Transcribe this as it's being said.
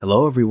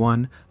Hello,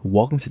 everyone.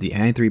 Welcome to the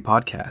Anithree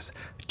podcast.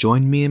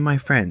 Join me and my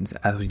friends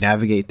as we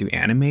navigate through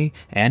anime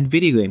and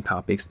video game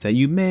topics that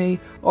you may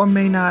or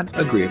may not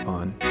agree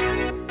upon.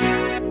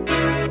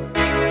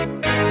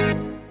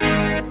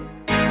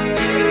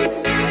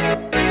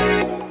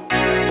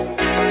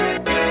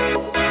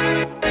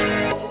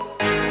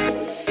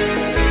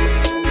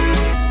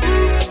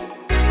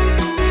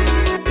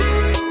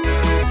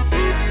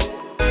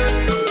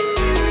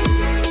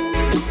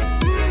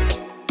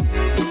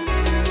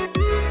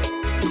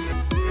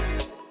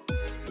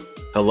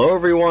 Hello,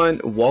 everyone.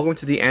 Welcome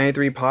to the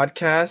Anithree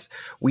podcast.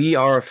 We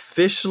are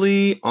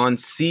officially on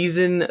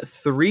season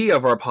 3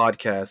 of our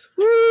podcast.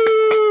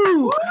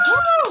 Woo!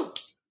 Woo!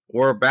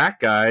 We're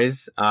back,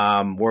 guys.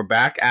 We're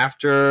back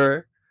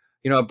after,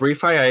 a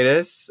brief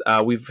hiatus.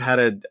 We've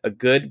had a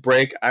good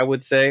break, I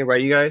would say.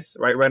 Right, you guys?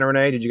 Right,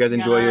 Renee? Did you guys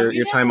enjoy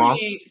your time off?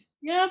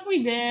 Yeah,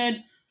 we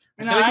did.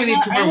 I feel like we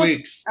need 2 more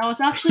weeks. I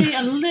was actually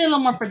a little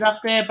more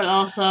productive, but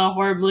also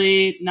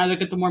horribly now they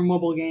get to more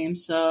mobile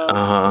games, so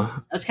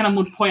that's kind of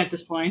moot point at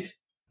this point.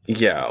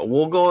 Yeah,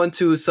 we'll go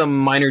into some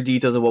minor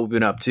details of what we've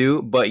been up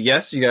to, but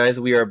yes, you guys,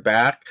 we are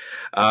back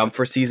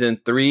for season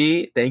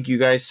 3. Thank you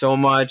guys so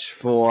much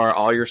for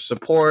all your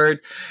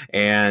support,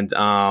 and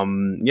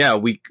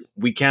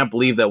we can't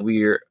believe that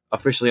we're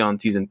officially on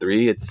season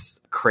 3.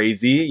 It's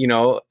crazy,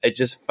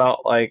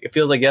 it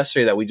feels like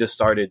yesterday that we just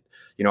started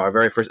our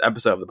very first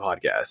episode of the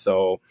podcast.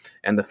 So,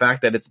 and the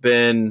fact that it's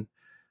been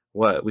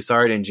we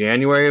started in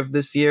January of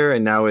this year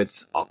and now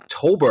it's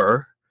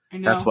October. I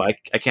know. That's why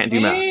I can't do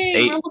math.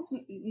 We're almost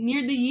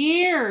near the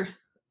year.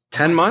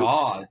 10 months.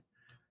 God.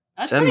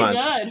 That's 10 pretty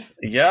months.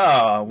 good.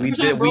 Yeah, we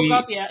did. Broke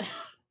up yet.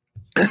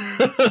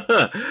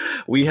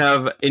 We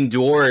have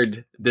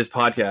endured this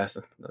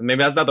podcast.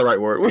 Maybe that's not the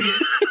right word.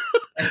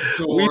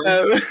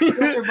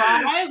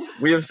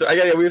 We have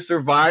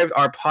survived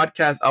our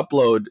podcast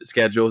upload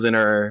schedules and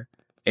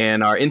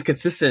our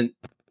inconsistent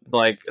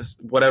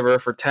whatever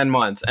for 10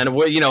 months, and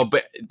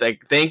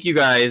thank you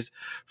guys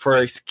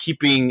for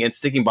keeping and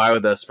sticking by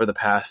with us for the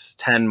past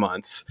 10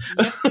 months.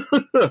 Yep.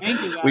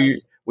 Thank you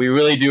guys. We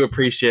really do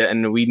appreciate it,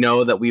 and we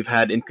know that we've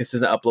had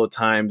inconsistent upload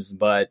times,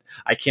 but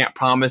I can't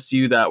promise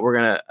you that we're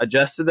gonna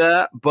adjust to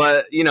that.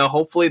 But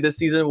hopefully this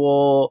season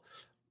we'll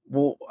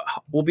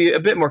be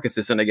a bit more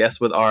consistent, I guess,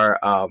 with our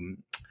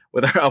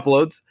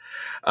uploads.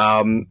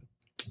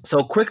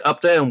 So quick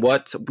update on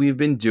what we've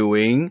been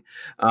doing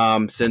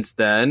since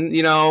then.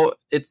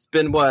 It's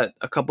been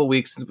a couple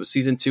weeks since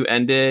season 2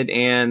 ended.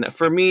 And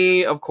for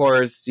me, of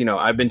course,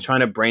 I've been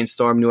trying to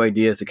brainstorm new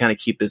ideas to kind of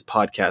keep this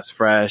podcast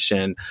fresh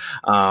and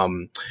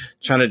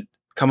trying to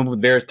come up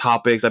with various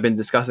topics. I've been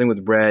discussing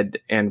with Red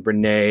and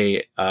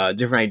Renee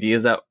different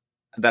ideas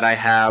that I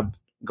have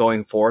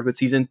going forward with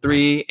season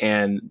 3,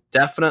 and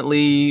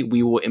definitely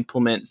we will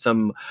implement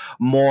some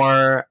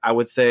more, I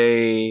would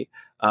say,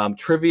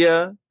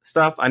 trivia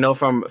stuff. I know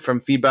from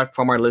feedback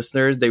from our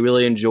listeners, they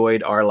really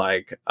enjoyed our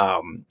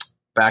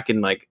back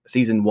in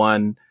season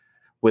 1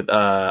 with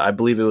I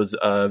believe it was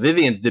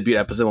Vivian's debut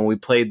episode when we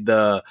played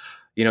the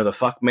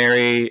fuck,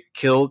 marry,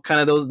 kill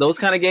kind of those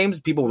kind of games.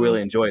 People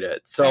really enjoyed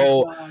it.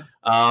 So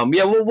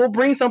we'll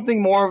bring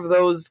something more of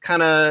those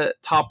kind of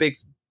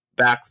topics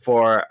back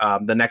for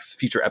the next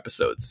future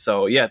episodes.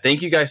 So yeah,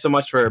 thank you guys so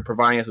much for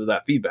providing us with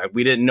that feedback.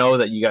 We didn't know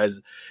that you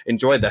guys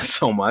enjoyed that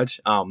so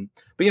much. But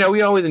we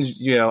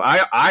always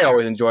I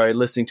always enjoy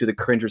listening to the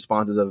cringe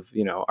responses of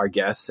our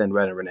guests and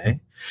Red and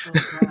Renee.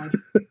 Oh God.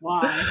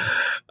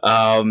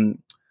 Why?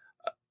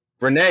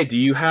 Renee, do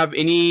you have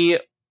any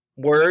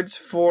words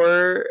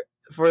for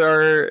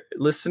our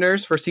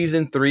listeners for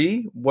season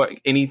 3?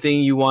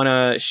 Anything you want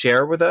to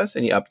share with us?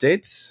 Any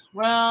updates?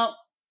 Well,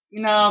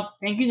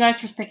 thank you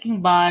guys for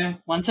sticking by.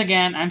 Once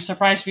again, I'm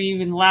surprised we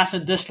even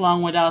lasted this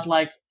long without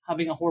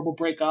having a horrible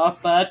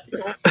breakup, but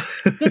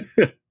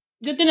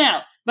good to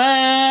know.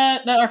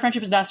 But that our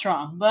friendship is that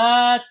strong.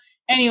 But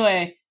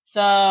anyway,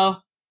 so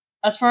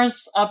as far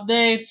as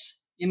updates,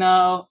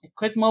 I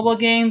quit mobile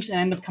games and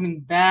ended up coming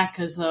back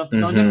because of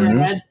Dog and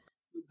Red.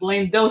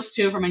 Blame those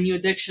two for my new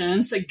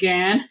addictions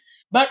again.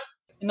 But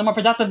in a more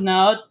productive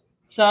note,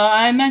 so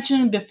I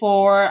mentioned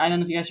before, I don't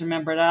know if you guys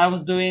remember, that I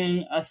was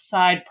doing a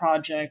side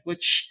project,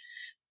 which,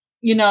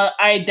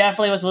 I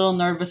definitely was a little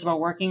nervous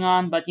about working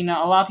on, but, a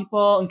lot of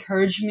people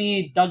encouraged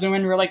me. Doug and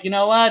Ren were like,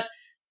 what?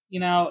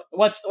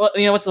 What's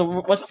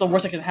the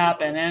worst that could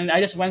happen? And I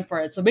just went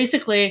for it. So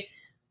basically,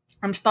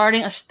 I'm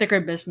starting a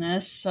sticker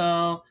business.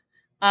 So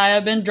I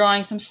have been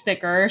drawing some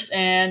stickers,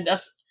 and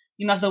as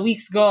the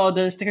weeks go,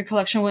 the sticker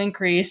collection will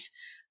increase.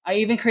 I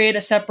even create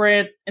a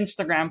separate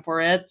Instagram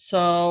for it.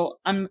 So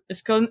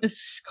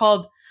it's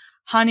called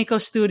Haniko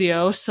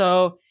Studio.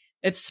 So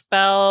it's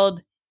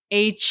spelled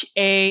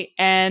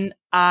Haniko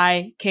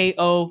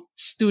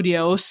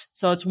Studios.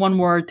 So it's one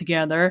word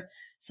together.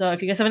 So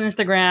if you guys have an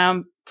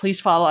Instagram, please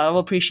follow. I will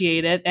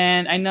appreciate it.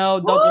 And I know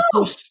Doug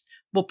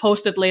will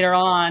post it later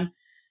on,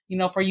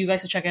 for you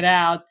guys to check it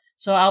out.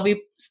 So I'll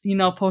be,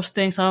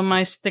 posting some of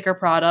my sticker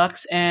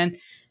products. And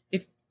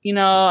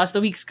as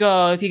the weeks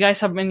go, if you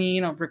guys have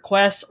any,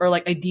 requests or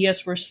like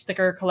ideas for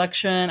sticker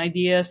collection,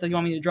 ideas that you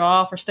want me to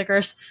draw for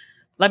stickers,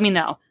 let me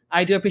know.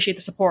 I do appreciate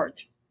the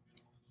support.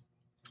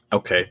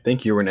 Okay,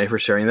 thank you, Renee, for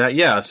sharing that.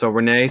 Yeah, so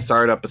Renee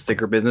started up a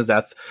sticker business.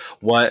 That's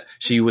what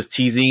she was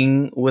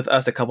teasing with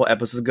us a couple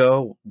episodes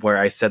ago, where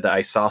I said that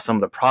I saw some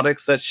of the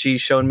products that she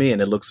showed me,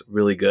 and it looks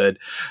really good.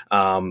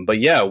 But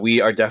yeah,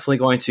 we are definitely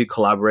going to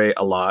collaborate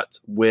a lot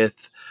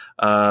with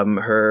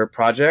her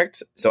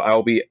project. So I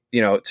will be,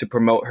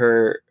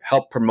 to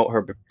help promote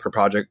her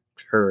project,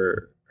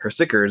 her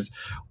stickers.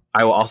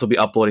 I will also be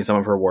uploading some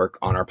of her work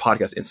on our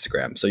podcast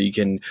Instagram, so you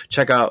can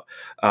check out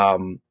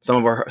some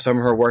of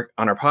her work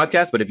on our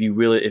podcast. But if you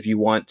really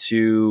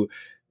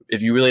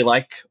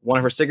like one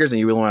of her stickers and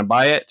you really want to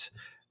buy it,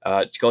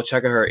 go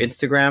check out her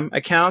Instagram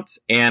account.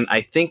 And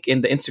I think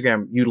in the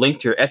Instagram you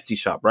linked your Etsy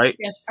shop, right?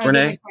 Yes, I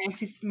Renee?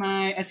 linked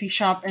my Etsy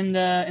shop in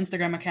the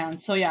Instagram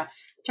account. So yeah,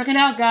 check it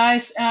out,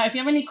 guys. If you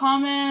have any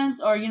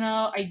comments or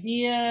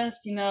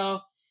ideas,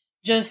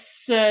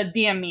 just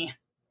DM me.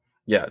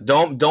 Yeah,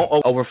 don't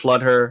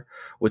overflood her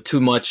with too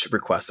much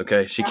requests,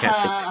 okay? She can't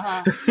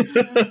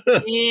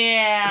take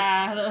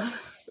Yeah.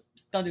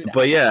 Don't do that.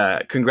 But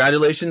yeah,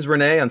 congratulations,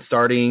 Renee, on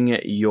starting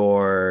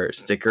your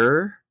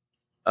sticker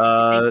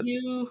Thank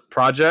you.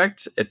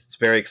 project. It's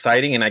very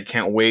exciting, and I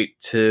can't wait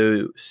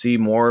to see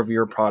more of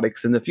your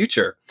products in the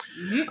future.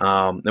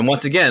 Mm-hmm. And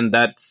once again,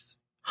 that's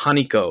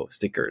Haniko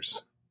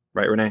stickers,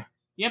 right, Renee?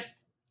 Yep.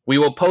 We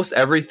will post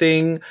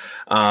everything.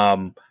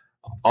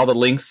 All the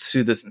links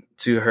to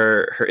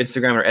her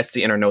Instagram or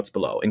Etsy in our notes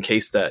below, in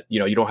case that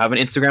you don't have an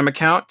Instagram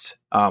account.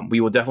 We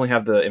will definitely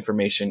have the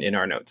information in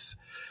our notes.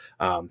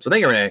 So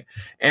thank you, Renee.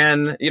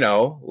 And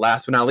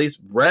last but not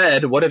least,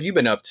 Red, what have you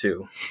been up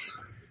to?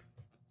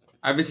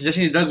 I've been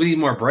suggesting to Doug we need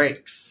more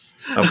breaks.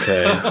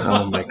 Okay.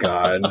 Oh my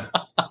God,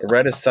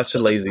 Red is such a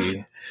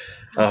lazy.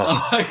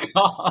 Oh my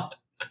God.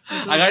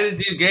 I got this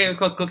new game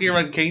called Cookie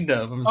Run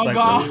Kingdom. I'm just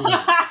God.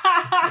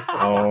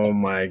 Oh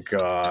my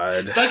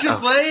God. Don't you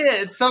play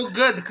it? It's so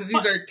good. The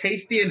cookies are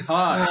tasty and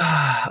hot.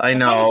 I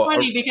know. It's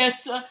funny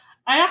because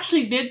I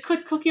actually did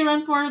quit Cookie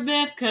Run for a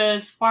bit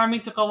because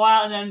farming took a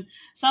while, and then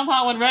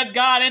somehow when Red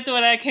got into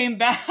it, I came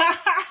back.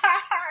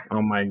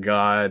 Oh my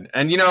God.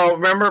 And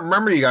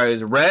remember you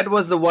guys, Red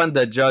was the one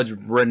that judged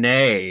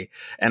Renee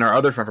and our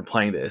other friend for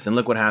playing this, and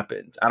look what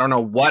happened. I don't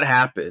know what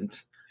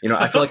happened.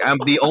 I feel like I'm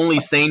the only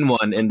sane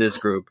one in this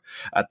group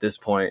at this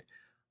point.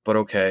 But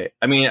okay.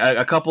 I mean,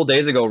 a couple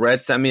days ago,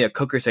 Red sent me a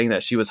cooker saying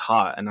that she was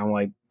hot, and I'm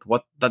like,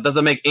 "What? That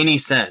doesn't make any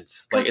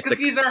sense." Like,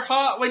 cookies are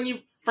hot when you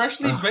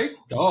freshly baked.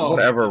 Oh,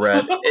 whatever,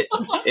 Red.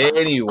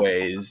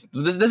 Anyways,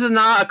 this is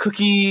not a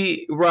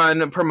Cookie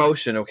Run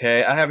promotion.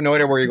 Okay, I have no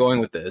idea where you're going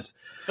with this.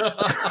 But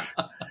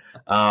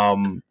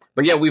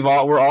yeah,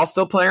 we're all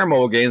still playing our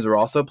mobile games. We're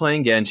also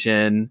playing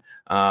Genshin.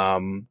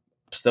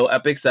 Still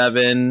Epic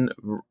 7.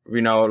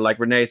 Like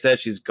Renee said,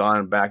 she's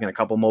gone back in a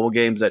couple mobile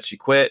games that she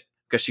quit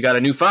because she got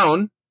a new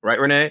phone, right,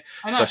 Renee?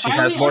 So she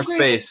has more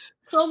space.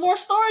 So more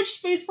storage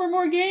space for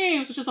more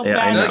games, which is a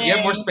bad thing. You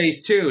have more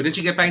space too. Did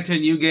you get back to a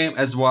new game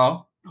as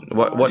well?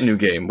 What new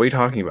game? What are you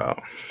talking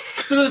about?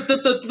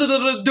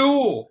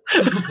 Duel.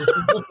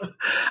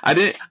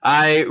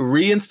 I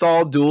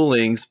reinstalled Duel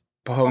Links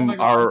from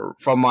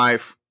my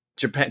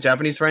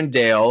Japanese friend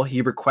Dale.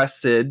 He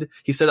said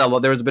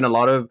there's been a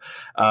lot of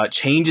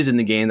changes in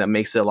the game that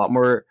makes it a lot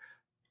more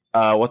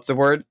what's the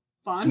word?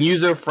 Fun?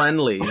 User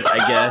friendly, I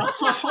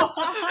guess.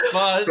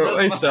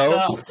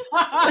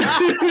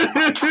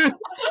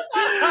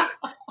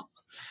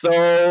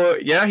 So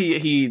yeah,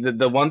 he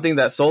the one thing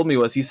that sold me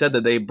was he said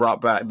that they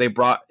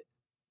brought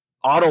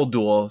auto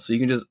duel, so you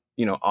can just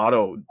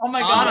auto. Oh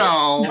my God!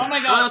 Auto. Oh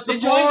my God! They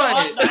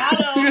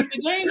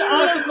joined the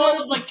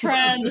auto like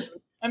trend.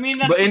 I mean,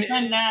 that's the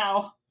trend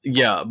now.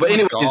 Yeah, but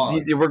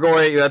anyways, we're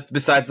going. That's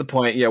besides the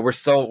point. Yeah,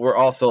 we're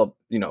also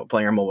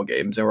playing our mobile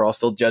games, and we're all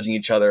still judging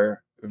each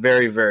other.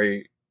 Very,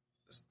 very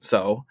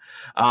so.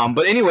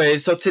 But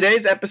anyways, so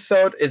today's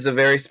episode is a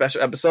very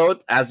special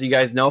episode. As you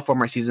guys know,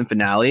 from our season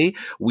finale,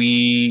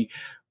 we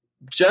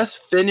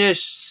just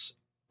finished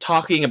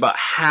talking about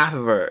half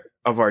of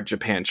our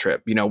Japan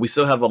trip. We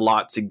still have a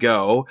lot to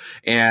go,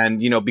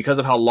 and because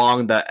of how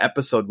long that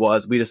episode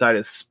was, we decided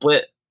to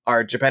split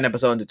our Japan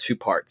episode into two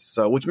parts.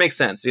 So, which makes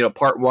sense.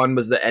 Part 1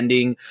 was the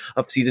ending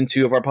of season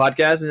 2 of our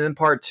podcast, and then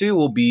part 2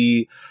 will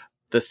be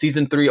the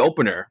season 3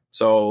 opener.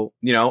 So,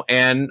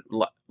 and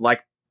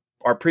like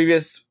our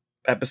previous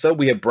episode,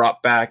 we have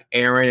brought back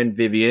Aaron and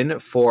Vivian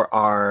for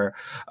our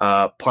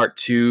part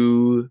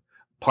 2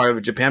 part of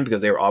Japan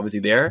because they were obviously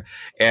there.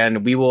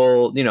 And we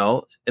will,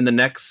 in the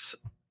next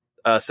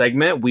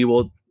segment, we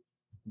will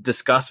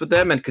discuss with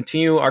them and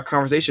continue our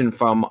conversation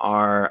from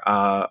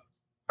our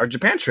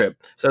Japan trip.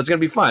 So it's going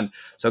to be fun.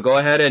 So go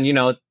ahead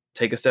and,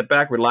 take a step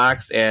back,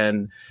 relax,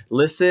 and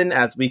listen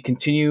as we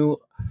continue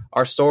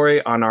our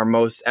story on our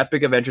most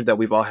epic adventure that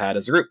we've all had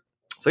as a group.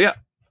 So yeah.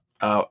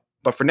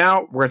 But for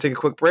now, we're going to take a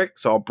quick break.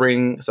 So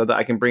that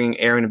I can bring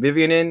Aaron and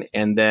Vivian in,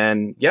 and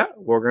then, yeah,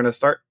 we're going to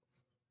start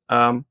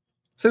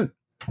soon.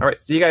 All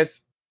right. See you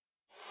guys.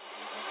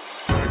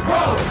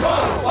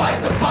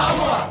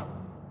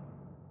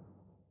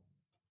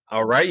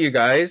 All right, you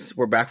guys,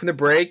 we're back from the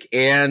break,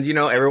 and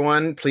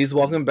everyone, please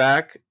welcome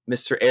back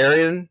Mr.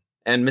 Aaron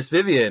and Miss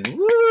Vivian.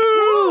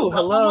 Woo!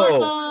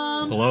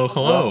 Hello.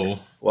 Hello.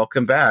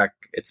 Welcome back.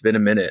 It's been a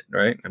minute,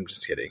 right? I'm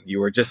just kidding.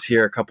 You were just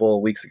here a couple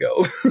of weeks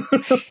ago.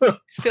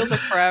 Feels like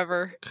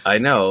forever. I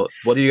know.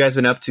 What have you guys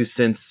been up to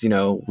since,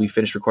 we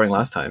finished recording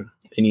last time?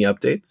 Any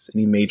updates?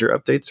 Any major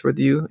updates with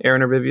you,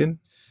 Aaron or Vivian?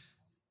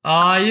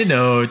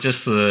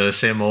 Just the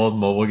same old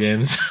mobile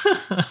games.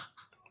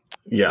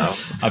 Yeah.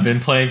 I've been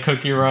playing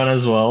Cookie Run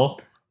as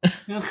well.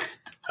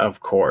 Of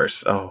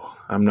course. Oh,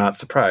 I'm not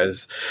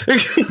surprised.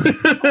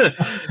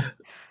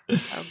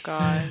 Oh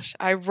gosh.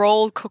 I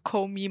rolled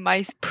Kokomi,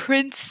 my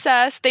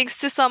princess, thanks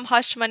to some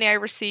hush money I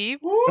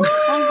received.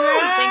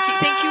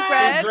 Thank you,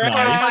 Red, for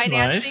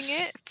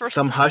financing it. For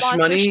some hush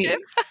money.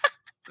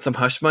 Some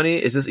hush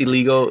money? Is this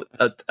illegal?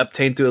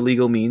 Obtained through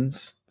illegal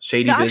means?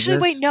 Shady business? Actually,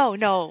 wait,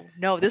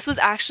 no. This was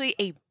actually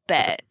a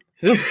bet.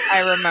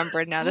 I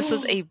remember now. This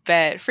was a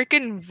bet.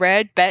 Freaking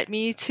Red bet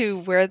me to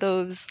wear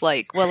those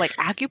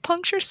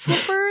acupuncture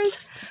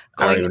slippers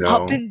going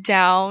up and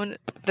down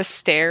the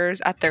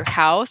stairs at their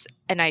house,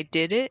 and I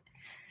did it.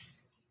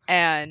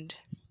 And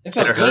it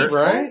felt good,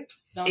 right?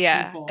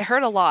 Yeah, cool. It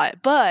hurt a lot,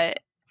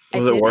 but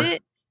was it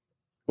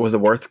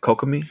worth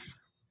Kokomi? It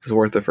was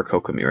worth it for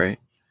Kokomi, right?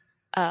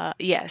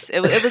 Yes,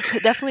 it was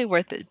definitely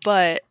worth it,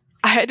 but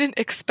I didn't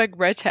expect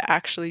Red to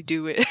actually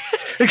do it.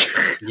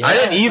 Yeah, I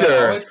didn't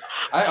either.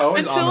 I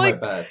always honor my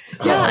bet.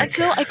 Yeah,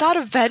 until I got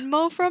a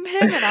Venmo from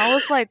him, and I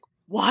was like,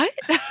 "What?"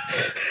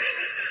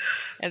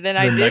 And then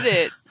I did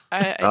it.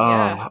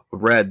 Yeah.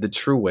 Red, the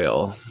true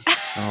whale.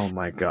 Oh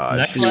my god.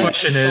 Next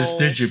question is: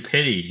 did you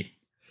pity?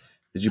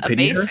 Did you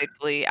pity her?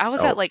 Basically, I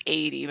was at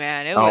 80,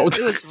 man. It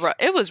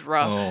was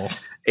rough. Oh.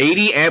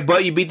 80,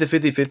 but you beat the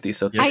 50-50,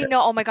 so it's okay. I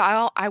know. Oh my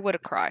god, I would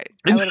have cried.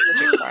 I would have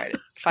legit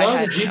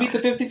cried. Did you beat the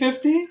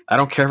 50-50? I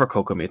don't care for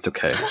Kokomi. It's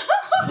okay.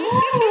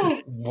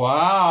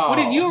 Wow. What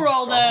did you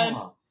roll then?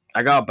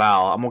 I got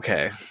Bao. I'm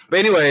okay. But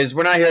anyways,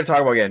 we're not here to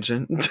talk about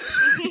Genshin.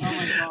 Oh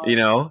my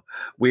god.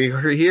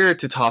 We're here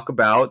to talk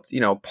about,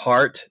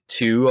 part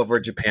 2 of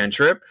our Japan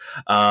trip.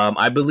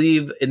 I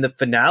believe in the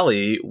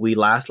finale, we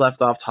last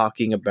left off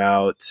talking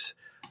about...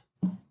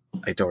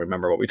 I don't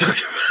remember what we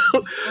talked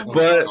about,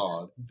 but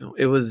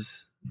it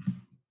was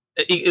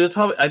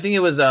probably, I think it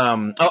was,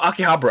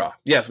 Akihabara.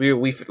 Yes, we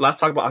last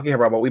talked about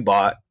Akihabara, what we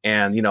bought.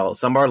 And,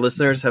 some of our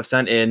listeners have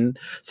sent in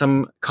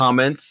some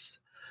comments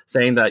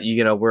saying that,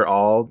 we're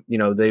all,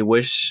 they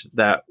wish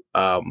that,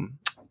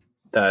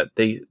 that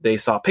they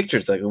saw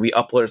pictures. Like we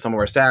uploaded some of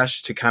our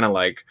stash to kind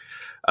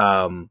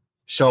of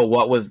show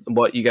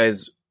what you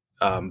guys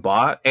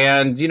bought.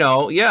 And,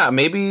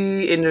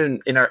 maybe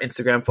in our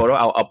Instagram photo,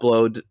 I'll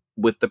upload,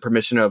 with the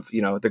permission of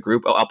the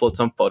group, I'll upload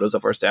some photos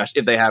of our stash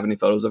if they have any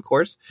photos, of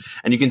course,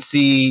 and you can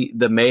see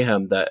the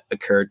mayhem that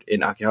occurred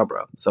in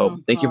Akihabara. So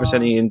thank you for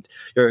sending in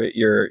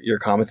your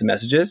comments and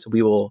messages.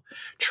 We will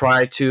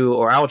try to,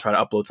 or I will try to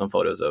upload some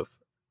photos of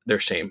their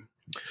shame.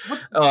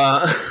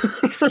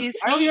 Excuse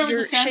me,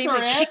 your shame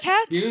of Kit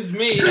Kats? Excuse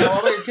me,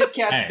 all your Kit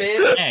Kats,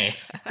 bitch. Hey.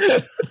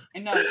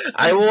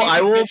 I will.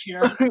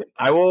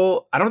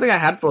 I don't think I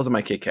had photos of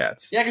my Kit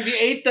Kats. Yeah, because you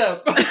ate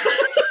them.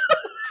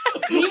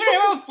 You even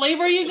remember what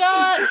flavor you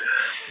got?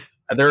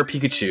 They were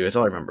Pikachu. That's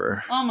all I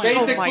remember. Oh my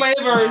Basic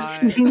flavors.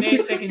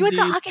 Basic. You went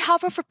to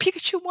Akihabara for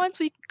Pikachu once?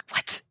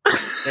 What?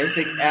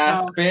 Basic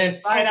ass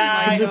bitch.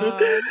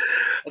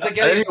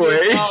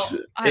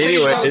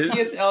 Anyways,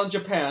 PSL in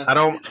Japan. I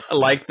don't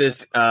like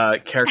this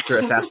character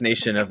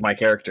assassination of my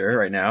character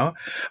right now.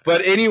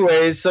 But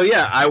anyways, so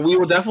yeah, we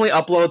will definitely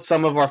upload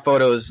some of our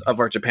photos of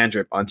our Japan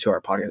trip onto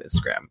our podcast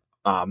Instagram.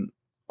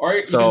 Or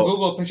you can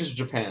Google pictures of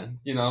Japan.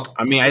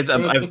 I mean,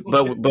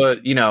 but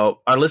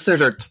our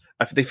listeners are.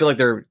 They feel like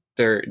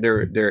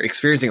they're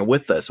experiencing it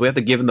with us. So we have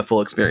to give them the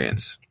full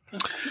experience.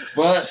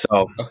 What?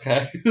 So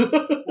okay,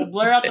 we'll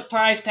blur out the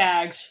price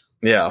tags.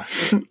 Yeah.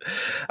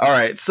 All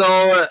right.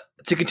 So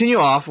to continue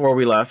off where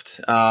we left,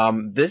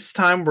 this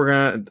time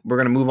we're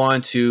gonna move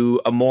on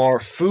to a more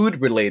food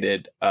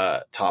related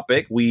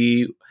topic.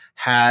 We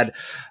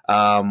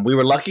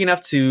were lucky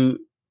enough to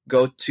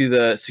go to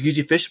the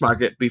Tsukiji Fish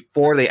Market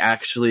before they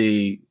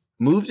actually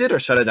moved it or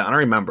shut it down. I don't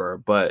remember,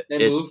 but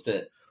they moved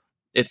it.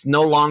 It's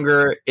no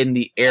longer in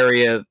the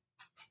area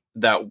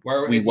that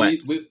we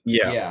went.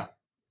 Yeah.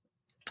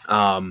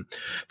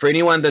 For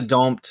anyone that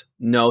don't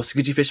know,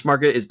 Tsukiji Fish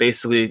Market is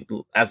basically,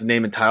 as the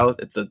name entitled,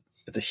 it's a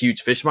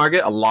huge fish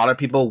market. A lot of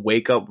people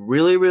wake up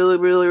really, really,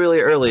 really, really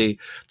early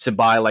to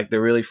buy like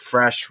the really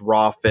fresh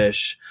raw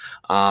fish.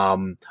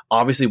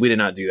 Obviously, we did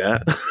not do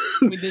that.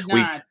 We did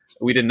not.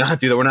 We did not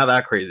do that. We're not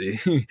that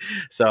crazy.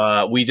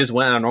 So we just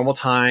went at a normal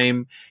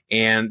time,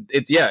 and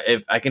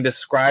if I can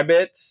describe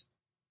it,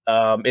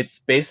 it's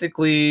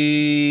basically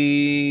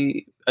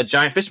a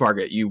giant fish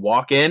market. You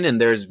walk in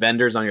and there's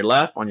vendors on your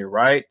left, on your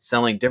right,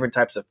 selling different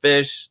types of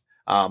fish.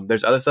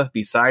 There's other stuff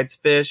besides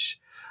fish.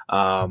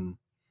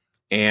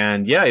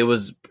 And yeah, it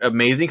was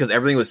amazing because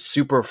everything was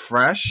super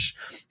fresh.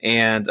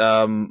 And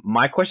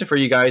my question for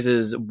you guys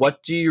is,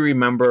 what do you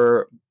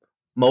remember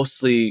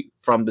mostly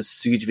from the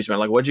Sushi Fish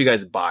Market? Like, what did you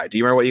guys buy? Do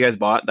you remember what you guys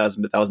bought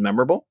that was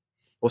memorable?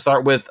 We'll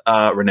start with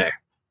Renee.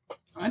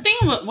 I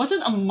think was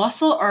it a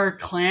mussel or a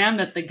clam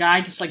that the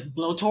guy just like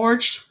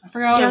blowtorched? I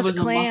forgot Yeah, if it was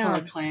a clam. mussel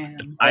or clam.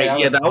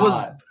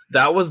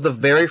 That was the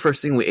very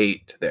first thing we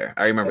ate there.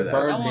 I remember that.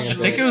 I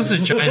think it was a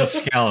giant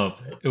scallop.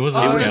 It was a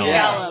Oh, scallop.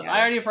 scallop. I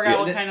already forgot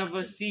what Yeah. kind of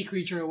a sea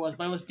creature it was,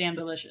 but it was damn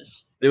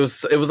delicious. It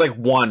was like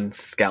one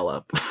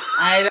scallop.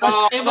 I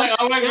know. It was,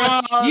 oh my it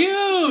god. was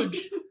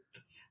huge.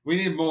 We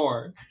need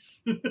more.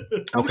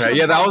 Okay,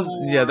 yeah, that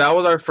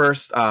was our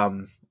first.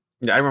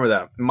 Yeah, I remember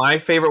that. My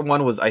favorite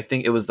one was, I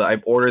think it was I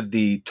ordered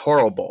the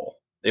Toro bowl.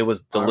 It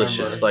was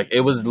delicious. Like,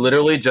 it was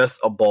literally just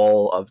a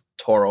bowl of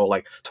Toro.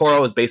 Like,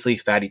 Toro is basically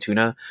fatty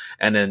tuna,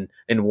 and then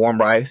in warm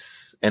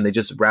rice, and they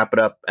just wrap it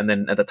up, and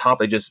then at the top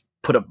they just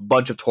put a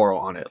bunch of Toro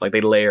on it. Like,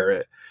 they layer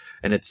it,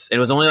 and it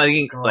was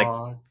only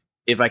like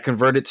if I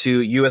convert it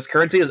to U.S.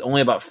 currency, it was only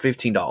about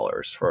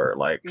 $15 for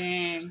like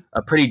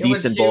a pretty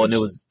decent bowl, and it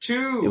was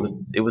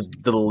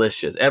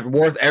delicious.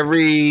 Worth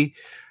every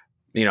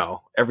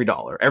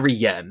dollar, every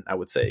yen, I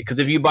would say. Because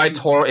if you buy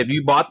Toro, if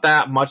you bought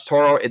that much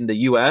Toro in the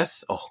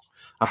U.S.,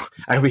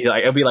 it'd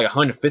be like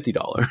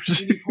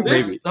 $150,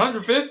 maybe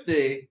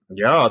 $150.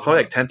 Yeah, it's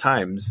probably like 10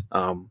 times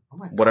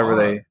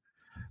whatever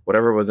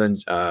was in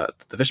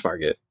the fish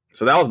market.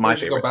 So that was my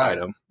favorite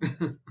item.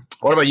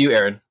 What about you,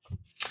 Aaron?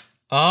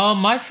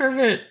 My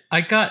favorite,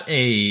 I got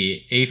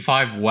a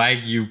A5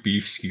 Wagyu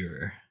beef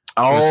skewer.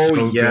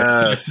 Oh,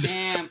 yes.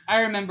 Damn,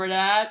 I remember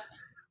that.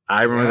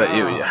 I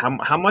remember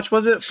that. How much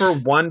was it for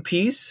one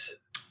piece?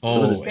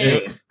 Oh,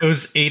 it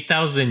was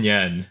 8,000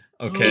 yen.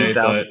 Okay,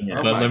 8,000 but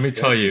yen. let me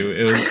tell you,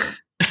 it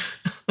was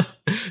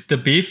the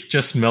beef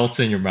just melts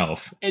in your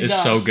mouth.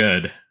 It's so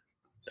good.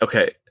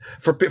 Okay,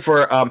 for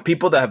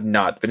people that have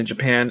not been in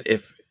Japan,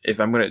 if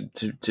I'm going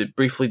to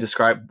briefly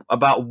describe,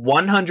 about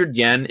 100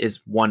 yen is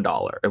 $1,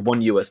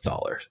 $1 US.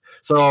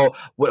 So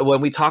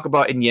when we talk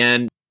about in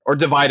yen, or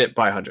divide it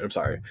by 100,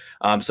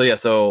 I'm sorry.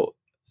 So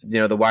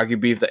the Wagyu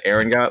beef that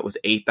Aaron got was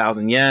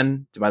 8,000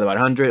 yen. Divided by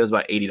 100, it was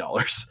about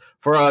 $80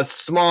 for a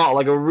small,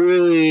 like a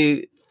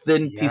really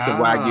thin piece of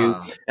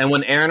Wagyu. And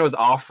when Aaron was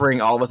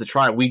offering all of us to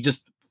try it, you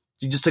just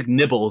took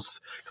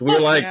nibbles. We were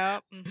like,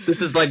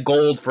 this is like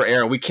gold for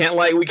Aaron. We can't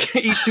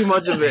eat too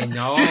much of it. I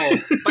know,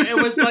 but it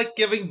was like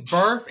giving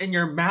birth in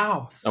your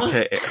mouth.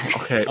 Okay,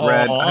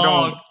 Red.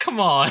 Come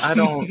on. I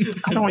don't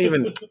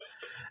even.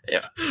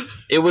 Yeah,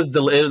 it was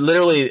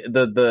literally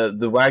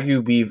the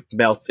Wagyu beef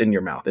melts in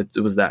your mouth. It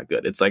was that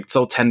good. It's like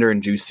so tender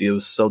and juicy. It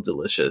was so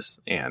delicious.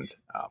 And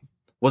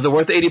was it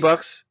worth the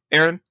 $80,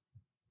 Aaron?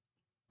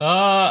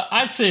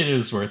 I'd say it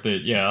was worth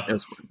it. Yeah.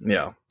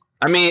 Yeah.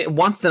 I mean,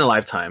 once in a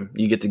lifetime,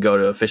 you get to go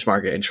to a fish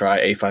market and try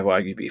A5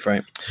 Wagyu beef,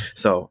 right?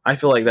 So I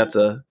feel like that's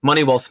a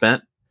money well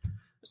spent.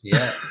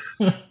 Yeah.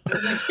 It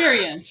was an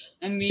experience,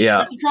 and we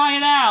got to try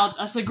it out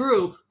as a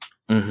group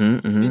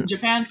in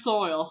Japan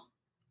soil.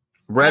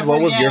 Red,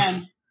 what was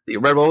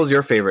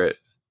your favorite?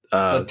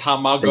 The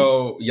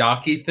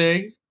tamagoyaki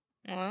thing.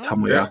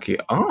 Tamagoyaki.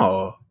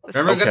 Oh,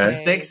 remember we got the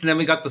sticks and then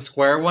we got the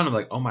square one. I'm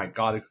like, oh my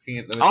god, cooking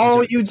it.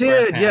 Oh, you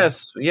did.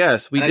 Yes,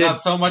 we did. I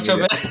got so much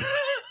of it.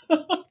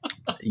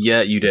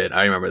 Yeah, you did.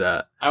 I remember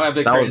that. I went a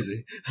bit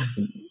crazy.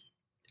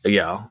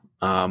 Yeah.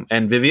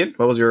 And Vivian,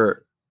 what was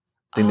your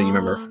thing that you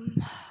remember?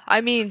 I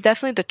mean,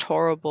 definitely the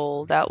Toro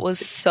Bowl. That was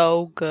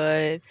so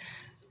good.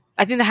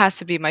 I think that has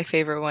to be my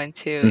favorite one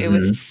too. It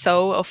was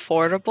so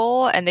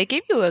affordable, and they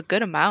gave you a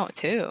good amount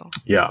too.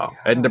 Yeah,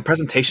 and the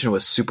presentation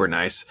was super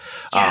nice.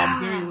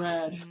 Very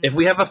red. If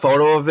we have a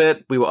photo of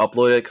it, we will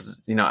upload it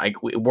because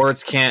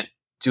words can't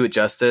do it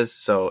justice.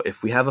 So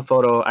if we have a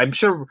photo, I'm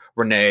sure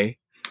Renee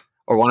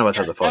or one of us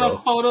has a photo. I have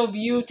a photo of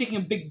you taking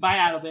a big bite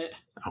out of it.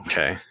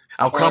 Okay.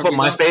 I'll crop up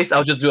my face.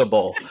 I'll just do a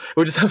bowl.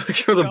 We'll just have a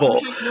picture of the bowl.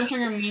 Don't show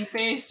your mean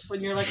face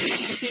when you're like,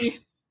 and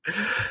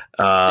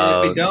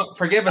if we don't,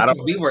 forgive us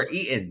because we were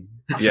eating.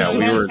 Yeah, we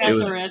were.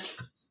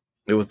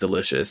 It was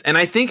delicious. And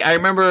I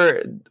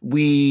remember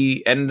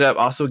we ended up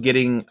also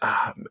getting,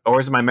 or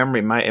is my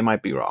memory, it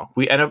might be wrong.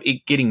 We ended up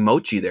getting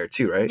mochi there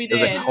too, right? It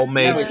was like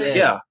homemade.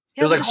 Yeah.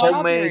 It was like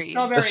homemade.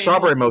 The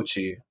strawberry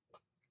mochi.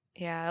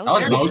 Yeah. That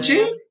was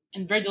mochi?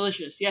 And very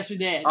delicious. Yes, we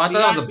did. Oh, I thought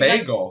that was a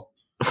bagel.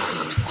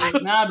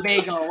 It's not a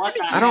bagel. What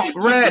the heck?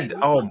 Red.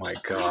 Oh my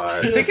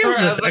god. I think it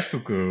was a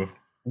daifuku.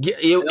 Yeah,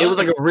 it was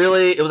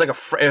like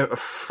a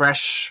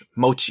fresh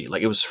mochi.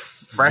 Like it was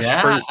fresh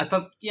fruit.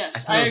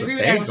 I agree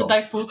with that. It was a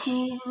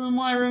daifuku from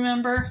what I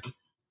remember.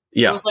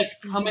 Yeah. It was like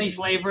how many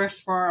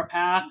flavors for a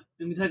pack?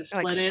 And we decided to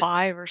split it.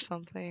 5 or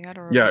something. I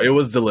don't remember. Yeah, it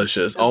was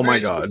delicious. Oh my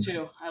god.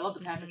 Too. I love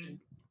the packaging.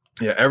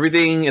 Yeah,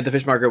 everything at the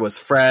fish market was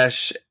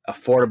fresh,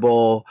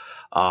 affordable,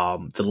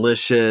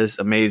 delicious,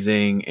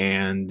 amazing,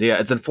 and yeah,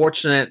 it's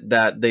unfortunate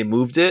that they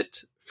moved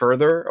it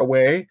further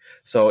away.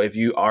 So if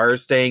you are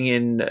staying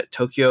in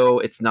Tokyo,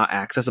 it's not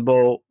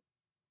accessible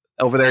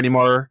over there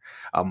anymore.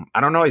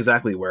 I don't know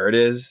exactly where it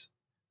is.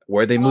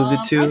 where they moved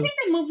it to. I think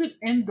they moved it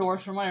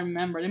indoors from what I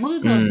remember. They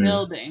moved it to a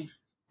building.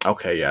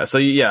 Okay, yeah. So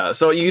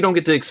you don't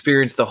get to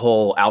experience the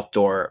whole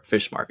outdoor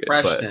fish market.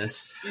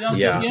 Freshness. But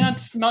you don't have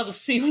to smell the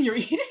sea when you're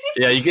eating.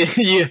 Yeah, you get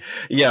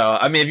yeah.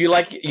 I mean, if you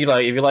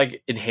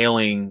like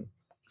inhaling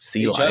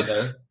sea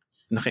life.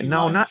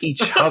 No, not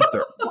each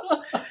other.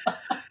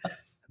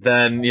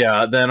 Then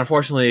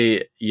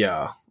unfortunately,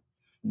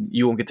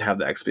 you won't get to have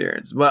that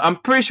experience. But I'm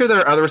pretty sure there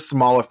are other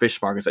smaller fish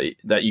markets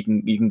that you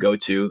can go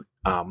to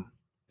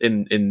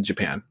in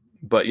Japan.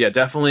 But yeah,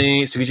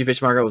 definitely Tsukiji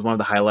Fish Market was one of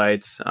the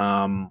highlights.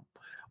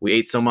 We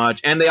ate so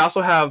much, and they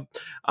also have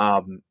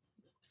a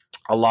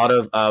lot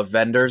of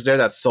vendors there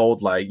that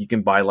sold, like, you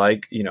can buy,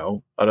 like,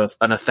 an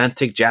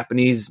authentic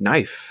Japanese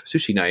knife,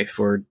 sushi knife,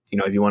 or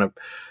if you want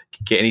to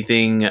get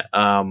anything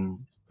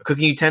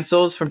cooking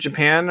utensils from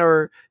Japan,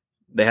 or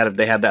they had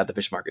that at the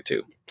fish market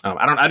too.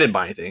 I didn't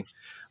buy anything,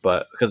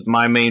 but because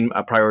my main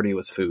priority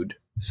was food.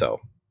 So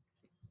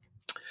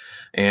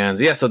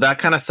that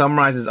kind of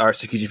summarizes our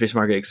Tsukiji Fish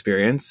Market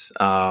experience.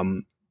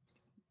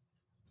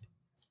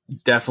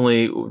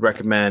 Definitely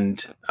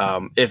recommend,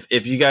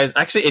 if you guys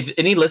actually, if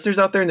any listeners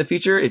out there in the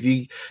future, if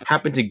you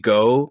happen to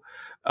go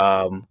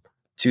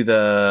to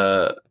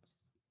the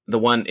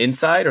one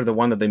inside or the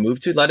one that they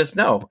moved to, let us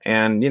know,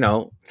 and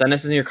send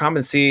us in your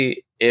comments,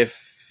 see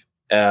if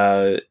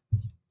any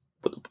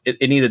of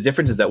the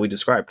differences that we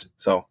described.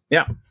 So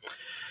yeah.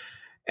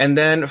 And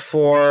then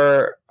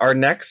for our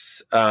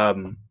next,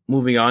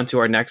 moving on to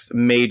our next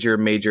major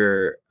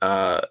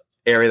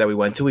area that we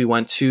went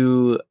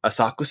to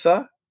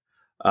Asakusa,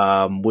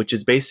 which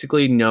is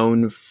basically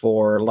known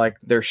for, like,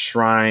 their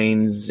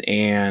shrines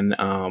and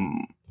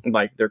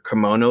like their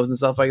kimonos and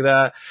stuff like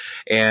that.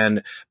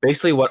 And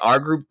basically what our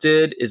group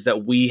did is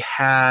that we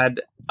had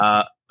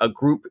a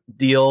group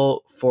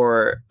deal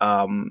for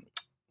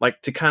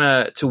like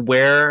to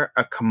wear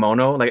a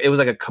kimono. Like, it was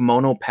like a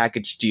kimono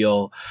package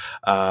deal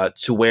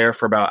to wear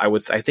for about, I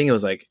think it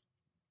was like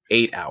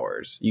 8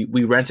 hours.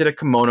 We rented a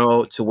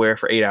kimono to wear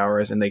for 8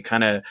 hours, and they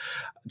kind of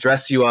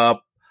dress you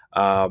up.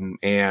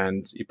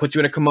 And you put you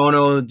in a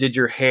kimono, did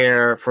your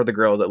hair for the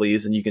girls at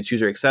least, and you can choose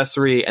your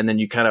accessory, and then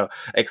you kind of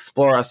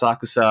explore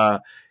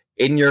Asakusa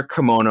in your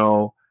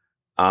kimono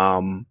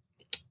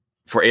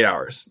for 8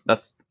 hours.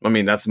 That's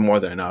more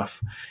than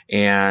enough.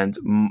 And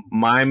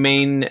my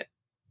main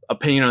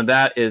opinion on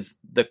that is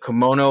the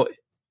kimono,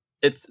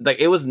 it's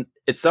like, it was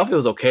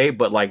okay,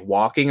 but like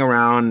walking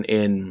around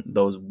in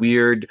those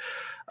weird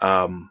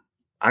I don't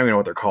even know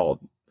what they're called,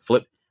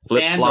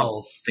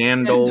 sandals,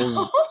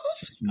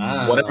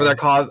 whatever they're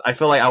called. I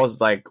feel like I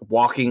was like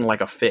walking like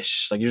a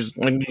fish. Like you're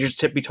just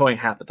tippy-toeing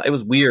half the time. It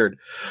was weird.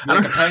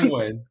 Like a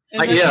penguin.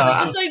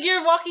 It's like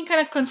you're walking kind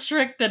of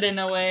constricted in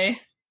a way.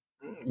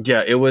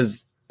 Yeah, it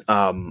was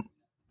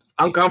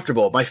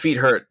uncomfortable. My feet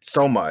hurt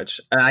so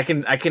much, and I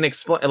can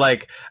explain.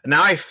 Like,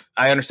 now I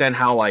understand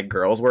how, like,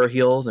 girls wear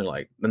heels, and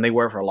like then they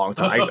wear for a long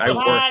time.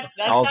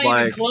 That's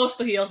not even close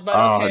to heels, but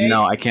okay.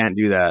 No, I can't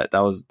do that. That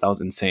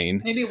was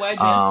insane. Maybe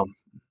wedges.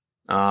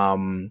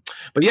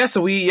 But yeah,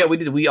 so we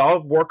all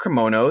wore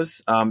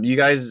kimonos. You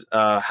guys,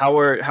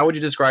 how would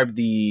you describe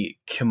the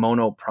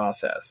kimono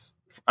process?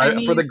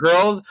 For the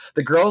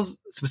girls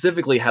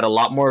specifically had a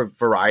lot more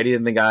variety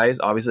than the guys.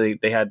 Obviously,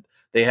 they had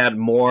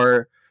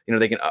more.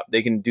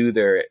 They can do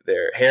their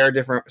hair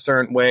a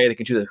certain way. They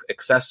can choose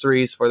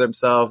accessories for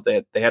themselves.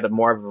 They had a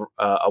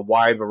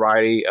wide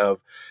variety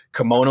of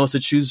kimonos to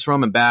choose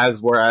from and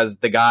bags. Whereas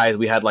the guys,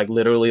 we had like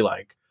literally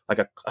like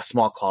a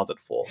small closet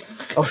full.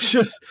 I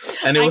can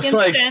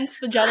sense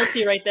the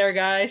jealousy right there,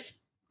 guys.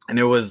 And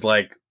it was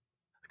like,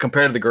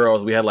 compared to the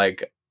girls, we had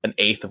like an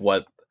eighth of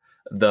what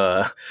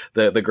the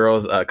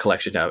girls'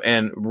 collection have.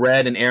 And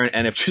Red and Aaron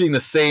ended up choosing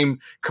the same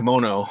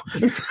kimono.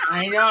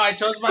 I know. I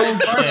chose my own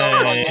part. I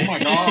was like, oh my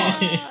god,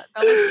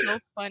 that was so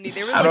funny.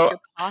 They were like your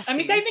posse. I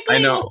mean,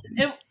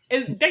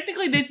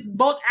 technically, they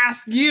both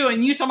asked you,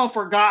 and you somehow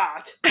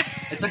forgot.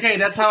 It's okay.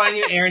 That's how I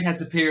knew Aaron had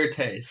superior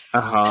taste.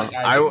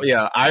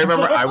 I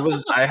remember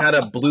I had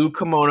a blue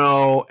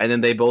kimono, and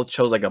then they both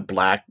chose like a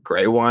black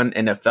gray one,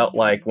 and it felt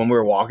like when we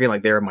were walking,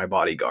 like they were my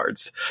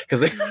bodyguards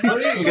because they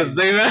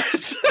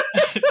matched.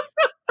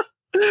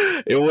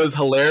 It was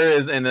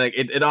hilarious, and like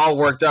it all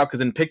worked out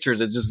because in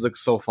pictures it just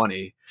looks so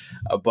funny.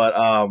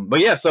 But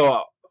yeah.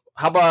 So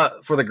how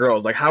about for the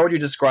girls? Like, how would you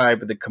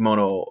describe the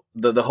kimono,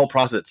 the whole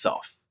process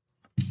itself?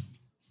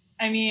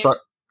 I mean, so,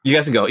 you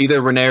guys can go.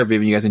 Either Renee or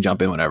Vivian, you guys can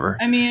jump in whenever.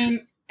 I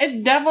mean,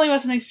 it definitely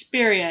was an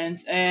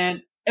experience,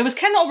 and it was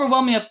kind of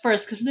overwhelming at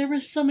first because there were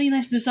so many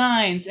nice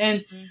designs,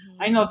 and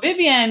I know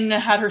Vivian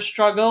had her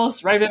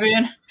struggles, right,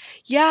 Vivian?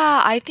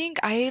 Yeah, I think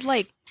I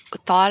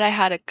thought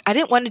I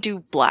didn't want to do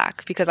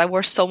black because I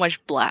wore so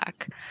much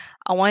black.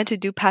 I wanted to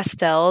do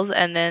pastels,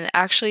 and then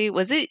actually,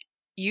 was it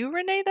you,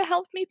 Renee, that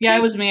helped me pick? Yeah,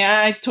 it was me.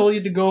 I told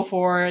you to go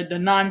for the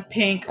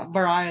non-pink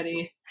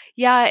variety.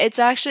 Yeah,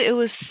 it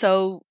was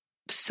so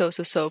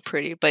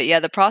pretty. But yeah,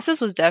 the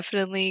process was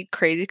definitely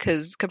crazy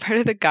because compared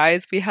to the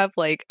guys, we have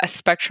like a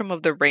spectrum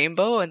of the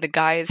rainbow, and the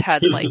guys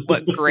had like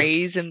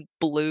grays and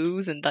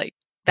blues, and like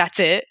that's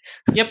it.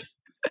 Yep.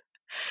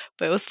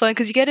 But it was fun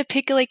because you get to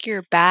pick like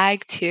your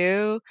bag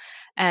too,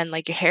 and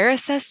like your hair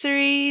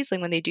accessories,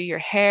 like when they do your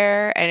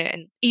hair,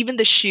 and even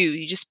the shoe.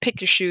 You just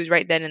pick your shoes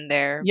right then and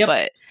there. Yep.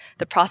 But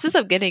the process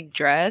of getting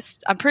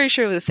dressed, I'm pretty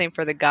sure it was the same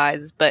for the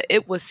guys, but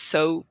it was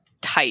so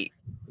tight.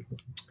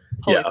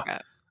 Holy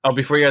crap. Oh,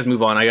 before you guys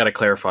move on, I gotta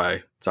clarify.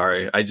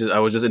 Sorry, I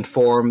was just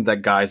informed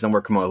that guys don't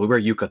wear kimono. We wear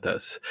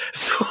yukatas.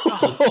 So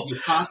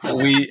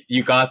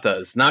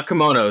yukatas, not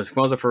kimonos.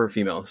 Kimonos are for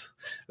females.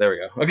 There we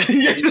go.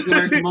 Okay, You can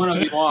wear a kimono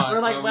if you want.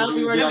 We're like, well,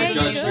 we were not not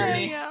judged judged.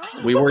 here.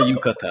 we wore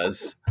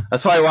yukatas.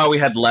 That's probably why we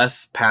had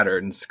less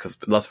patterns because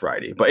less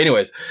variety. But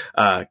anyways,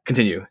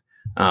 continue.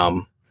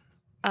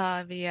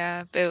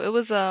 Yeah, but it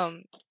was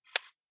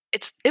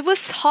it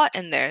was hot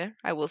in there,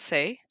 I will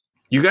say.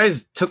 You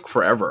guys took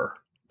forever.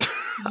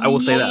 I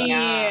will say that.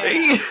 Yeah.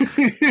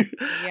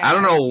 I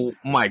don't know.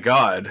 My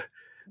God.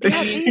 They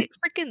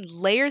freaking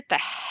layered the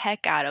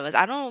heck out of us.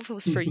 I don't know if it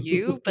was for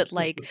you, but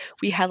like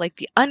we had like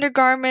the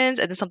undergarments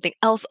and then something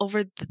else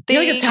over the thing.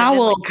 Like a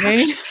towel,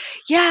 okay?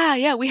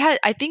 Yeah. We had.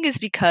 I think it's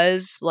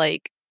because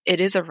like it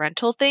is a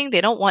rental thing.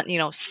 They don't want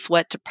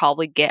sweat to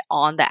probably get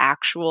on the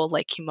actual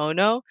like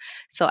kimono.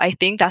 So I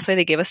think that's why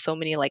they gave us so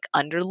many like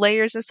under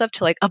layers and stuff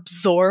to like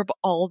absorb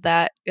all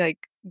that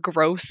like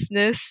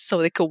grossness,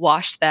 so they could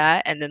wash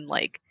that and then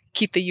like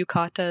keep the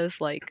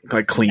yukatas like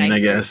clean, nice, I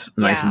guess.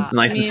 Nice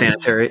and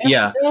sanitary.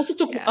 It also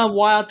took a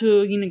while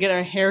to get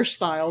our hair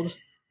styled,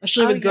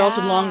 especially with girls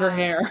with longer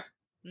hair.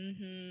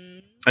 Mm-hmm.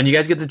 And you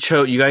guys get to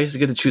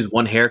choose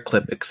one hair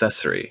clip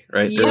accessory,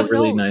 right? Yeah, They're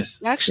really nice.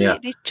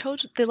 Actually,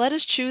 they let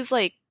us choose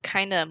like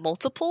kind of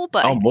multiple,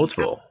 but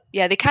multiple.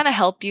 Yeah, they kind of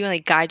help you and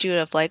like guide you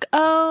of like,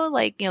 oh,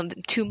 like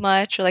too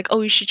much, or like,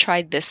 oh, you should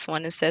try this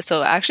one instead.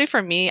 So actually,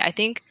 for me, I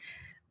think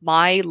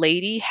my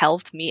lady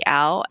helped me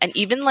out, and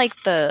even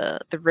like the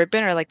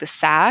ribbon or like the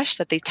sash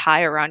that they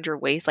tie around your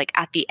waist, like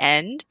at the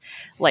end,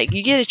 like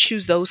you get to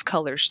choose those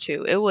colors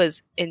too. It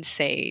was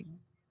insane.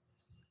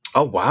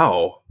 Oh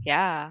wow!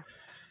 Yeah,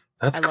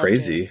 that's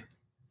crazy.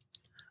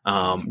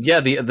 Yeah,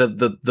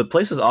 the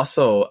place was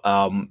also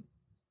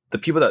the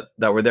people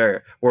that were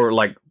there were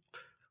like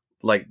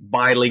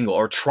bilingual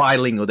or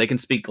trilingual. They can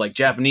speak like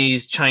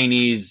Japanese,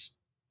 Chinese,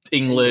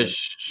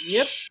 English.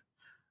 Yep.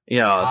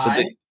 Yeah. So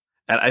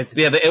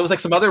it was like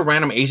some other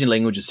random Asian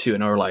languages too,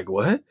 and I were like,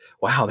 "What?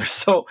 Wow,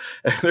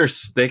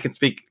 they can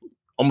speak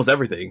almost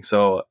everything."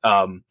 So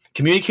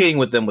communicating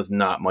with them was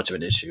not much of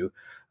an issue.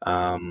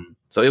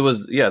 So it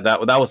was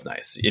that was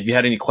nice. If you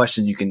had any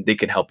questions, they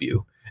can help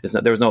you.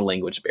 There was no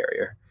language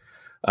barrier.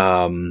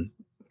 And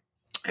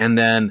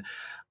then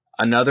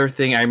another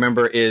thing I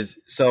remember is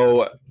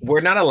so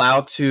we're not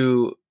allowed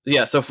to.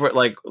 Yeah, so for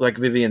like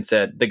Vivian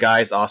said, the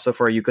guys also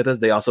for our yukatas,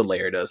 they also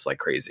layered us like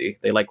crazy.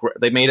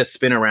 They made us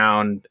spin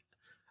around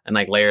and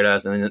like layered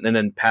us and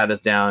then patted us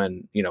down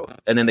and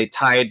and then they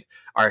tied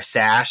our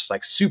sash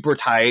like super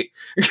tight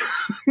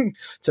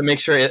to make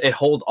sure it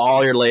holds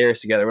all your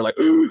layers together. We're like,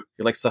 you're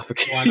like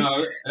suffocating. Well,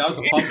 I know that was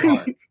the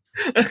fun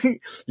part.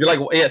 You're like,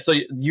 yeah. So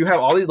you have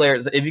all these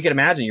layers. If you can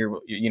imagine,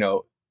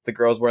 the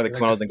girls wearing the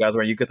kimonos and guys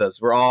wearing yukatas.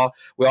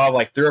 We all have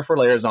like 3 or 4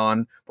 layers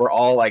on. We're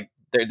all like.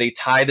 They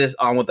tie this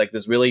on with like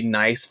this really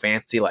nice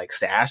fancy like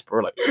sash, but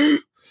we're like,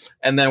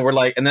 and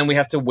then we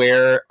have to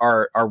wear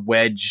our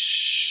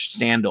wedge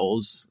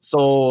sandals.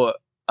 So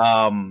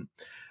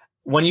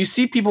when you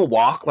see people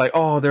walk, like,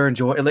 oh, they're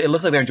enjoying it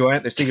looks like they're enjoying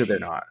it. They're secret, they're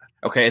not.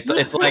 Okay,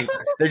 it's like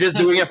they're just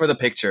doing it for the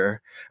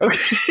picture.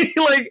 Okay,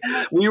 like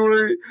we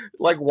were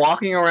like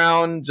walking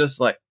around just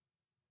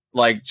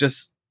like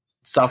just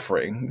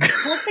suffering.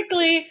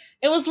 Practically,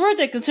 it was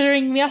worth it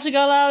considering we actually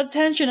got a lot of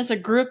attention as a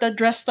group that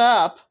dressed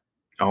up.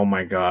 Oh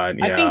my God!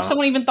 Yeah. I think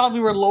someone even thought we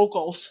were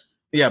locals.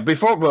 Yeah.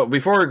 Before we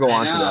go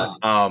on to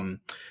that,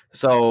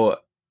 so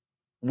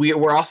we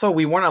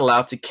weren't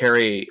allowed to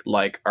carry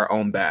like our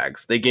own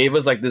bags. They gave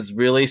us like this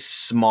really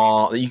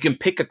small. You can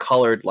pick a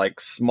colored like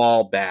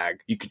small bag.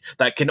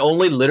 That can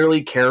only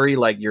literally carry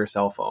like your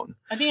cell phone.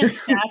 I think it's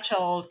a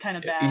satchel kind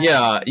of bag.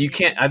 Yeah, you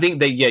can't. I think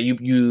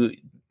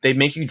they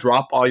make you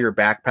drop all your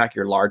backpack,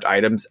 your large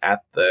items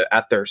at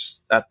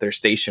their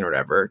station or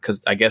whatever,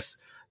 because I guess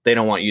they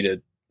don't want you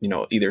to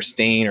either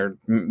stain or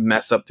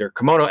mess up their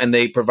kimono, and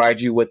they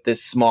provide you with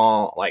this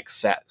small like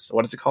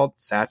what is it called?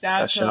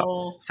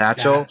 Satchel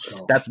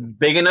that's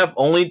big enough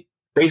only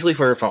basically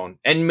for your phone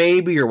and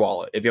maybe your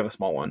wallet if you have a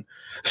small one.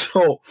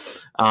 So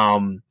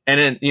and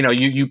then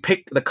you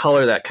pick the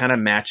color that kind of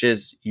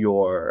matches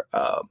your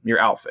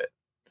outfit,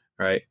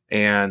 right?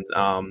 And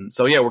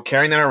so yeah, we're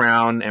carrying that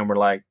around and we're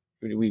like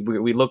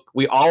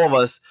we all of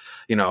us,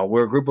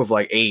 we're a group of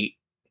like 8.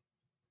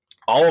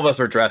 All of us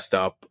are dressed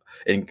up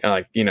in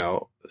like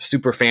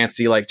super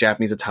fancy like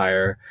Japanese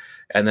attire,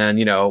 and then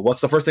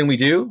what's the first thing we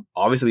do?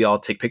 Obviously, we all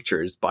take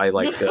pictures by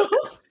like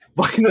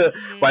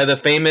by the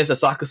famous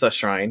Asakusa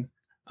Shrine.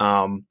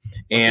 And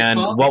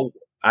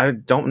I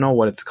don't know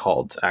what it's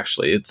called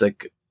actually. It's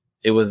like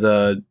it was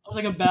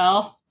like a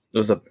bell. It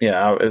was a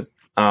yeah. It was,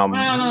 no,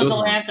 it was a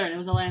lantern. It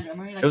was a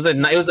lantern. It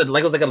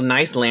was like a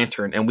nice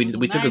lantern, and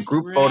we took a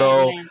group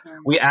photo. Lantern.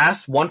 We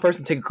asked one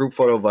person to take a group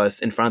photo of us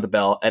in front of the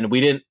bell, and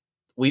we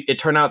it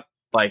turned out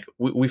like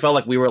we felt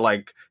like we were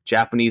like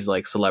Japanese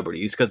like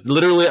celebrities because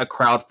literally a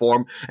crowd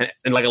formed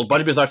and like a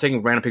bunch of people started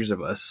taking random pictures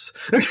of us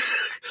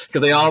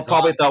because they all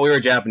probably thought we were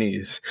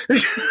Japanese.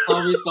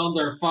 Always on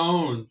their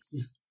phones.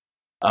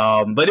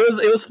 But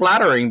it was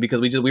flattering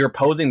because we were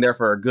posing there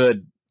for a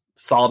good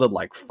solid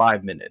like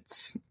 5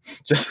 minutes.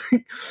 Just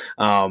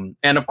and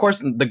of course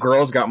the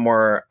girls got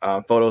more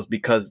photos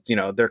because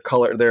their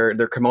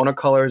kimono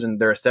colors and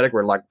their aesthetic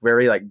were like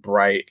very like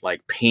bright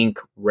like pink,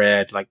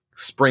 red, like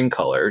spring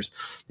colors,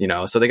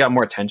 so they got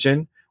more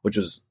attention, which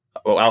was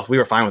we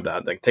were fine with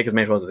that. Like take as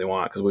many photos as they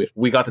want because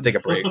we got to take a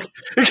break.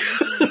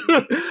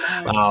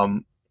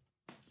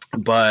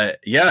 But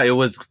yeah, it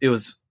was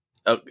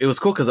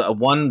cool because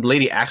one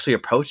lady actually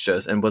approached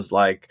us and was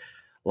like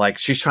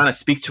she's trying to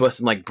speak to us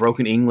in like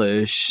broken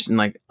English and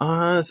like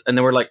us, and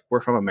then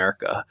we're from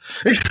America.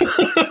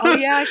 Oh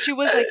yeah, she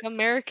was like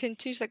American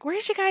too. She's like, where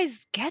did you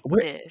guys get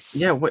this?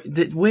 Yeah,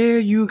 where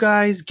you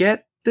guys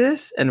get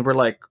this? And we're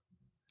like,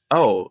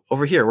 oh,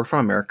 over here, we're from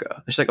America.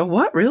 And she's like, oh,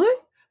 what, really?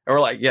 And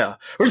we're like, yeah,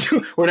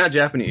 we're not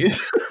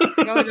Japanese.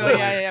 No,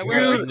 yeah,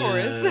 we're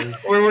tourists.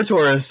 We're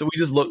tourists.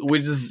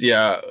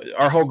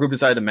 Our whole group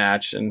decided to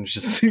match and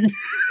just.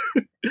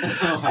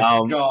 Oh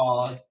my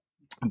god!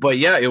 But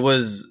yeah, it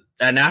was.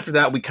 And after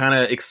that, we kind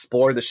of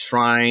explored the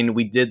shrine.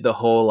 We did the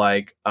whole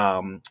like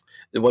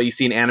what you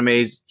see in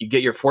animes. You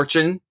get your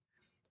fortune.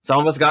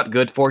 Some of us got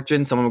good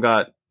fortune. Some of them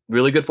got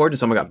really good fortune.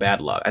 Some of them got bad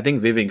luck. I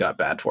think Vivian got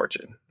bad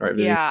fortune, right?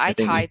 Vivian? Yeah, I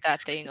tied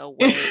that thing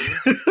away.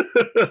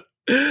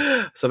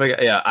 So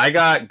I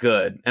got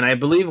good, and I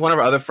believe one of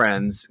our other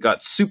friends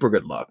got super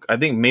good luck. I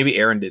think maybe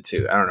Aaron did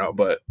too. I don't know,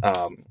 but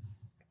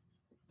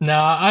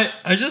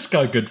I just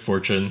got good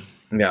fortune.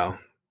 Yeah.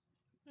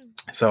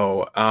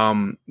 So,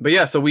 but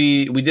yeah, so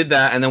we did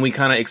that, and then we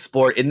kind of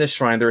explored in the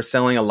shrine. They were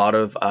selling a lot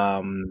of what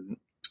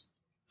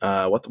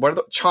are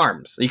the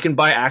charms? You can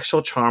buy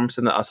actual charms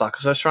in the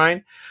Asakusa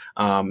shrine,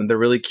 and they're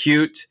really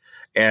cute.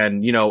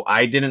 And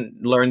I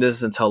didn't learn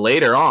this until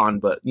later on,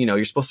 but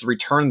you're supposed to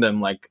return them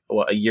like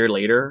a year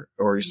later,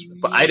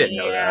 but I didn't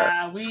know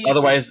that.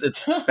 Otherwise,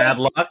 it's bad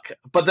luck.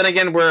 But then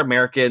again, we're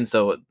American,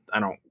 so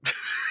I don't.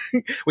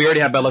 We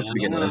already have bad luck to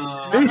begin with.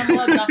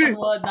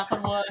 Knock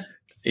on wood.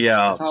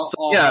 Yeah. That's how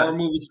all horror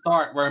movies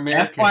start. We're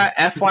American.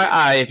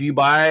 FYI, if you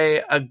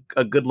buy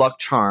a good luck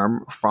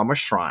charm from a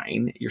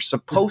shrine, you're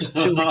supposed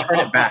to return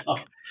it back.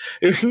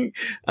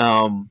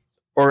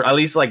 Or at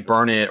least like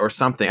burn it or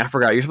something. I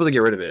forgot. You're supposed to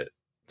get rid of it.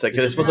 It's like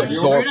it's supposed to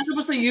absorb. You're not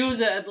supposed to use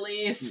it at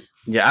least.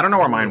 Yeah, I don't know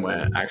where mine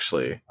went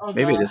actually.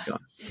 Maybe it is gone.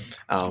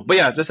 But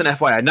yeah, just an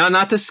FYI.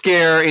 Not to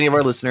scare any of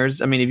our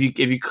listeners. I mean, if you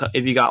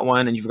got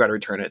one and you forgot to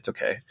return it, it's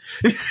okay.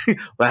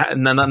 But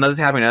nothing's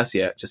happening to us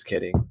yet. Just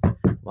kidding.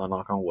 Well,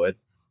 knock on wood.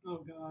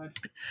 Oh god.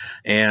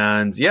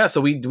 And yeah,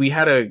 so we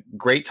had a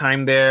great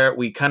time there.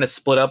 We kind of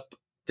split up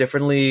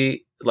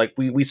differently. Like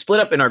we split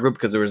up in our group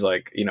because there was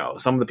like,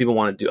 some of the people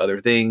wanted to do other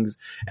things,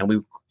 and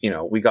we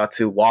got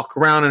to walk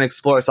around and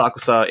explore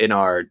Asakusa in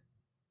our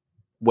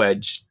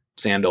wedge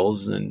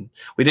sandals, and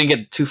we didn't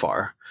get too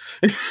far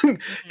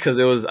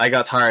because I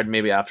got tired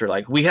maybe after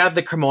like we had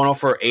the kimono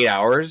for 8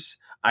 hours.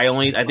 I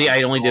think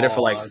I only did it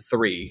for like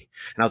 3,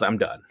 and I was like, I'm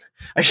done.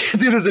 I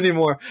can't do this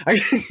anymore.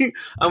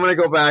 I'm gonna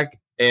go back.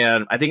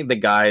 And I think the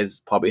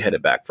guys probably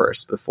headed back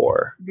first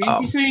before.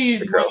 Didn't you say you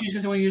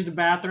just want to use the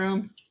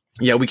bathroom?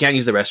 Yeah, we can't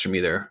use the restroom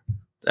either.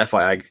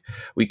 FYI,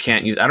 we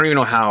can't use. I don't even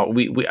know how.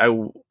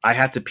 I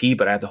had to pee,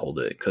 but I had to hold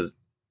it because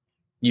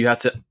you have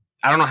to.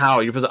 I don't know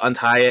how you're supposed to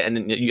untie it,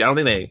 and I don't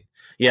think they.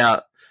 Yeah,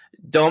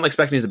 don't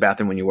expect to use the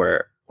bathroom when you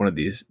wear one of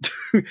these.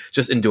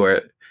 Just endure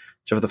it.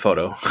 Show the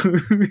photo.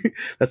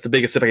 That's the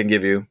biggest tip I can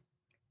give you.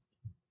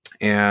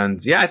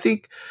 And yeah, I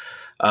think.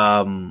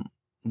 How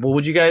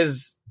would you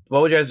guys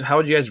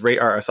rate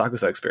our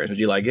Asakusa experience? Would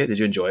you like it? Did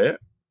you enjoy it?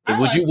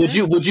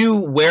 Would you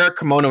wear a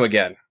kimono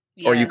again?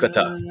 Yes. Or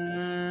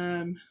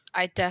yukata?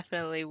 I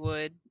definitely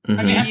would. Mm-hmm.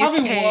 I mean, I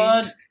probably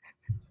would.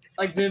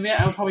 Like Vivian,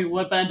 I probably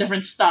would, but a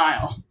different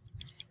style.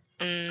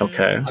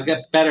 Okay. I'll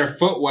get better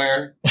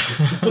footwear.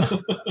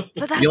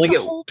 But that's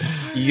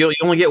you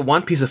only get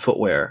one piece of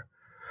footwear.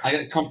 I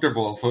get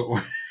comfortable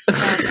footwear.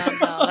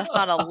 No, that's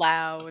not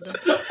allowed.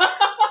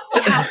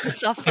 You have to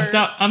suffer.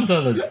 I'm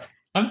done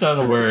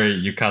to wear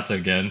yukata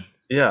again.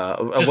 Yeah.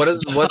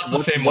 What's the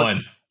same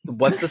one?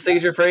 What's the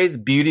signature phrase?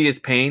 Beauty is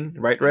pain,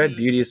 right, Red?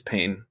 Beauty is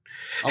pain.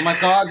 Oh my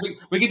god,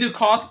 we can do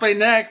cosplay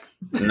next.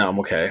 No, I'm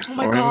okay. Oh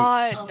my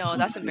god, no,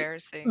 that's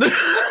embarrassing.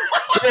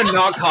 We're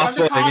not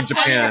cosplaying in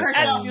Japan.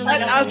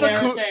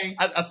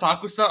 At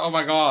Asakusa, oh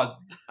my god.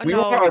 We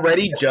were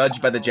already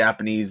judged by the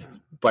Japanese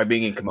by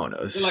being in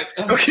kimonos. Like,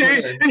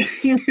 okay,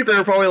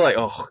 they're probably like,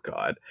 oh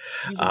god,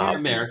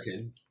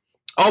 American.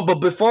 Oh, but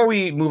before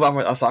we move on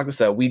with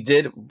Asakusa, we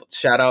did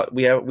shout out.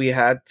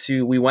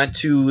 We went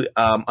to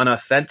an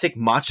authentic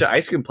matcha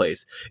ice cream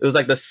place. It was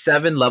like the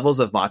 7 levels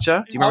of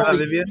matcha. Do you remember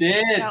that,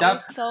 Vivian? That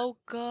was so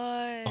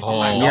good.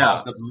 Oh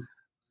yeah.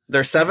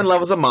 There's 7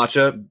 levels of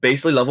matcha.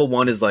 Basically, level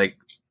 1 is like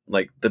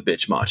like the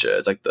bitch matcha.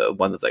 It's like the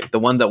one that's like the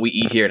one that we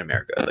eat here in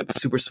America, like the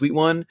super sweet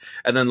one.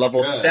 And then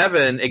level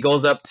 7, it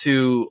goes up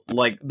to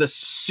like the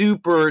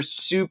super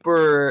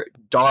super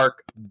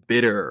dark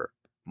bitter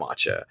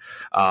matcha.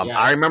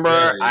 I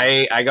remember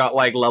I got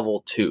like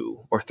level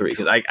 2 or 3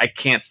 because I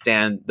can't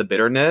stand the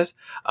bitterness.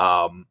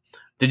 What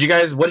did you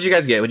guys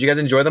get? Would you guys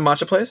enjoy the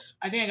matcha place?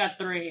 I think I got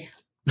 3.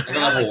 I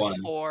got level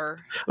 1. 4.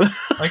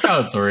 I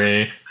got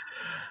 3.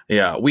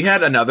 Yeah, we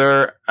had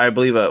another. I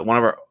believe one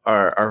of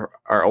our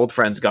old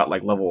friends got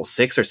like level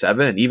 6 or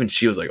 7, and even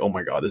she was like, "Oh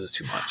my god, this is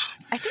too much."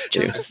 I think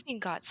Josephine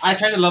got 7. I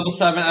tried to level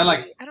 7.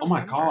 Oh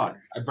my god,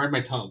 I burned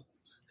my tongue.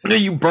 No,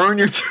 you burn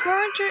your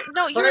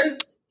No,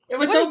 it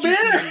was so bitter.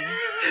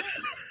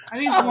 I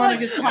think the one of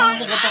his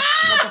tongues like, what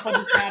the fuck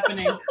is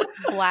happening?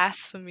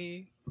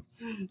 Blasphemy.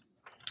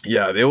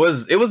 Yeah, it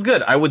was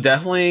good. I would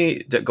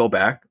definitely go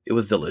back. It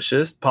was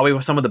delicious.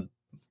 Probably some of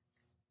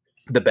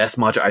the best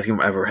matcha ice cream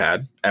I've ever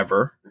had,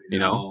 you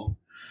know.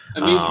 I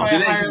mean,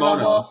 higher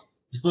level.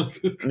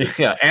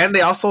 Yeah, and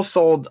they also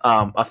sold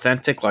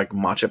authentic like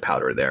matcha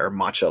powder there,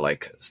 matcha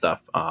like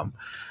stuff. I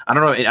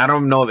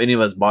don't know if any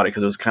of us bought it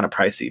because it was kind of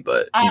pricey,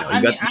 but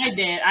I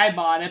did. I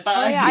bought it, but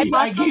I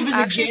bought I gave it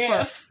a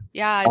gift.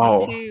 I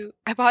did too.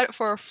 I bought it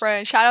for a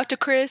friend. Shout out to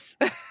Chris.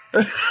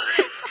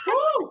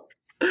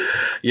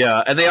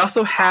 Yeah, and they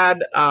also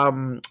had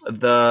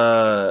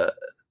the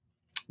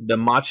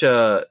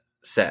matcha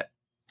set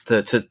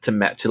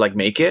to like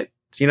make it.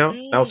 You know,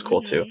 that was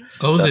cool too.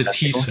 Oh, the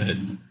tea set.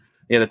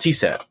 Yeah, the tea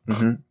set.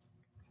 Mm-hmm.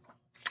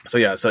 So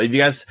yeah, so if you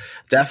guys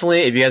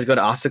go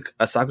to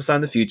Asakusa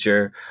in the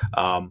future,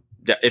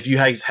 if you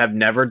guys have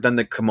never done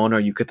the kimono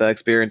yukata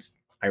experience,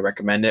 I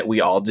recommend it.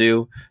 We all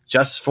do,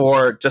 just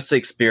to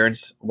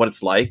experience what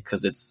it's like,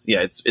 because it's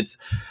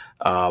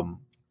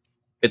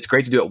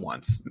great to do it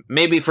once.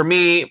 Maybe for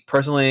me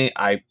personally,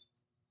 I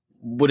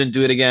wouldn't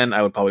do it again.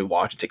 I would probably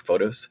watch and take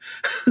photos,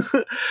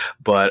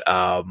 but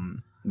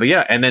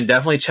yeah, and then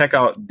definitely check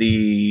out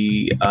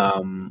the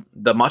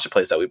matcha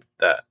place that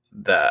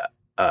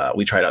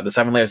we tried out, the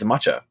 7 layers of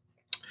matcha.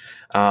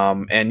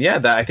 And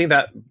yeah, I think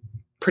that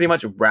pretty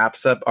much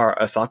wraps up our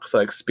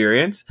Asakusa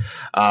experience.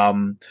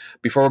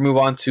 Before we move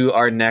on to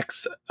our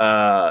next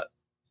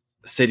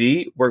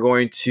city, we're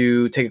going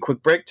to take a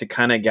quick break to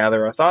kind of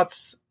gather our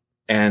thoughts,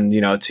 and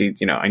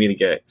I need to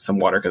get some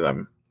water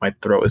because my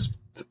throat is,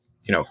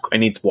 I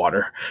need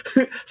water.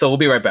 So we'll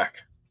be right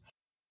back.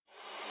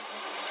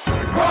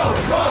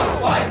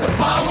 Fight the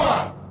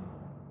power!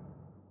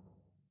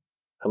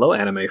 Hello,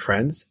 anime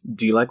friends.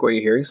 Do you like what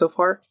you're hearing so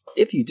far?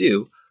 If you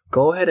do,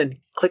 go ahead and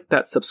click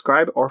that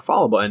subscribe or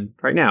follow button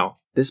right now.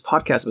 This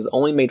podcast was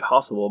only made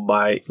possible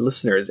by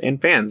listeners and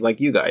fans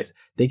like you guys.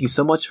 Thank you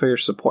so much for your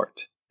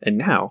support. And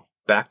now,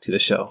 back to the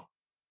show.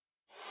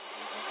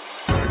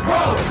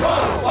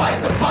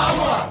 Fight the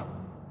power!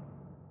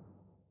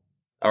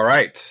 All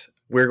right.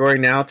 We're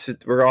now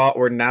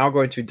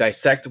going to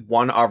dissect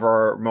one of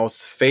our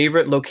most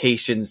favorite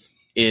locations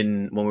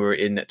when we were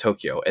in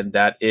Tokyo, and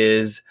that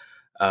is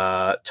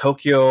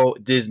Tokyo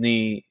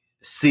Disney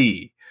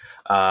Sea.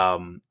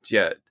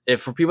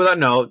 If for people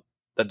that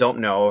don't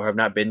know or have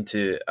not been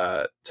to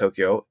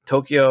Tokyo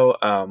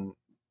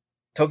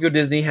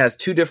Disney has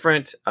 2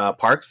 different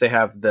parks. They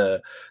have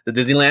the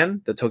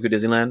Disneyland, the Tokyo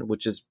Disneyland,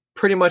 which is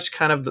pretty much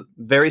kind of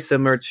very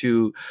similar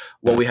to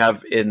what we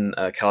have in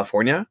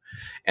California.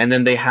 And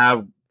then they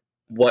have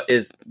what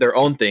is their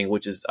own thing,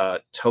 which is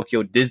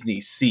Tokyo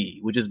Disney Sea,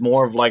 which is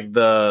more of like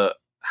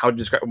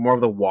more of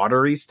the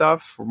watery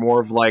stuff, or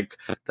more of like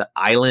the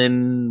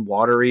island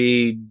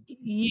watery.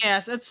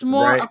 Yes, it's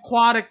more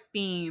aquatic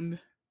themed.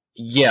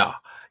 Yeah.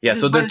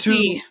 So they're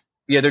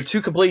they're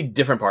 2 completely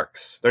different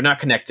parks. They're not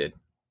connected.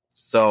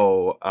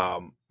 So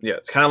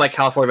it's kind of like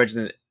California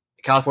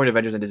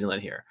Adventures and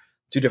Disneyland here.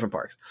 2 different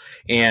parks.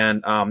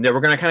 And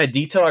we're going to kind of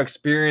detail our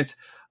experience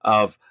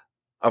of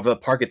the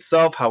park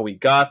itself, how we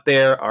got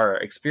there, our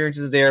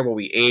experiences there, what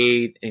we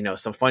ate,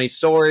 some funny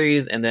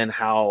stories, and then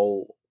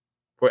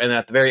and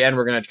at the very end,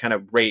 we're going to kind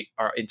of rate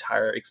our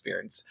entire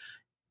experience.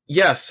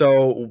 Yeah,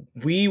 so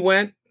we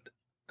went,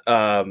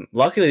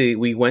 luckily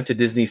we went to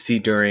Disney Sea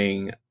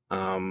during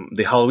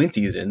the Halloween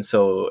season,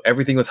 so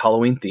everything was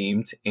Halloween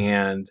themed,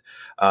 and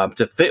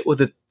to fit with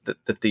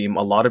the theme,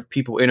 a lot of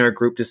people in our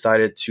group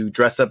decided to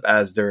dress up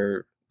as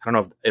I don't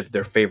know if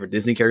their favorite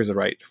Disney character is the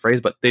right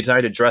phrase, but they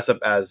decided to dress up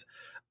as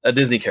a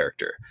Disney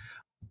character.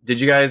 Who'd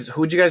you guys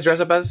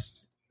dress up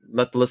as?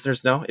 Let the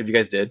listeners know if you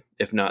guys did.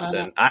 If not,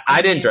 then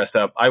I didn't dress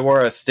up. I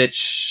wore a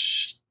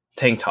Stitch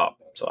tank top,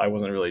 so I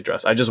wasn't really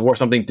dressed. I just wore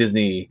something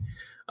Disney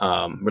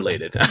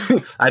related.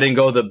 I didn't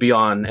go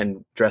beyond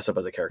and dress up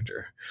as a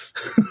character.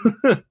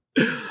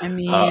 I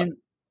mean,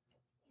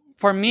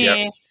 for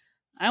me,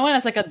 I went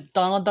as like a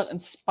Donald Duck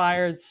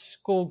inspired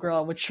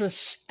schoolgirl, which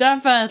was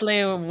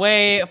definitely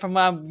way from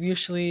what I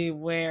usually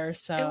wear.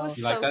 So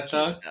you like that,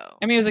 Chuck?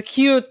 I mean, it was a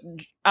cute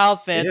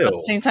outfit, but at the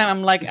same time,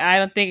 I'm like, I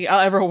don't think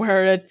I'll ever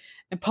wear it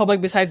in public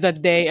besides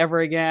that day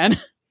ever again.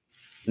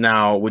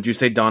 Now, would you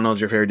say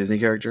Donald's your favorite Disney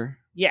character?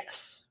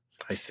 Yes.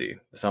 I see.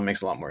 This all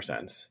makes a lot more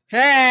sense.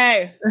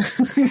 Hey!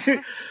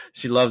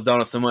 She loves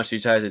Donald so much she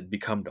tries to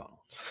become Donald.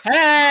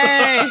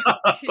 Hey!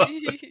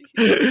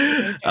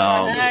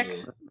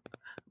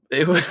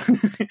 It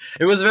was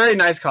it was a very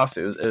nice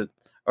costume.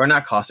 Or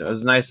not costume. It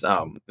was nice.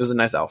 It was a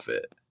nice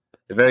outfit.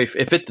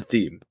 It fit the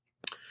theme.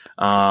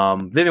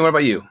 Vivian, what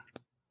about you?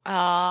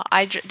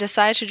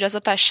 Decided to dress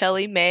up as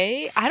Shelly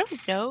May. I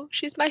don't know,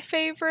 she's my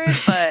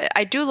favorite, but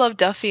I do love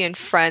Duffy and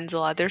Friends a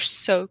lot. They're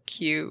so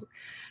cute.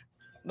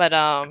 But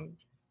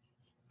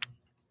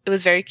it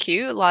was very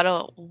cute. A lot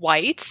of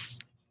whites,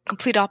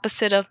 complete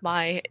opposite of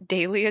my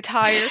daily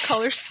attire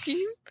color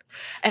scheme.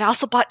 And I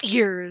also bought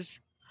ears.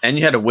 And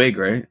you had a wig,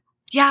 right?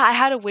 Yeah, I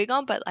had a wig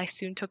on, but I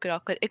soon took it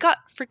off. It got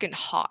freaking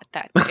hot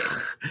that day.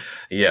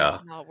 Yeah.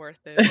 It's not worth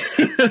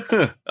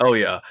it. Oh,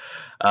 yeah.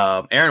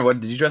 Aaron, what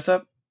did you dress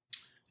up?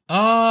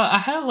 I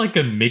had like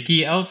a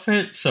Mickey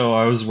outfit, so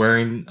I was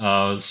wearing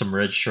some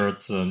red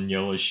shorts and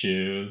yellow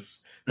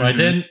shoes. But I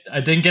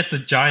didn't get the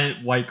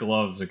giant white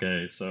gloves,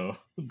 okay, so...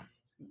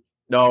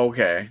 Oh,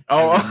 okay.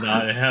 Oh,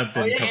 I have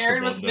been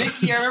Aaron was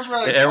Mickey. I remember.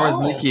 Like, Aaron was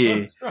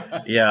Mickey.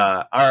 Right.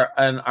 Yeah. Our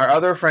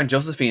other friend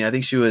Josephine, I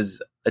think she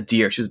was a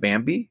deer. She was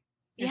Bambi.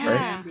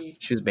 Yeah. Right?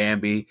 She was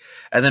Bambi,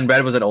 and then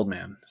Red was an old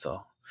man.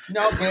 So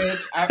no,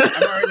 bitch. I'm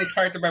already a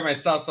character by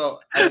myself,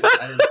 so I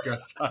didn't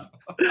dress up.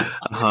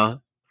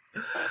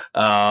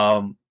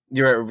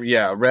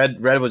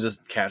 Red was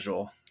just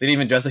casual. Didn't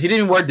even dress up. He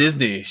didn't even wear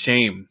Disney.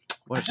 Shame.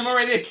 I'm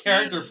already a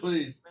character,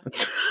 please.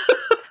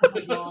 Oh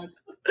my god.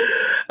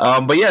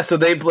 But yeah, so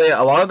they play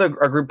a lot of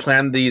our group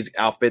planned these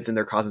outfits and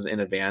their costumes in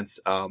advance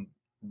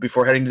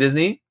before heading to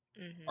Disney.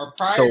 Or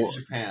prior to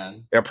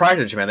Japan. Yeah, prior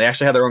to Japan. They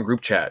actually had their own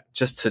group chat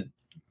just to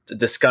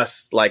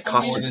discuss like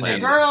costume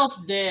plans. The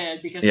girls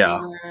did because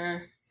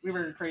we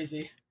were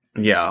crazy.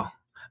 Yeah.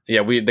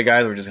 Yeah, the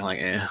guys were just like,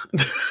 eh.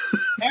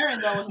 Aaron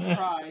though was a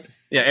surprise.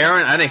 Yeah,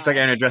 Aaron, I didn't expect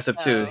Aaron to dress up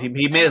too. He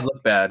made us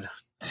look bad.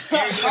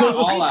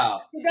 All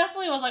out. He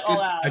definitely was like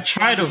all out. I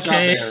tried,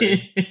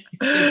 okay.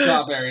 Good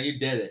job, Aaron. You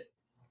did it.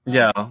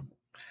 Yeah.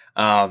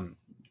 But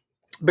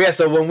yeah,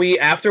 so when we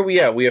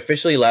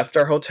officially left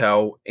our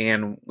hotel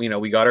and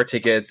we got our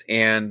tickets,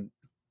 and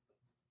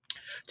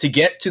to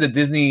get to the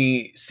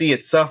Disney Sea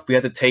itself, we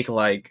had to take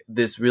like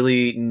this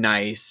really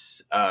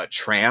nice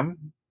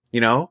tram,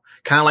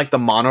 kind of like the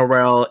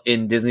monorail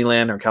in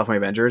Disneyland or California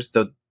Adventures.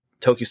 The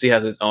Tokyo Sea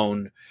has its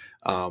own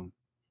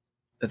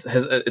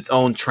its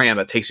own tram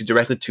that takes you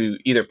directly to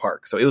either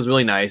park. So it was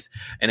really nice,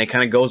 and it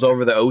kind of goes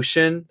over the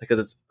ocean because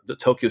it's the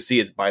Tokyo Sea.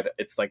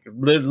 It's like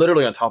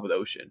literally on top of the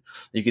ocean.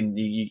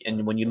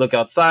 And when you look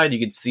outside, you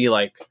can see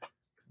like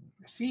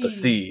the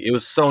sea. It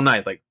was so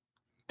nice. Like,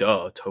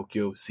 duh,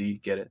 Tokyo Sea,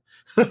 get it?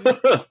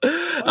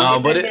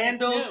 But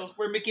sandals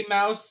were Mickey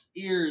Mouse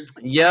ears.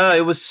 Yeah,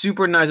 it was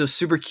super nice. It was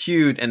super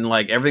cute, and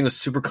like everything was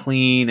super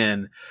clean,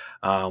 and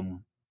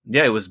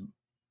it was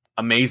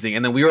amazing.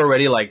 And then we were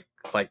already like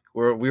we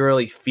were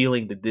really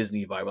feeling the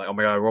Disney vibe. Like, oh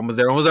my god, everyone was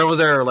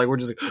there. Like, we're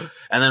just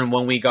and then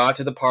when we got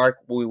to the park,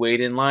 we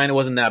waited in line. It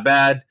wasn't that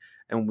bad.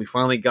 And when we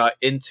finally got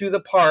into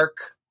the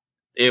park,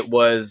 it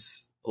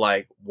was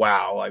like,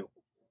 wow, like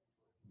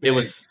it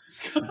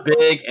was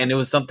big, and it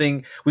was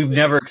something we've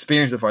never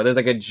experienced before. There's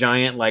like a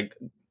giant like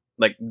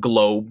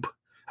globe.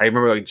 I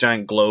remember like a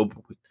giant globe.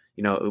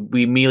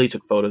 We immediately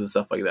took photos and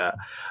stuff like that.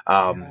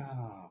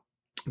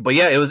 But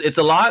yeah, it's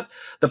a lot.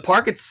 The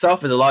park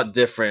itself is a lot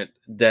different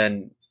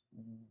than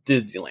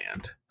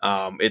Disneyland.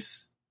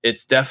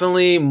 It's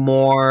definitely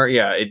more,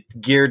 it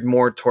geared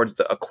more towards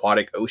the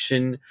aquatic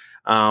ocean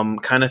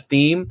kind of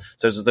theme.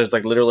 So there's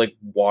like literally like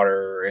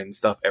water and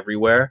stuff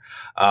everywhere.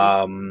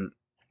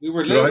 We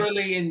were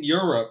literally in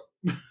Europe.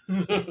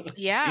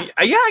 Yeah,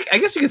 I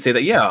guess you could say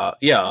that. Yeah.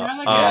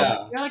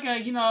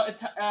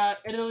 It's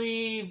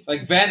Italy,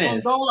 like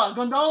Venice,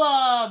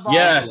 gondola.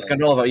 Yes,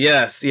 gondola.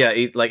 Yes,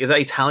 yeah. Like, is that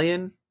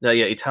Italian? Yeah,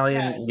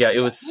 Italian. Yes. Yeah, it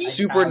was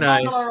super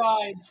nice.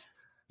 Rides.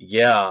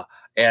 Yeah,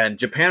 and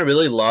Japan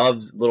really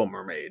loves Little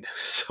Mermaid.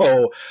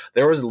 So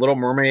there was a Little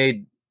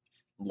Mermaid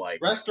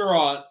like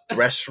restaurant.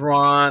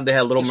 They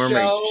had Little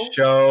Mermaid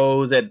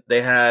shows. That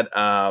they had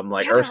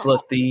Ursula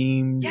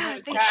themes. Yeah,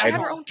 they had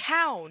their own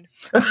town.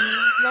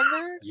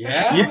 Remember?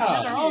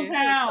 Yeah, their own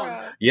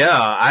town.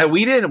 Yeah,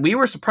 we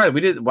were surprised.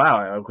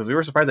 Because we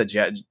were surprised that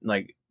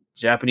the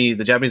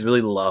Japanese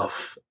really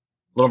love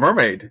Little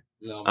Mermaid.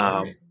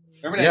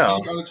 Remember that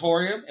huge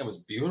auditorium? It was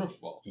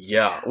beautiful.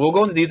 Yeah, we'll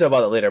go into detail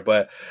about it later,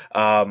 but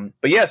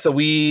yeah. So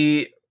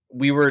we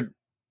were,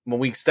 when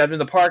we stepped in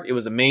the park, it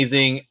was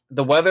amazing.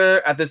 The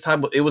weather at this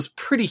time, it was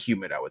pretty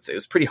humid. I would say it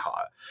was pretty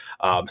hot.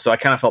 So I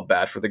kind of felt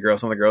bad for the girls.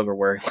 Some of the girls were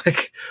wearing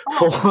like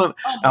full-on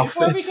outfits.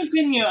 Before we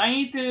continue, I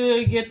need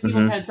to give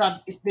people heads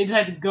up. If they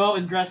decide to go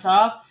and dress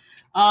up,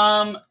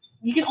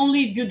 you can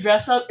only do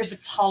dress up if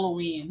it's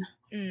Halloween.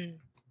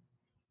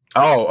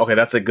 Oh, okay,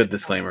 that's a good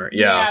disclaimer.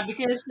 Yeah,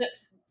 because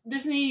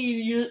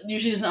Disney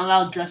usually doesn't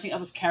allow dressing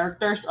up as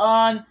characters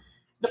on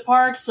the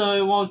park, so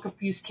it won't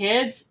confuse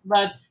kids.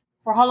 But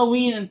for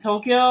Halloween in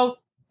Tokyo,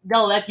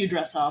 they'll let you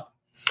dress up.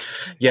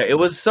 Yeah, it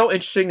was so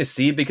interesting to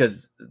see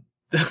because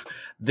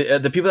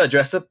the people that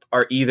dressed up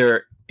are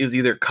either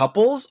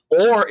couples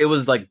or it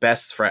was like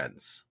best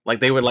friends. Like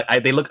they were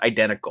they look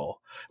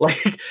identical.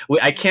 Like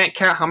I can't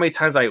count how many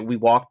times we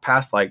walked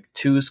past like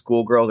 2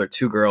 schoolgirls or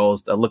 2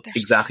 girls that look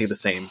exactly the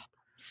same.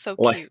 So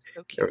like, cute,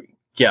 so cute.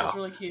 Yeah, That's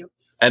really cute.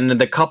 And then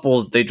the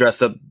couples, they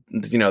dress up.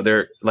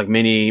 They're like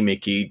Minnie,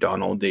 Mickey,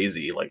 Donald,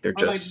 Daisy. Like they're or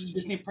just like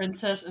Disney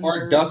princess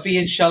or Duffy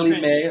and Shelly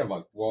Prince. May. I'm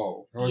like,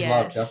 whoa, there was a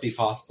lot of Duffy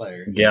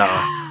cosplayers.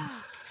 Yeah.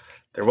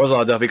 There was a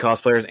lot of Duffy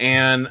cosplayers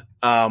and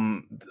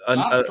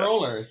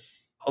strollers.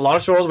 A lot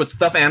of strollers with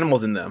stuffed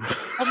animals in them.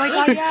 Oh my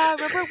god, yeah.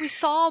 Remember we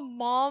saw a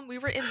mom, we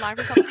were in line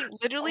for something,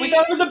 literally. We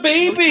thought it was a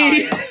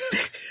baby!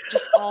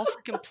 Just all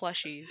freaking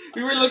plushies.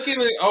 We were looking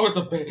like, oh,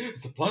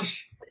 it's a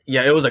plush.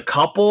 Yeah, it was a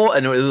couple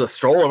and it was a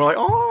stroller. We're like,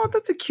 oh,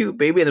 that's a cute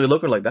baby. And then we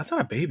look, we're like, that's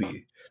not a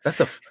baby. That's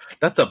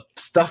a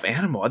stuffed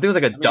animal. I think it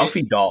was like a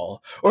Duffy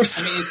doll. Or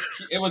something.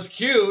 It was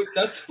cute.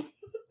 That's.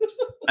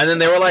 And then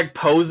they were like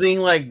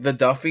posing like the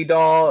Duffy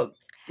doll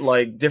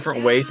like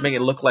different ways to make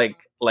it look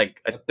like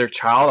their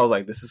child. I was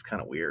like, this is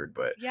kind of weird,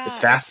 but it's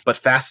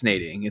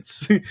fascinating.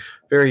 It's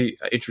very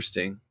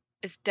interesting.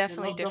 It's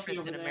definitely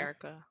different than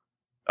America.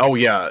 Oh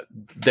yeah,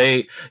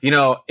 they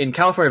in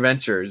California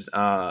Adventures,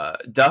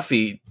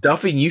 Duffy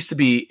used to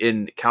be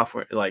in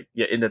California, like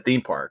in the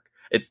theme park.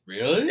 It's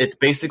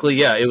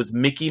basically it was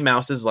Mickey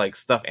Mouse's like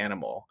stuffed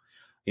animal.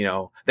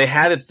 It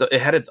had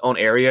its own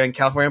area in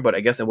California, but I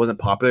guess it wasn't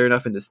popular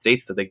enough in the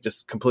States, so they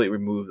just completely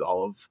removed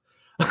all of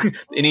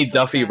any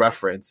Duffy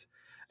reference.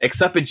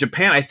 Except in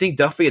Japan, I think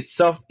Duffy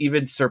itself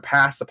even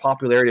surpassed the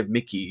popularity of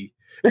Mickey.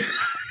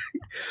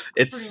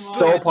 It's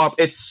so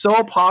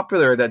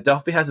popular that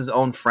Duffy has his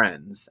own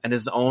friends and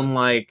his own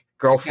like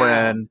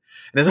girlfriend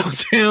and his own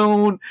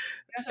town.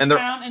 And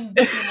town in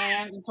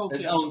Disneyland in Tokyo.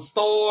 His own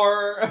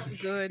store.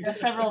 Good. Has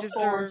several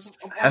stores.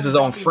 Has his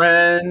own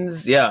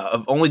friends. Yeah,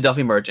 of only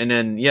Duffy merch. And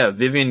then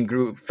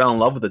Vivian fell in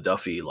love with the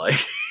Duffy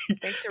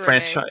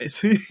franchise.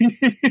 She's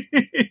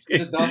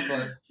a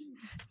Duffer.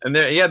 And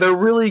they're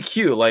really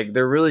cute. Like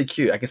they're really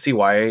cute. I can see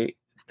why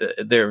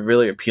they're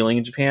really appealing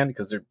in Japan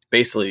because they're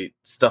basically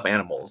stuffed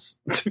animals.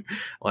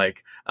 But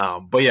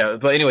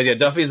anyways,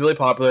 Duffy is really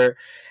popular,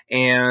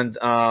 and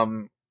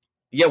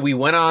we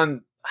went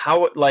on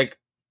how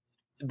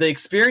the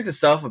experience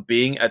itself of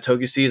being at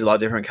Tokyo Sea is a lot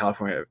different in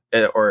California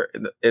or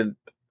in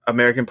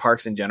American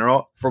parks in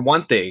general. For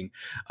one thing,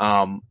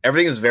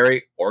 everything is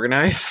very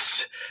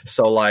organized.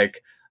 So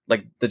like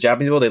the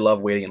Japanese people, they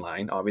love waiting in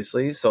line,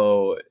 obviously.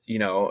 So,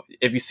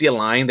 if you see a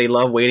line, they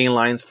love waiting in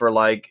lines for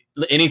like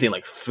anything,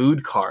 like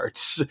food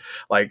carts,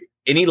 like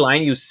any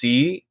line you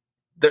see,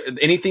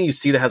 anything you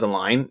see that has a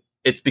line,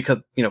 it's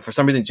because, for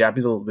some reason,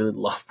 Japanese people really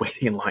love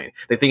waiting in line.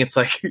 They think it's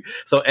like,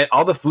 so at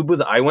all the food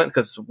booths I went,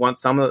 because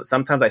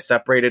sometimes I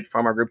separated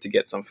from our group to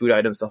get some food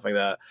items, stuff like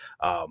that.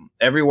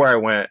 Everywhere I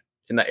went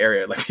in that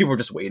area, like people were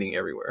just waiting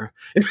everywhere.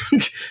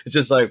 It's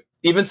just like,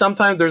 even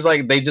sometimes there's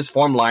like, they just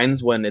form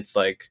lines when it's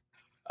like,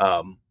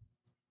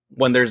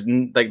 when there's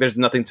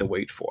nothing to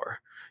wait for,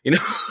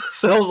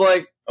 so I was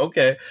like,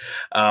 okay.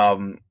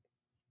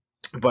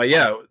 But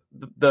yeah,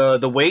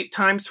 the wait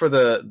times for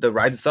the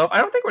ride itself,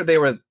 I don't think they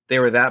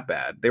were that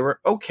bad. They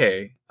were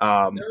okay. They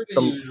were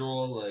the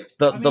usual,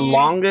 the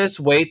longest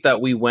wait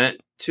that we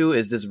went to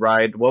is this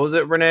ride. What was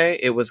it, Renee?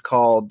 It was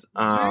called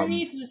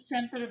Journey to the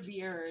Center of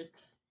the Earth.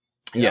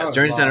 Yes,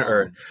 Journey to Center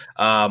Earth.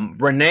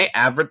 Renee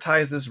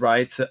advertised this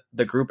ride to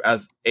the group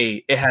as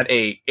it had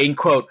a in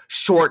quote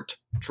short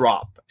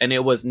drop, and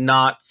it was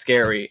not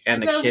scary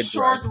and a kid's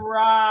short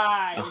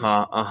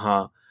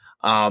ride.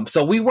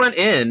 So we went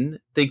in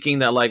thinking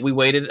that like we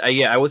waited.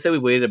 I would say we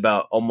waited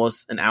about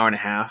almost an hour and a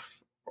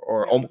half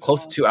or almost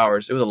close to 2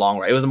 hours. It was a long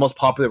ride. It was the most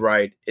popular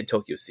ride in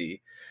Tokyo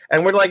Sea.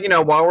 And we're like,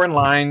 while we're in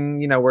line,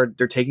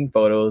 they're taking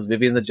photos.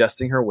 Vivian's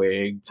adjusting her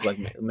wig to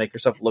like make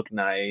herself look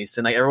nice,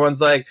 and like everyone's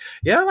like,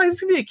 yeah, like this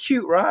is gonna be a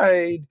cute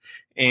ride,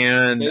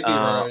 and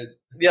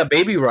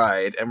baby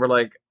ride, and we're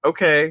like,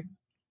 okay.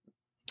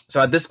 So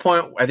at this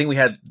point, I think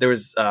there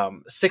was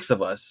 6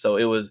 of us. So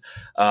it was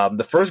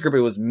the first group.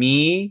 It was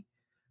me,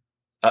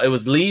 it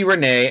was Lee,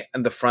 Renee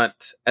in the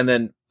front, and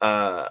then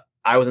I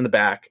was in the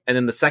back, and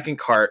then the second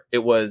cart,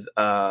 it was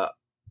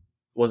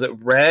it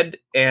Red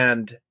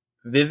and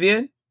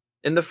Vivian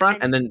in the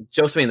front, and then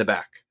Josephine in the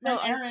back. No,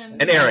 Aaron.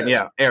 And Aaron,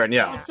 yeah.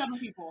 It was 7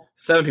 people.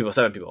 7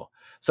 people.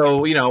 So,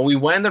 we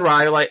went in the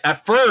ride, like,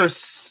 at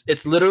first,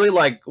 it's literally,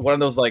 like, one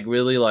of those, like,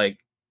 really, like,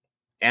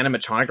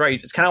 animatronic ride.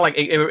 It's kind of like,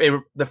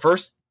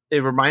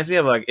 it reminds me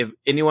of, like, if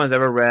anyone's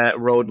ever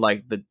rode,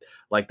 like, the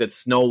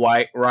Snow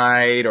White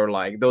ride, or,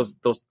 like, those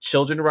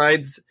children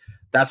rides.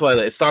 That's why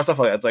it starts off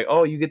like that. It's like,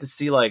 oh, you get to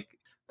see, like,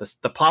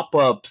 the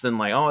pop-ups and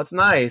like, oh, it's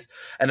nice,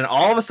 and then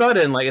all of a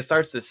sudden like it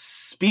starts to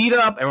speed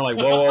up and we're like,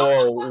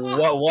 whoa,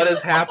 what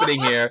is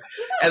happening here?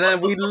 And then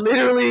we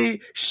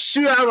literally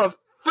shoot out a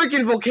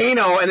freaking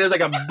volcano and there's like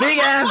a big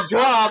ass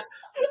drop,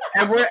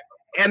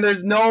 and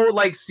there's no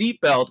like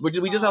seatbelt,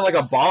 we just have like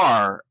a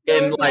bar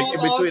in like in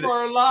between for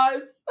our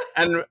lives.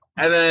 And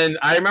then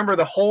I remember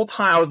the whole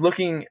time I was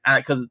looking at,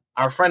 because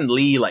our friend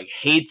Lee like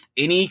hates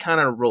any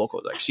kind of roller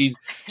coaster. Like she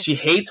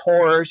hates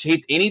horror, she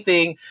hates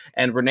anything.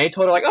 And Renee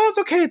told her like, "Oh, it's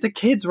okay, it's a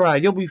kids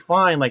ride, you'll be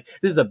fine. Like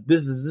this is a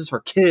business, this is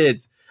for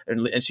kids."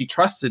 And she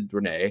trusted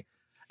Renee.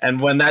 And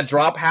when that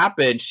drop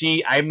happened,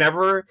 she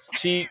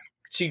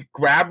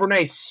grabbed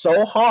Renee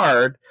so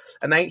hard,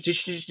 and then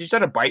she tried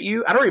to bite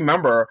you. I don't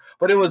remember,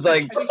 but it was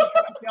like I think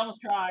she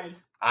almost tried.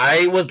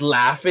 I was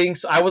laughing.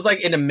 So I was like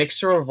in a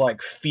mixture of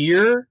like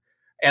fear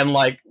and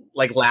like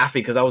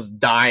laughing because I was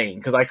dying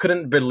because I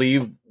couldn't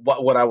believe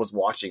what I was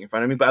watching in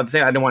front of me. But at the same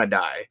time, I didn't want to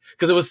die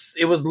because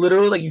it was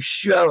literally like you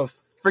shoot out of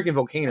a freaking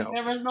volcano.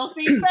 There was no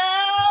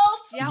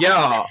seatbelts.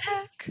 Yeah.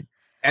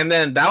 And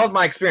then that was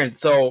my experience.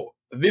 So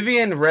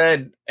Vivian,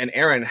 Red, and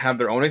Aaron have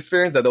their own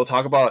experience that they'll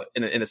talk about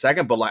in a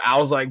second. But like I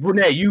was like,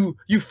 Renee, you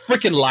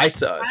freaking lied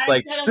to us.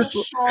 Like this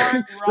was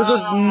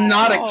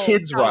not a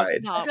kid's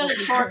ride. I said it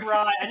was a short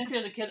ride. I didn't say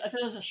it was a kid. I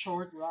said it was a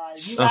short ride.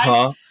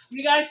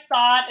 You guys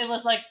thought it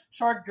was like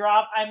short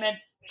drop. I meant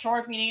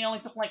short meaning it only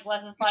took like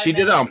less than 5 minutes. She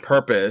did it on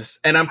purpose,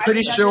 and I'm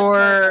pretty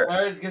sure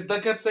because they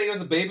kept saying it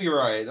was a baby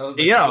ride. I was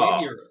like, yeah.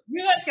 Baby ride.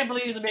 You guys can't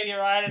believe it was a baby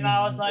ride, and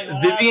I was like, well,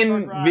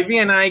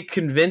 Vivian and I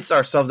convinced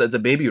ourselves that it's a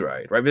baby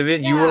ride, right,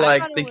 Vivian? You were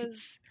like, it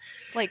was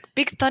like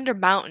Big Thunder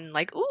Mountain,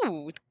 like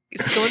ooh,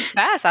 it's going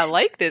fast. I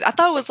liked it. I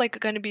thought it was like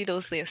going to be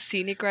those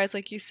scenic rides,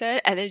 like you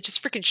said, and then it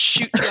just freaking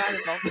shoot you out of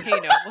the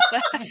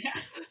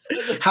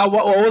volcano.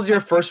 What was your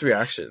first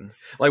reaction?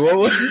 Like, what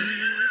was?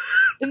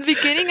 In the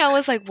beginning, I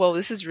was like, "Whoa,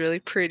 this is really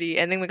pretty,"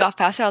 and then we got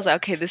faster. I was like,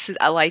 "Okay,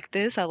 I like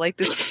this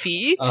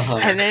speed."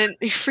 And then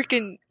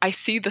I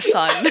see the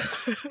sun.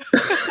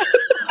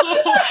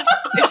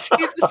 I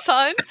see the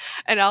sun,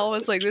 and I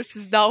was like, "This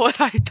is not what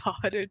I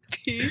thought it'd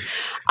be."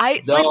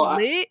 My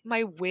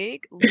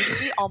wig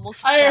literally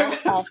almost fell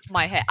off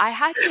my head. I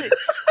had to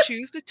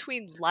choose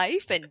between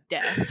life and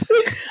death.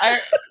 I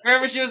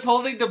remember she was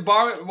holding the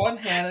bar with one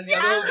hand and the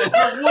other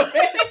was her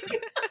wig.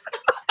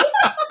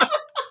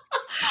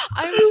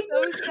 I'm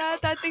so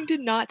sad that thing did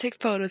not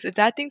take photos. If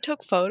that thing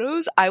took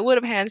photos, I would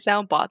have hands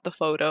down bought the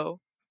photo.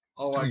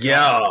 Oh my God.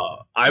 Yeah,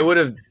 I would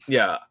have.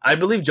 Yeah, I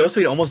believe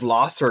Josephine almost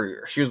lost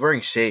her. She was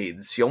wearing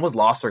shades. She almost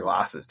lost her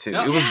glasses too.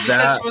 No, it was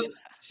that.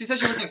 She said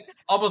she was like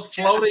almost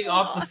floating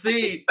off the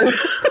seat.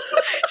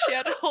 She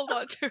had to hold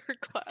on to her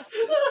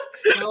glasses.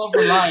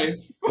 For life.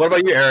 What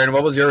about you, Aaron?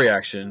 What was your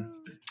reaction?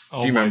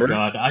 Oh Do you remember?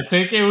 My God. I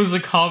think it was a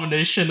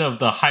combination of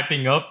the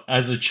hyping up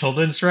as a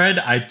children's ride.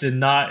 I did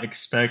not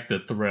expect the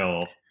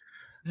thrill.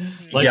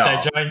 Like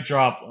that giant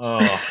drop.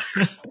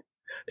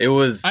 It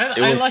was.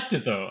 I liked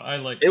it though. I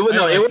liked it.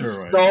 It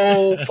was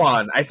so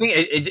fun. I think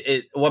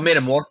it. What made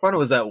it more fun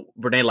was that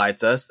Renee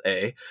lights us,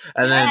 A,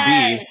 and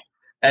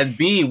then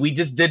B, we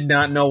just did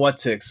not know what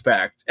to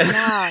expect.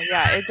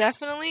 Yeah. It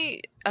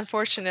definitely,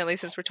 unfortunately,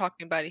 since we're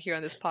talking about it here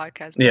on this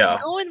podcast, if you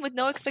go in with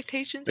no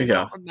expectations and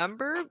don't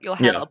remember, you'll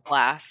have a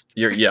blast.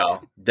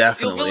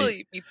 Definitely. You'll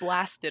really be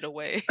blasted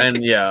away. And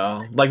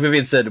like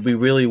Vivian said, we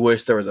really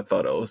wish there was a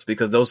photos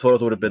because those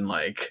photos would have been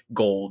like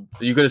gold.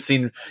 You could have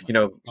seen,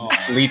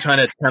 Lee trying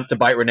to attempt to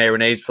bite Renee.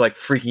 Renee's like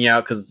freaking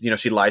out because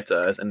she lied to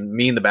us, and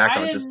me in the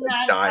background just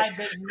like died. I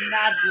did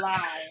not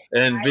lie.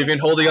 And Vivian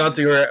holding on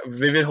to her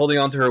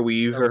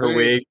weave or her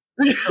wig.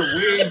 Her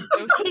wig.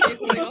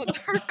 Holding on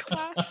to her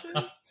glasses.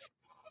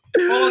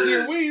 What was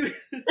your weave?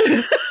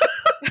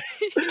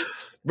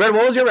 Red,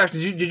 what was your reaction?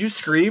 Did you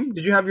scream?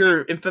 Did you have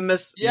your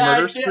infamous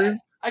murder scream?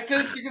 I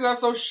couldn't see because I was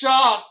so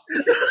shocked.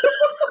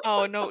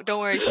 Oh no, don't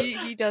worry.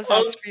 He does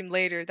that scream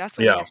later. That's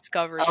when we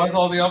discovered it. I was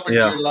holding on for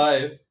your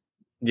life.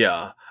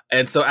 Yeah.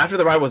 And so after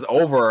the ride was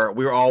over,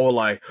 we were all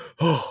like,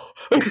 oh.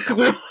 we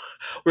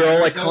were all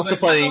like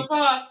contemplating.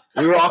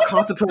 We were all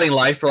contemplating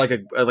life for like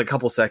a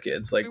couple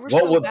seconds. Like, we were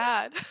so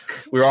mad.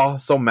 We were all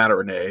so mad at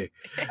Renee.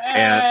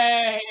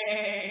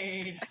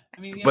 Hey. I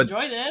mean, you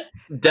enjoyed it.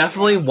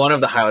 Definitely one of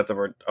the highlights of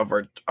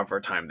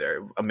our time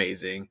there.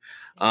 Amazing.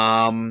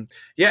 And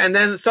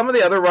then some of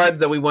the other rides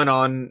that we went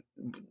on,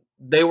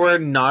 they were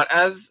not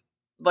as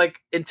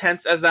like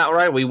intense as that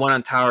ride. We went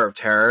on Tower of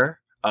Terror.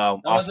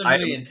 That wasn't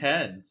really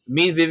intense.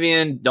 Me and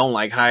Vivian don't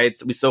like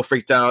heights. We so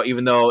freaked out,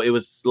 even though it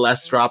was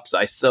less drops.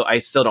 I still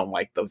don't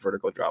like the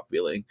vertical drop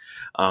feeling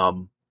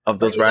of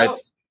those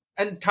rides.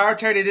 And Tower of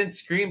Terror, they didn't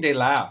scream; they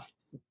laughed.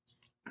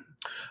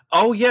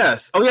 Oh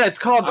yes, it's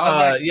called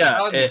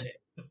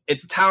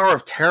it's Tower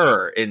of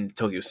Terror in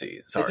Tokyo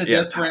Sea. Sorry,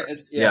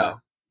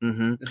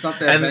 Mm-hmm. It's not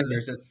the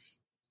Avengers. It's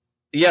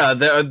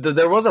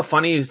there was a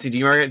funny. Do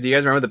you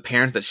guys remember the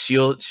parents that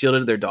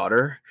shielded their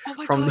daughter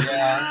from? God.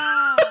 Yeah.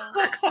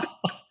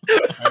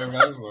 I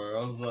remember.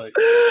 I was like,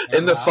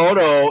 in the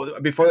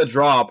photo before the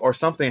drop or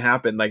something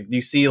happened. Like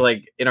you see,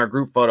 like in our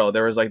group photo,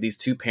 there was like these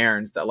two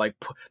parents that like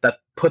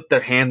put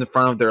their hands in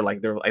front of their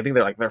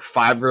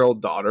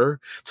 5-year-old daughter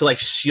to like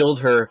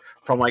shield her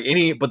from like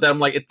any. But then I'm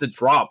like, it's a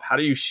drop. How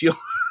do you shield?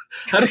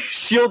 How do you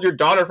shield your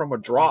daughter from a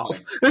drop?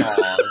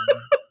 Oh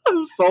it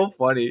was so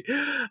funny.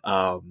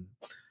 But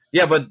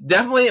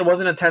definitely it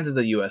wasn't intense as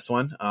the US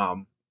one.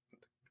 And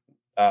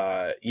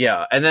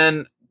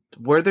then.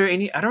 Were there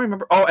any? I don't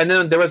remember. Oh, and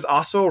then there was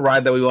also a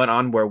ride that we went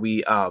on where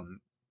we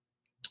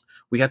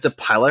we had to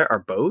pilot our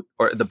boat,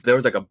 or there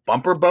was like a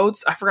bumper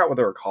boats. I forgot what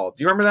they were called.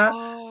 Do you remember that?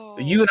 Oh.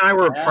 You and I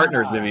were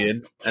partners,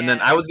 Vivian, and then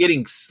I was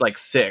getting like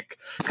sick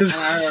because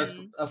I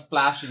was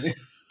splashing.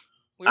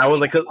 I was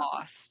like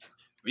lost.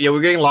 Yeah, we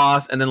were getting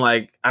lost, and then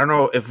like I don't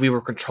know if we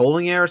were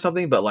controlling it or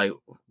something, but like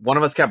one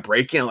of us kept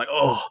breaking. I'm like,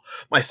 oh,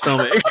 my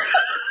stomach.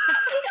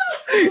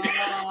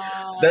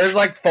 There's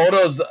like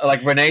photos,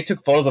 like Renee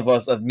took photos of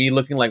us of me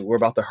looking like we're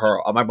about to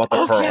hurl. I'm about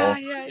to hurl.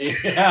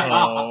 Yeah.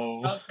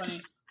 That was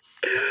funny.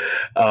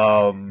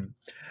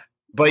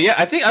 But yeah,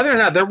 I think other than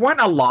that, there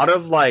weren't a lot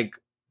of like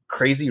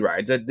crazy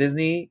rides at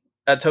Disney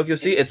at Tokyo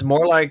Sea. It's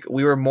more like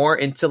we were more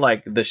into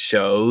like the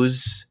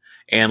shows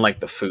and like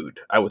the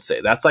food. I would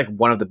say that's like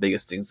one of the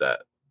biggest things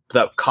that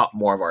caught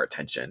more of our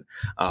attention.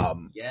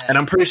 And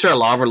I'm pretty sure a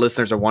lot of our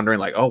listeners are wondering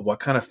like, oh, what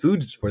kind of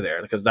foods were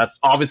there? Because that's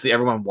obviously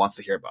everyone wants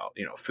to hear about,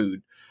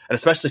 food. And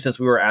especially since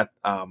we were at,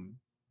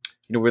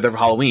 we were there for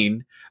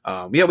Halloween.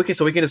 We can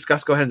go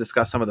ahead and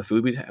discuss some of the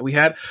food we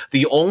had.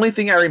 The only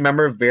thing I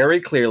remember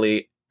very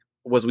clearly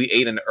was we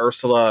ate an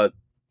Ursula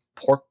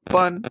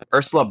bun.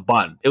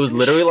 It was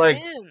literally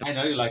like, I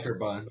know you like her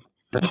bun.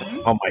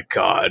 oh my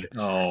god.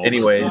 Oh.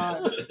 Anyways,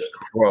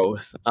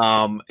 gross.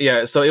 So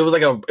it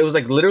was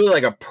literally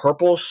like a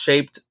purple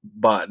shaped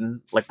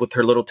bun, like with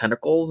her little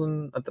tentacles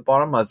and at the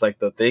bottom as like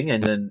the thing,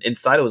 and then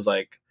inside it was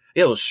like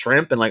it was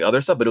shrimp and like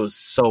other stuff, but it was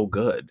so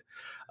good.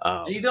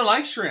 You don't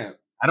like shrimp.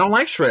 I don't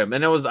like shrimp,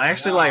 and it was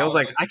actually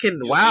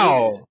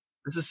wow,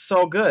 this is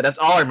so good. That's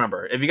all I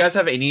remember. If you guys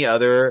have any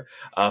other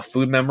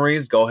food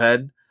memories, go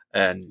ahead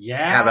and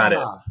have at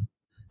it.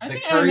 I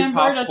think I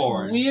remember that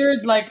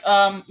weird, like,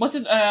 was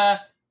it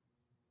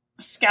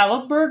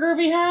scallop burger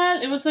we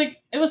had? It was in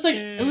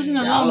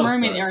the Little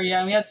Mermaid area,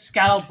 and we had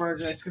scallop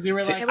burgers because we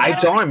were like. I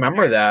don't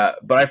remember that,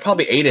 but I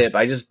probably ate it. But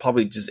I just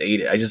probably just ate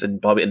it. I just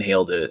probably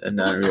inhaled it and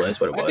not realized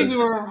what it was. I think we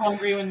were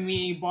hungry when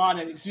we bought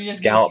it because we just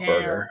scallop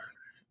burger.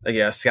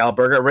 Yeah, scallop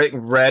burger.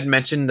 Red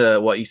mentioned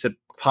what you said,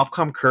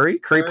 popcorn curry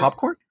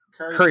popcorn.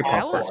 Curry popcorn.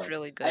 That was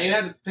really good. I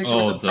had a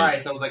picture with the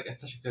price. I was like,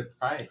 it's such a good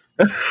price.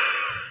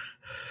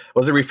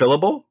 Was it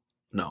refillable?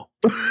 No.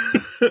 I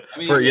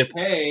mean, for you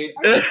paid.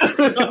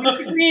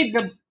 Basically,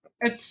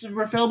 it's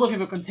refillable if you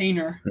have a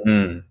container.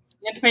 You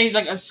have to pay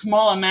like a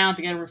small amount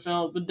to get it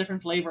refilled with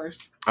different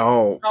flavors.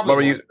 Oh, what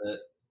were you,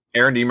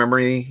 Aaron? Do you remember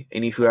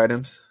any food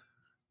items?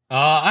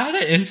 I had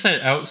an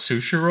Inside Out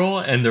sushi roll,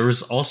 and there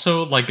was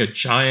also like a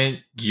giant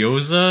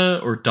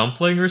gyoza or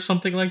dumpling or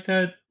something like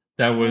that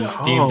was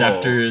themed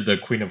after the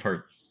Queen of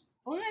Hearts.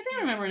 Oh, I do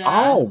remember that.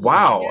 Oh,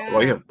 wow. Yeah.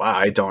 Well,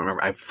 I don't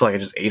remember. I feel like I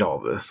just ate all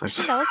of this. That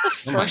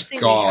was the first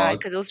thing we had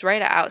because it was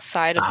right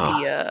outside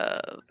of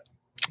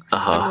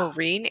the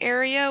marine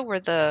area where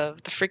the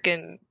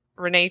freaking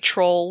Renee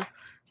Troll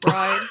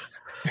ride.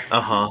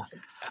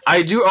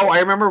 I do. Oh, I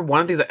remember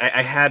one of these.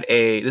 I had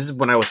this is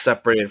when I was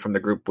separated from the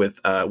group with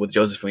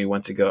Joseph, and we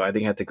went to go. I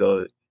think I had to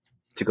go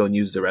and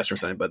use the restroom or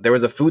something. But there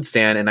was a food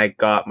stand, and I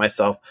got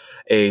myself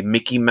a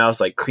Mickey Mouse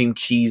like cream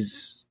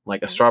cheese,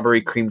 like a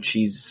strawberry cream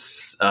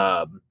cheese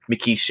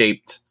Mickey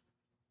shaped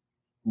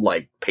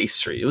like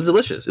pastry. It was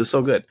delicious. It was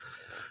so good.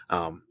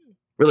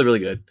 Really, really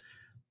good.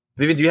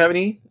 Vivian, do you have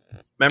any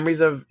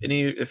memories of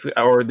any,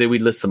 or did we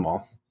list them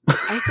all?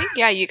 I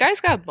think, you guys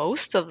got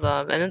most of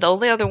them. And then the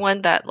only other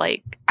one that,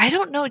 like, I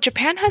don't know,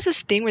 Japan has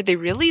this thing where they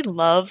really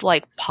love,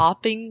 like,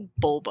 popping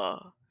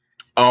boba.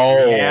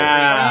 Oh,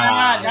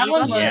 yeah. That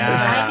one was the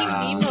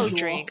Finding Nemo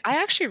drink.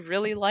 I actually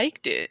really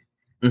liked it.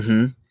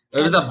 Mm-hmm.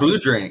 It was that blue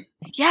drink.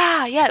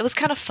 Yeah, it was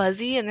kind of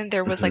fuzzy, and then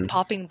there was, like,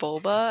 popping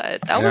boba.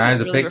 That was a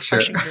really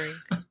refreshing drink.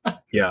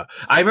 Yeah.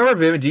 I remember,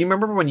 Vivian, do you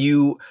remember when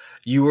you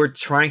were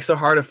trying so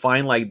hard to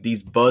find, like,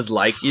 these Buzz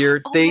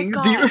Lightyear things?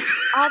 My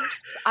God.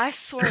 I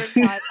swear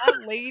to God,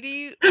 that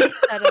lady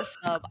set us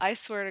up. I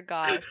swear to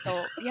God.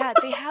 So, yeah,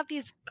 they have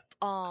these,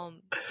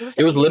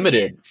 it was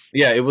limited.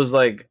 Yeah, it was,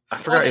 like, I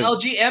forgot. The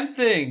LGM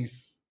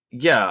things.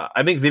 Yeah,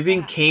 I think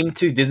Vivian came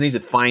to Disney to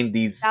find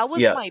these. That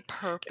was my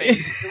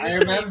purpose. I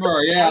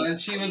remember,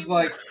 and she was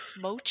like...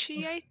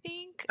 Mochi, I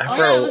think?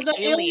 It was the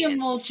alien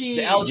mochi.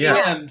 The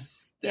LGMs.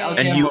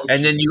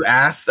 And then you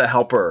asked the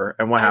helper,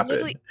 and what happened? I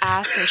literally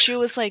asked her. She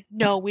was like,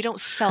 "No, we don't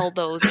sell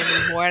those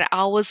anymore." And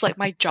I was like,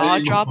 my jaw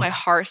dropped, my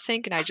heart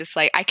sank, and I just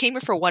like, I came here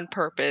for one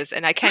purpose,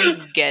 and I can't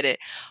even get it.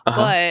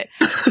 But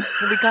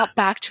when we got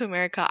back to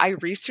America, I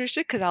researched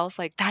it because I was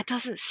like, that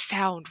doesn't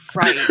sound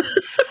right.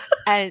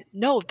 And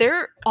no,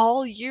 they're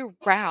all year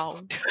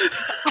round.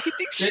 I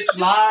think she just did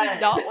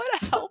not want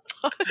to help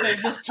us.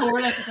 This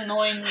tourist is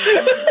annoying me.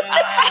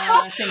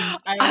 I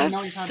don't know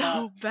what you're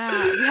talking about.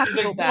 Bad. We have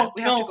to go back.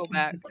 We have to go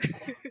back.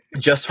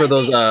 Just for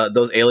those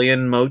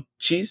alien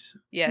mochis?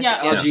 Yes. Yeah.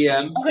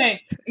 LGM.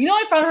 Okay. You know,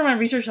 I found from my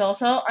research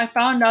also. I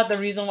found out the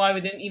reason why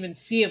we didn't even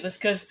see it was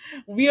because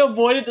we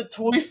avoided the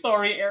Toy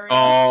Story area.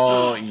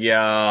 Oh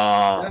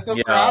yeah. It was so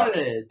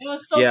crowded. It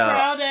was so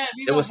crowded.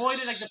 We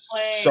avoided like the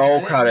play.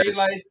 So crowded.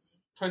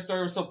 Toy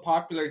Story was so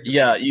popular. in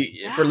Yeah,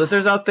 Japan. for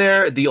listeners out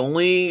there, the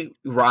only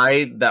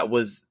ride that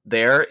was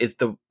there is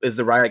the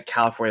ride at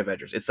California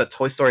Adventures. It's a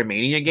Toy Story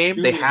Mania game.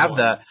 They Shooting have one.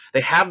 that.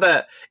 They have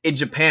that in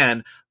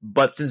Japan,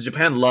 but since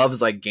Japan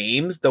loves like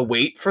games, the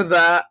wait for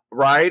that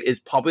ride is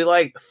probably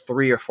like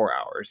 3 or 4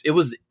 hours. It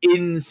was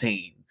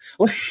insane.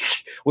 Like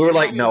we were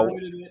like, no,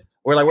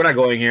 we're not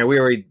going here. We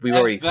already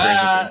experienced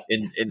this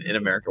in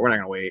America. We're not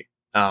gonna wait.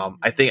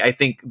 I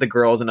think the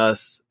girls and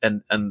us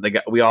and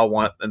we all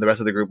want, and the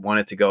rest of the group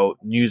wanted to go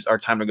use our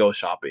time to go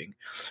shopping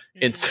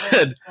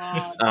instead.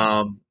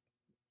 And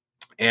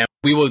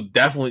we will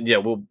definitely,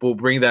 we'll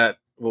bring that.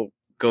 We'll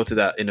go to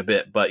that in a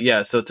bit. But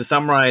yeah, so to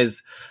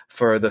summarize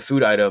for the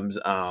food items,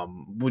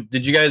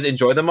 did you guys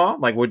enjoy them all?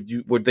 Like,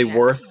 would they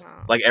worth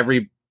like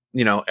every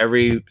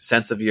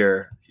sense of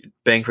your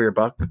bang for your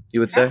buck? You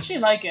would say? I actually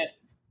like it.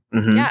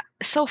 Mm-hmm. Yeah,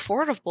 it's so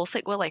affordable. It's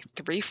like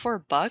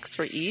 $3-4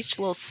 for each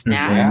little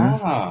snack.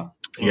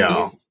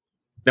 Yeah.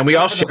 And we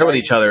all share with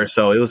each other,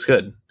 so it was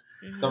good.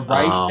 The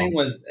rice thing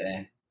was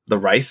the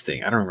rice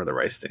thing. I don't remember the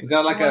rice thing. We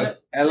got like a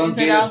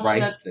elongated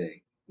rice thing.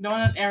 The one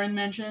that Aaron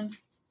mentioned.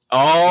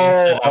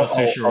 Oh,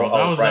 sushi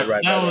roll. That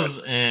right.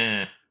 was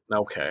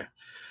Okay.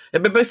 Yeah,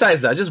 but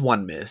besides that, just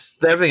one miss.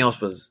 Everything else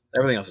was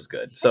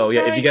good. So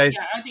yeah, if you guys,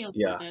 I think it was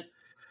good.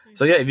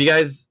 So yeah, if you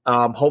guys,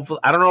 hopefully,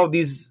 I don't know if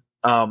these,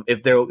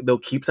 if they'll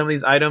keep some of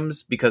these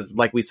items because,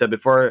 like we said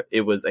before,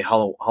 it was a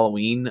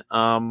Halloween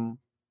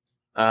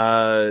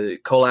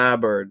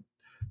collab or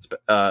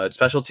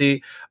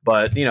specialty.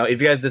 But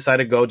if you guys decide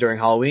to go during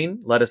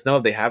Halloween, let us know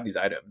if they have these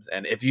items,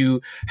 and if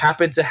you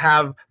happen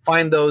to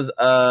find those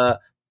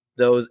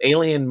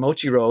alien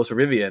mochi rolls for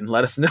Vivian,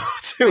 let us know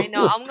too. I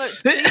know. I'm gonna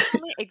please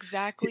tell me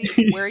exactly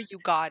where you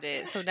got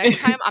it. So next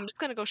time, I'm just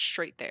gonna go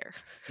straight there.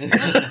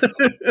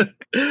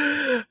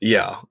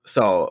 Yeah.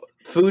 So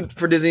food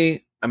for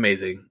Disney,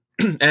 amazing,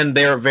 and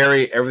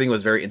everything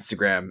was very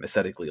Instagram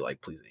aesthetically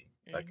pleasing.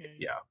 Like,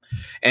 yeah.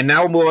 And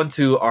now we'll move on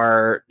to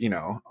our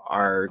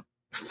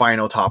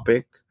final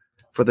topic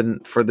for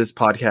this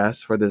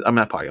podcast,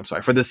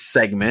 for this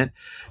segment.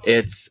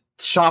 It's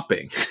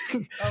shopping.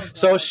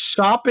 So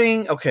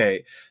shopping,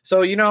 okay.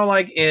 So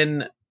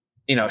in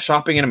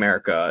shopping in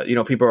America,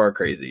 people are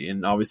crazy,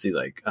 and obviously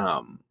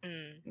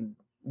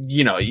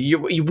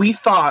we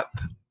thought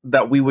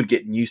that we would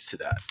get used to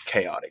that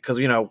chaotic because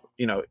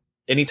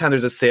anytime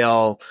there's a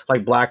sale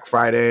like Black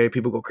Friday,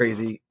 people go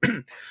crazy.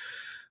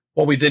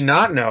 What we did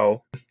not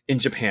know in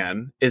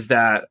Japan is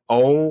that,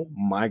 oh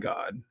my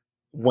God,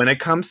 when it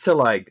comes to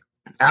I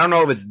don't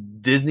know if it's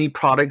Disney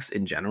products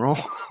in general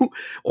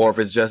or if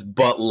it's just,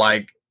 but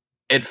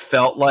it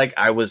felt like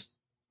I was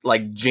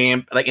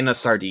jammed in a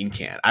sardine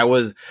can.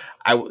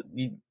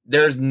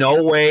 There's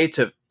no way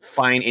to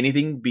find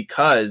anything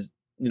because,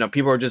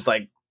 people are just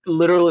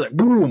literally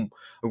boom,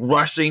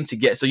 rushing to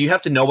get. So you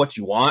have to know what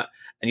you want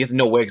and you have to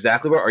know where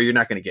exactly where, or you're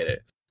not going to get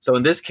it. So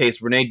in this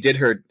case, Renee did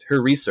her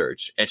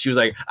research, and she was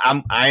like,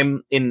 I'm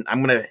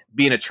gonna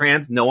be in a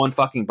trance. No one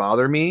fucking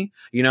bother me.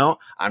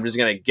 I'm just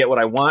gonna get what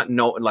I want.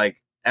 No,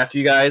 after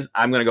you guys,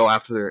 I'm gonna go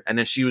after her. And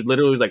then she was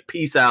literally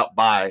peace out,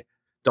 bye.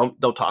 Don't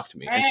talk to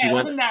me. Hey, and she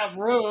wasn't that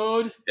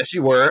rude? Yes,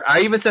 you were.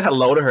 I even said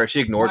hello to her. She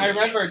ignored me. I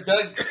remember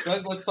Doug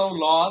was so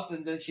lost,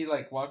 and then she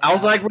walked. I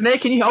was like, Renee,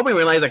 can you help me?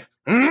 Renee's like,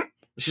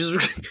 she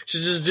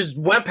just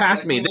went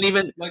past me. Didn't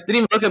even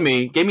look at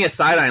me. Gave me a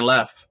side eye and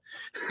left.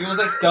 He was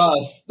like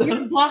dust.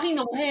 You're blocking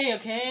the way,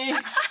 okay?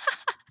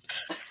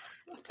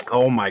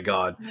 Oh my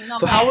God!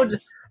 So how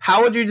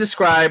would you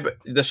describe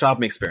the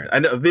shopping experience? I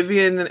know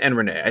Vivian and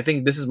Renee. I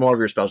think this is more of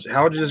your specialty.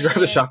 How would you describe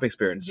the shopping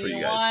experience for you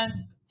guys? Want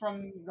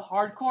from the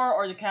hardcore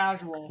or the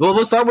casual? Well,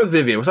 we'll start with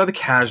Vivian. We'll start with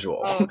the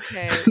casual.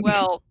 Okay.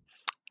 Well,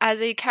 as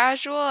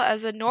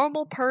a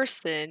normal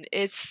person,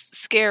 it's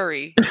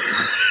scary.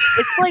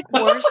 It's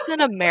worse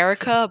than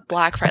America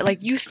Black Friday.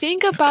 You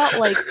think about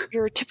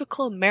your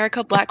typical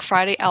America Black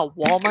Friday at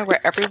Walmart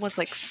where everyone's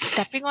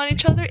stepping on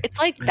each other. It's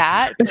like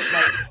that, but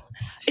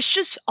it's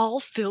just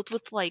all filled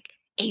with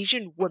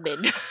Asian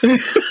women.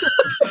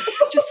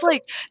 Just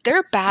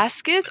their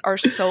baskets are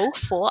so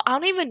full. I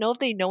don't even know if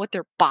they know what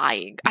they're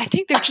buying. I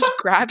think they're just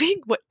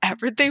grabbing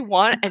whatever they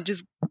want and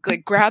just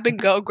grab and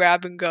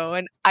go.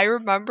 And I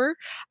remember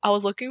I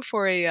was looking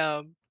for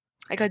a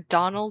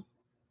Donald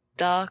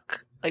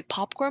Duck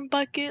popcorn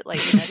bucket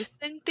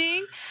medicine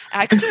thing,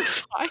 and I couldn't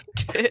find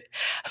it.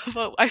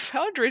 But I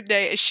found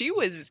Renee, and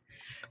she's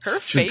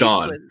face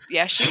gone.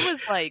 She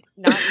was not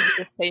even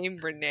the same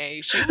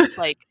Renee. She was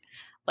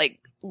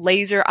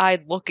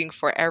laser-eyed looking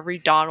for every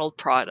Donald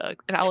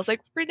product. And I was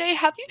like, Renee,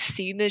 have you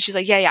seen this? She's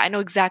like, yeah, I know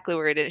exactly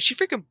where it is. She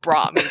freaking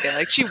brought me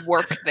there. She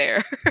worked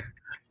there.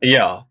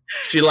 Yeah.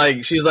 She's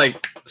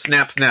like,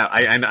 snap.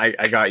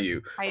 I got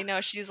you. I know.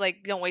 She's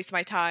like, don't waste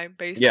my time,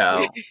 basically.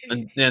 Yeah.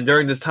 And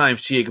during this time,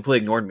 she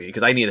completely ignored me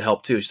because I needed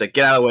help too. She's like,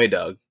 get out of the way,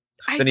 Doug.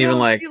 She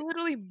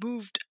literally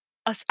moved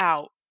us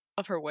out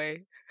of her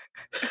way.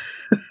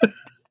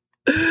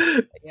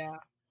 Yeah.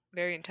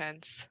 Very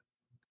intense.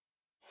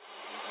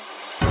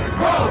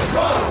 Row,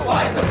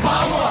 fight the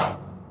power.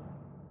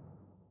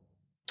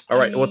 All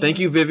right. Well, thank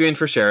you, Vivian,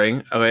 for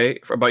sharing. Okay,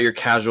 about your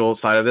casual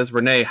side of this.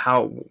 Renee,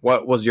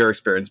 what was your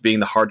experience being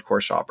the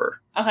hardcore shopper?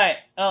 Okay,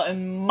 well,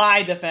 in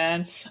my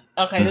defense,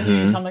 this doesn't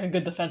even sound like a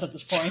good defense at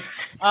this point.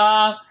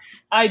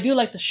 I do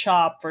like to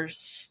shop for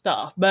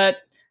stuff, but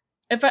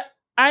if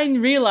I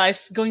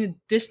realized going to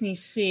Disney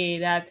Sea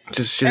that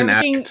she's an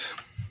addict.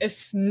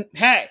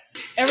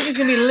 Everything's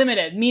gonna be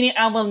limited, meaning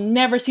I will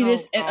never see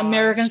this in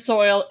American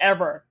soil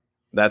ever.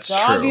 That's so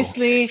true.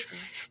 Obviously,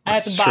 I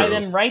have to buy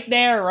them right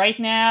there, right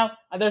now.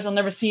 Otherwise, I'll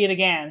never see it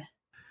again.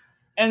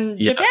 And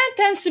Japan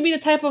tends to be the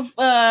type of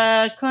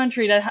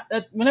country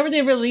that whenever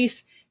they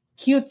release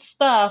cute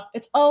stuff,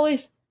 it's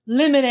always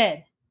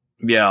limited.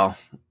 Yeah.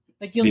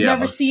 Like you'll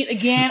never see it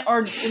again,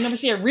 or you'll never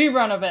see a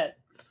rerun of it.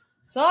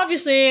 So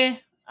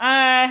obviously,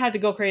 I had to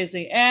go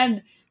crazy.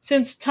 And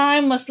since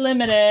time was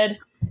limited,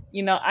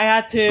 I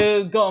had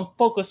to go in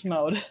focus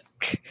mode.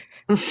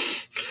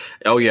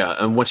 Oh yeah,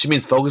 and when she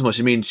means focus mode,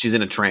 she means she's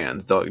in a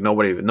trance. Dog.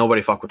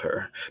 Nobody fuck with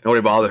her.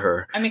 Nobody bother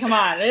her. I mean, come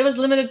on. It was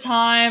limited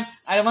time.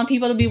 I don't want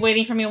people to be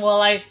waiting for me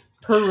while I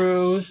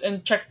peruse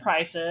and check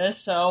prices.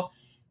 So,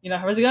 if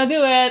I was going to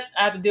do it,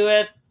 I have to do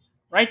it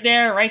right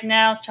there, right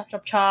now. Chop,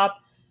 chop, chop.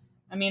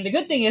 I mean, the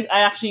good thing is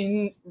I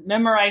actually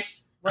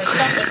memorized where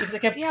stuff is because I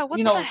kept,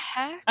 the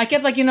heck? I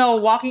kept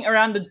walking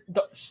around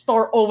the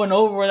store over and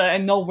over that I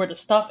know where the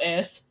stuff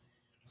is.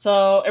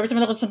 So every time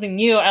I look at something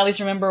new, I at least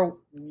remember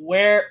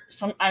where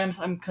some items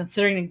I'm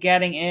considering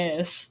getting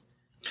is.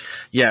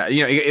 Yeah,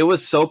 it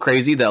was so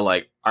crazy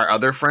that our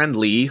other friend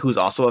Lee, who's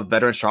also a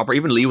veteran shopper,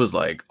 even Lee was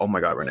like, "Oh my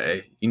god,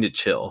 Renee, you need to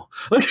chill."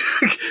 Like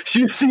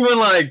she was even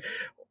like,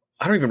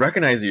 "I don't even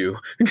recognize you.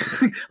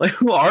 Like,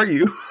 who are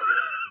you?"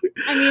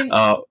 I mean,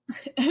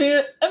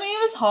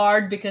 it was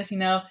hard because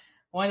I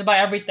wanted to buy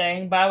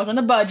everything, but I was on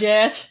a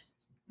budget.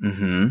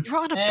 Mm-hmm. You're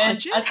on a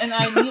budget, and I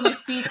need my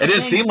feet. It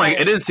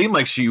didn't seem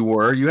like you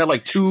were. You had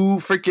 2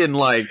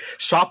 freaking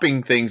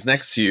shopping things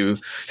next to you.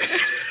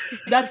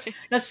 That's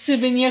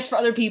souvenirs for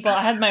other people.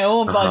 I had my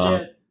own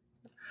budget.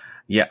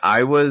 Yeah,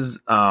 I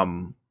was.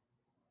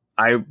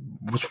 I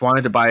just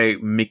wanted to buy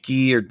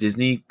Mickey or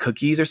Disney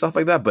cookies or stuff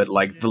like that, but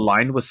the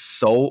line was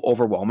so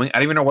overwhelming. I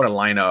didn't even know where to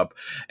line up.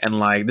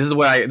 And this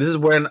is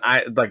when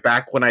I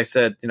back when I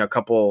said a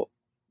couple.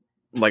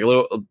 A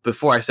little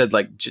before I said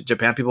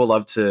Japan people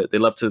love to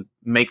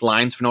make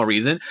lines for no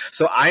reason.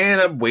 So I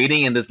ended up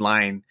waiting in this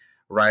line,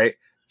 right?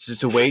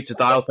 To wait. So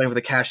thought I was playing for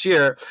the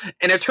cashier.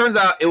 And it turns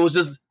out they were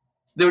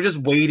just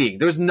waiting.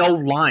 There was no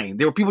line.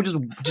 There were people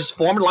just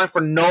forming a line for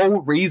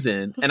no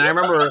reason. And I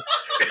remember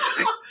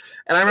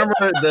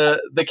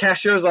the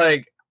cashier was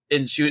they're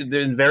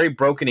in very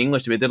broken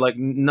English to me. They're like,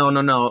 no,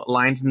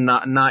 line's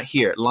not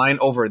here. Line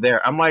over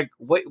there. I'm like,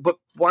 wait, but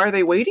why are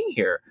they waiting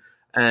here?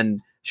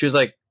 And she was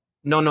like,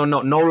 no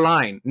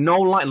line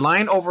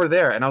over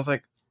there. And I was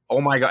like,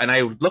 oh my god. And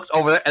I looked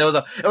over there, and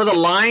it was a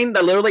line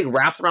that literally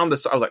wrapped around the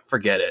store. I was like,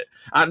 forget it.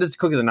 These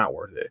cookies are not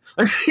worth it.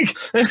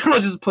 I'll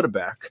just put it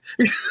back.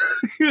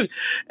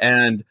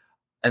 and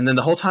then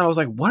the whole time I was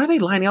like, what are they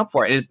lining up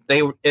for? It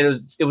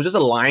was just a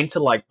line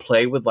to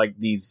play with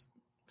these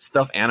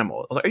stuffed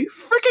animals. I was like, are you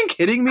freaking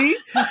kidding me?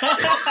 I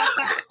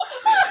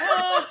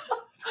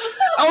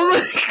was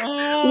like,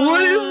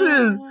 what is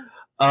this?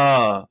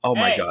 Oh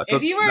my god! So,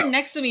 if you were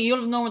next to me, you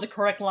would have known where the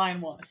correct line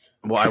was.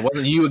 Well, I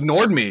wasn't. You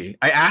ignored me.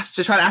 I asked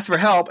to try to ask for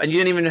help, and you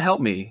didn't even help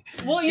me.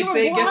 Well, you were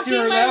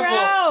blocking my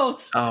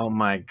route. Oh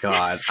my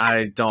god!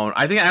 I don't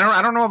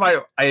know if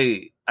I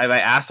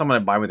asked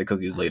someone to buy me the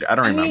cookies later. I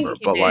don't remember.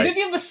 But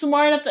Vivian was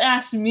smart enough to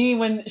ask me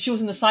when she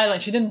was in the sideline.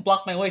 She didn't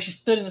block my way. She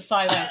stood in the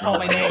sideline and called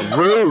my name.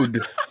 Rude.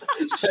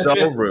 So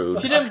rude.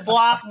 She didn't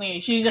block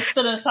me. She just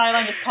stood in the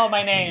sideline and just called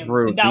my name.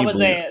 Rude. And that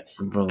was it.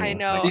 I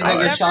know. See,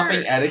 your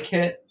shopping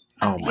etiquette.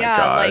 Oh my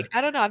god!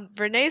 I don't know.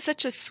 Renee's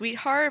such a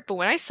sweetheart, but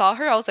when I saw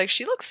her, I was like,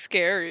 she looks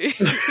scary.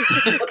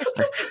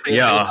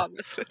 Yeah,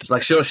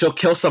 she'll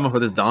kill someone for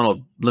this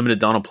limited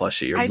Donald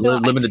plushie or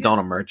limited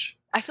Donald merch.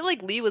 I feel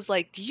like Lee was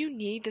like, "Do you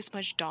need this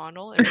much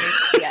Donald?" And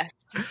Renee's like, yes.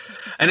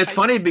 And it's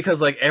funny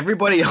because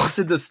everybody else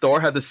in the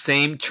store had the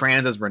same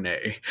trans as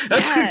Renee.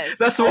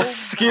 That's what's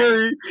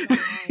scary.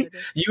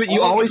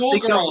 You always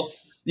think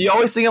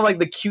of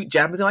the cute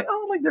Japanese,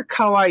 they're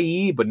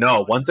kawaii, but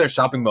no, once they're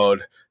shopping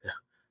mode,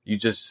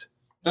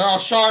 they're all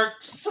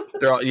sharks.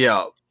 They're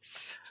all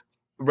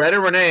Red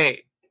and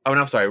Renee. Oh,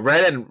 no, I'm sorry.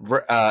 Red and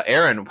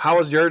Aaron. How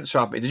was your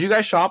shopping? Did you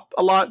guys shop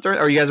a lot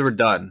or you guys were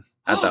done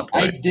at that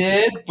point? I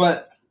did,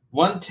 but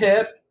one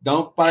tip: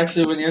 don't buy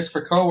souvenirs for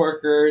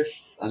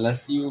coworkers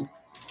unless you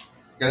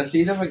gotta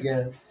see them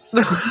again.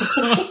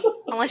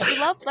 Unless you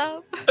love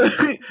them.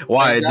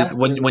 Why?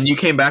 Exactly. When you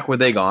came back, were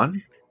they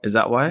gone? Is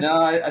that why? No,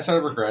 I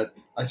started regret.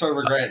 I started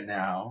regret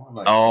now. I'm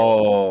like,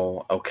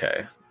 oh,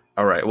 okay.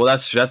 All right. Well,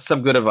 that's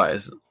some good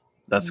advice.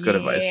 That's good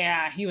advice.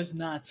 Yeah, he was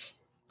nuts.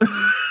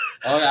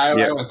 I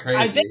went crazy.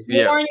 I did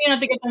warn you not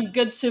to get them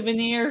good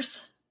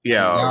souvenirs.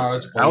 Yeah,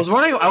 I was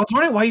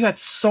wondering why you had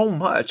so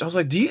much. I was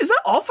like, is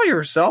that all for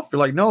yourself? You're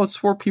like, no, it's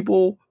for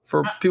people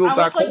back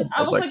home.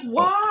 I was like,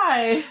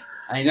 why?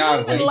 I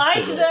know. I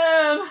like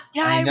them.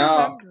 Yeah, I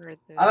know.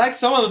 I like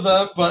some of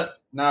them, but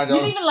No, I You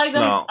didn't don't. even like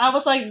them. No. I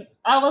was like,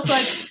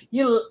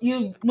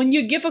 you. When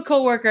you give a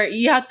coworker,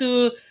 you have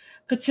to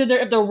consider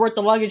if they're worth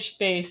the luggage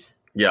space.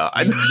 Yeah,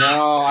 I No,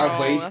 I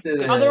Oh, wasted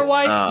that's it.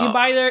 Otherwise,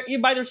 you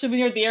buy their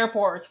souvenir at the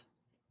airport.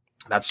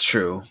 That's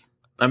true.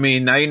 I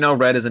mean, now you know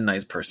Red is a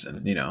nice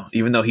person, you know,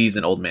 even though he's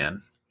an old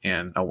man.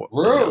 And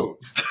Rude.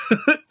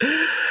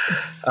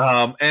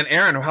 And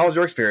Aaron, how was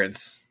your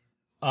experience?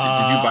 Did you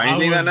buy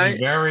anything I was that night?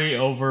 very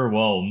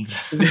overwhelmed.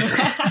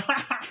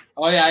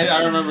 Oh yeah,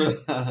 I remember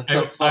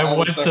that. I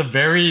went the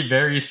very,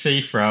 very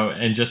safe route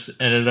and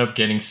just ended up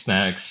getting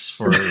snacks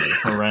for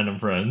random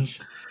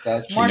friends.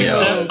 That's Smart cute. move.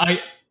 So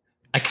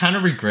I kind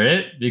of regret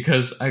it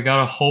because I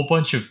got a whole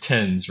bunch of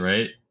tins,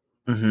 right?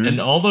 Mhm. And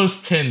all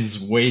those tins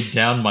weighed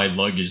down my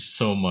luggage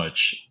so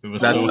much. It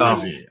was That's- so oh.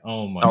 heavy.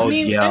 Oh my Oh, god. I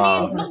mean, yeah.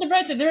 look, the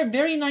bright side, they're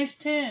very nice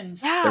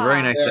tins. Yeah. They're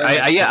very nice. They're-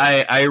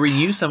 I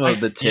reuse some of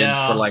the tins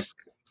Yeah. for like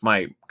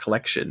my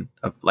collection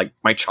of like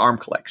my charm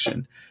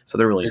collection. So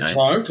they're really Your nice.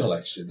 charm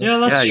collection. Yeah,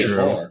 that's Yeah, true.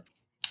 Sure.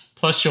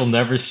 Plus, you'll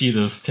never see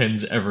those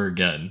tins ever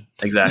again.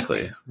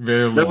 Exactly.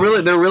 Very they're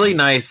low. really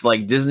nice.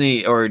 Like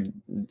Disney or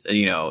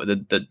you know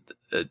the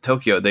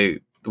Tokyo.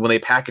 When they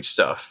package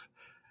stuff,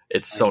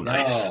 it's so I know.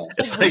 nice. It's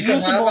It's like like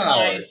reusable have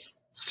ours. nice.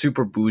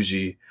 super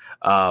bougie.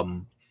 But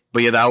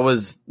yeah,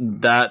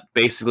 that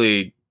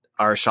basically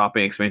our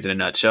shopping experience in a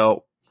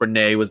nutshell.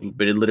 Renee was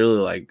literally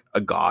like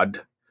a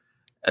god,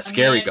 a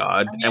scary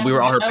god, and we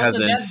were all her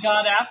peasants.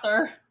 God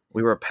after.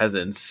 We were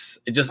peasants,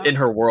 just in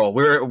her world.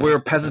 We were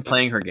peasants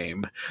playing her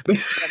game.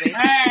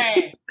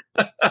 Hey.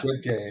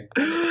 Squid Game.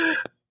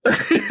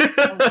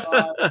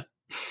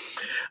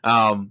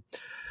 God.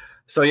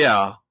 So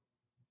yeah,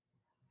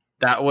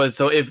 that was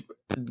so.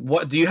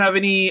 What do you have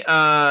any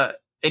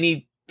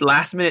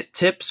last minute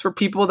tips for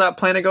people that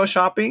plan to go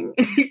shopping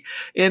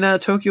in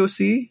Tokyo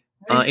Sea?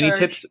 Any Research.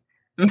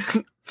 tips?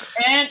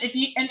 And if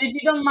you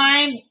don't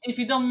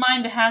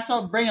mind the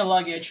hassle, bring a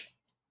luggage.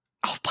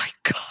 Oh my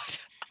god.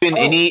 And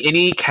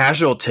any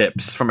casual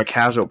tips from a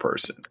casual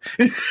person?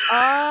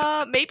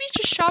 Maybe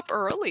just shop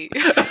early.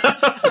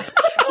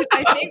 'Cause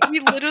I think we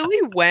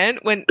literally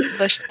went when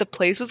the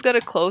place was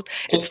gonna close.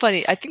 It's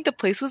funny. I think the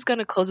place was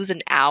gonna close in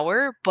an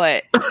hour,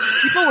 but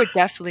people were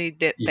definitely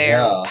there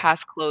Yeah.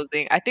 past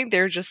closing. I think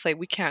they're just like,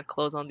 we can't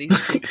close on these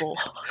people.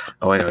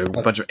 Oh, I know, a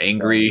bunch of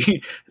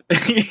angry,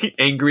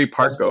 angry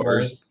park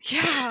goers.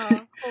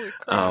 Yeah. Holy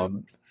crap.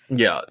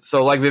 Yeah.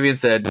 So, like Vivian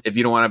said, if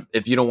you don't want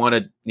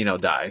to,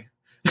 die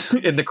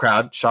in the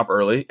crowd, shop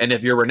early. And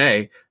if you're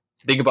Renee,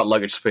 think about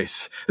luggage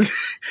space.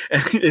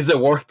 Is it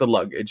worth the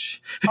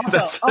luggage?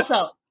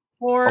 Also,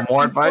 for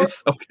more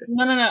advice. Okay.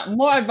 No.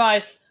 More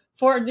advice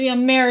for the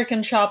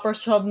American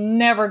shoppers who have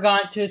never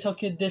gone to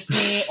Tokyo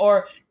Disney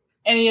or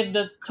any of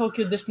the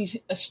Tokyo Disney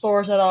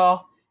stores at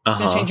all. It's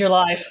gonna change your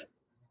life.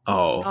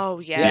 Oh. Oh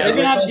yeah. Yeah.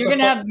 You're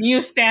gonna have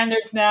new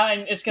standards now,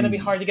 and it's gonna be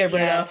hard to get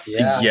rid of.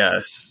 Yeah.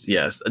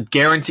 Yes.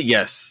 Guarantee.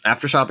 Yes.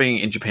 After shopping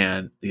in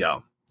Japan, yeah,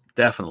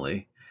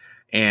 definitely.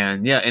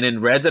 And yeah, and in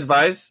Red's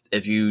advice,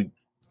 if you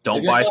don't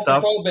If you're buy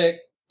stuff, claustrophobic,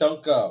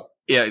 don't go.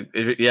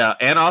 yeah,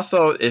 and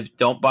also if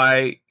don't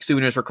buy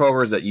souvenirs for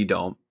coworkers that you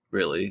don't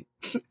really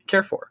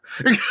care for.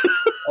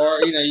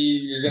 Or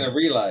you're gonna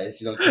realize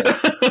you don't care.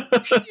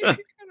 You're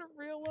gonna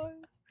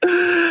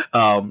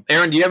realize.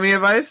 Aaron, do you have any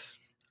advice?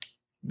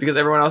 Because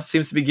everyone else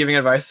seems to be giving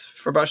advice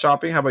about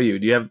shopping. How about you?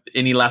 Do you have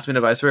any last minute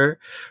advice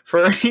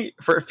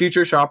for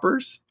future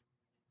shoppers?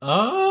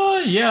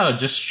 Yeah,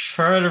 just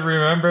try to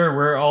remember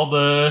where all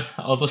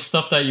the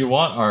stuff that you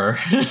want are,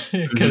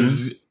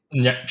 because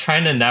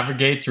trying to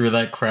navigate through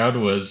that crowd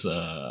was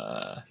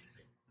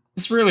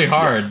it's really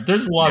hard. Yeah.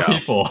 There's a lot of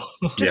people.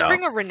 Just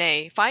bring a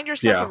Renee. Find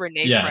yourself a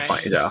Renee friend.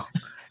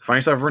 Find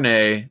yourself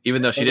Renee,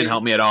 even though she didn't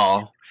help me at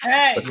all.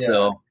 Hey, but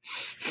still,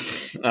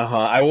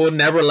 I will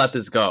never let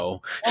this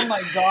go. Oh my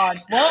god!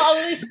 Well,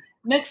 at least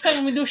next time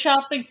when we do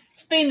shopping,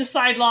 stay in the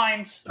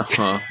sidelines.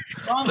 Where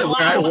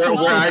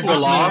I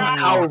belong.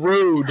 How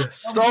rude!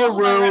 So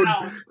rude.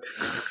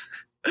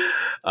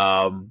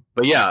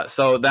 But yeah,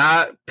 so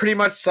that pretty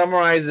much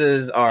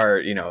summarizes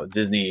our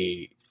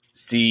Disney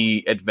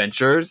Sea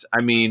adventures. I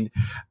mean,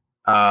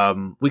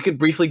 we could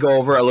briefly go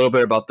over a little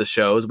bit about the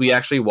shows. We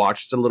actually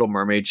watched the Little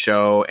Mermaid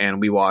show, and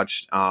we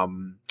watched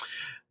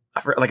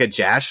like a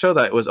jazz show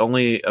that was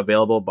only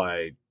available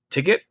by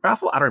ticket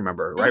raffle. I don't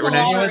remember. Right,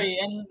 Renee? Lottery,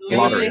 and it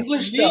was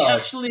English stuff.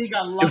 Actually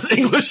got lucky. It was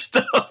English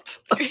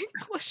stuff.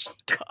 English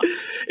stuff.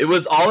 It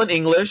was all in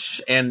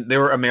English, and they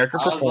were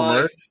American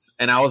performers.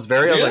 And I was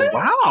like,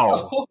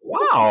 wow,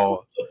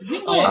 wow.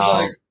 It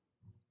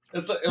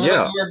was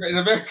in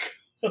America.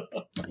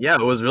 Yeah,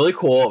 it was really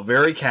cool,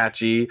 very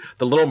catchy.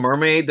 The Little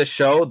Mermaid, the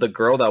show, the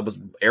girl that was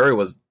Ariel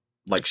was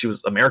like, she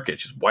was American,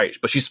 she's white,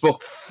 but she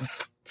spoke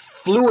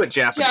fluent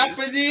Japanese.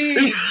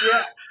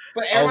 Yeah.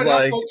 But everyone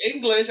else spoke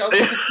English. I was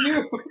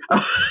so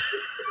confused.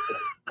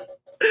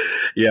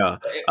 Yeah.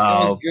 It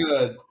was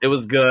good. It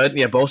was good.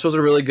 Yeah, both shows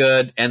are really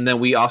good. And then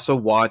we also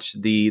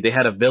watched they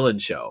had a villain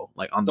show,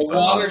 like on the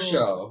water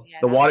show.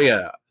 The water,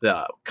 yeah.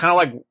 Kind of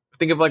like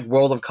think of like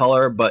World of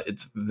Color, but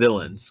it's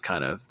villains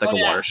kind of like a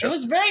water show. It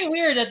was very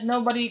weird that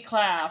nobody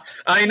clapped.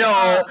 I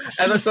know,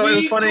 and so it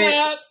was funny.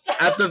 clapped.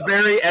 At the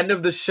very end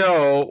of the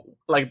show,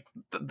 like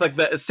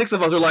the 6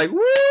 of us were like,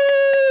 "Woo!"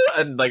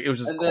 and like it was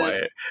just And then-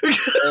 quiet. It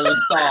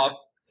was stopped.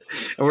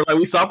 And we're like,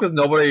 we stopped because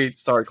nobody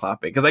started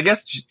clapping. Because I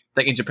guess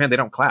like in Japan they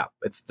don't clap.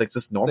 It's like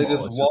just normal. They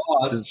just It's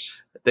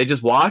watch. they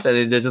just watch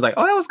and they're just like,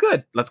 oh, that was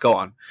good. Let's go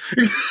on.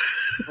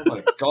 Oh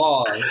my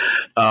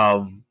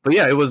god. But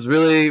yeah, it was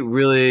really,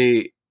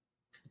 really,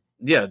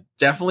 yeah,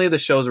 definitely the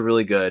shows are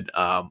really good.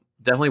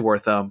 Definitely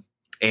worth them.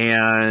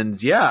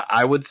 And yeah,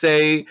 I would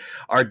say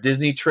our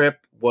Disney trip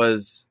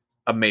was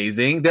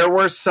amazing. There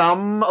were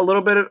a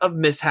little bit of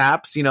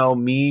mishaps. You know,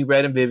 me,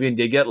 Red, and Vivian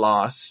did get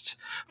lost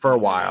for a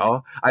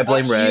while. I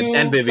blame Not Red you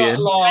and Vivian.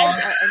 got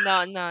lost.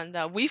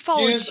 No. We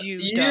followed you.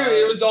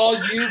 It was all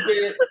you,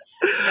 bitch.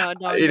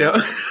 No. You know,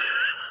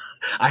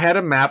 I had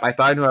a map. I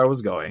thought I knew where I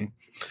was going.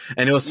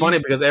 And it was funny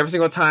because every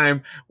single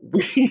time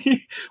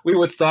we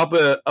would stop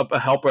a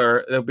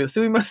helper, they'd be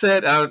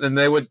sumimasen, and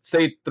they would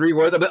say 3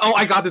 words. I'd be like, oh,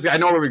 I got this guy. I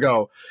know where we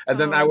go. And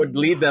then I would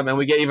lead them, and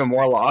we get even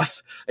more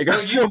lost. It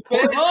got to a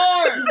point.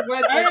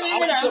 I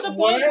remember that was the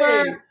point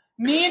where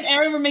me and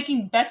Aaron were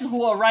making bets on who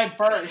will arrive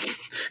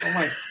first. Oh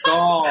my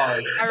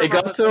god. It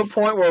got to a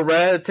point where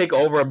Red would take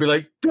over and be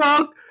like,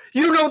 Doug,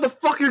 you don't know what the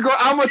fuck you're going.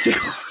 I'm gonna take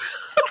over.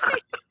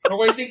 We're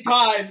wasting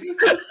time.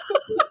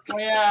 Oh,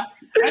 yeah.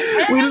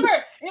 I remember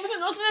it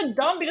wasn't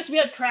dumb because we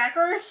had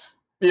trackers.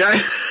 Yeah.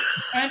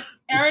 And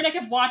Aaron and I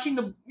kept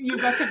watching you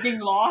guys kept getting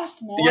lost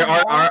more. Yeah,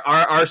 and more.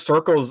 our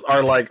circles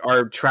are like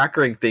our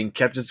trackering thing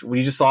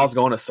we just saw us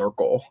go in a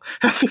circle.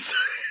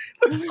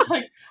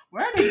 Like,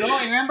 where are they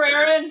going? Remember,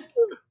 Aaron?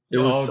 It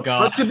was Oh,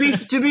 God.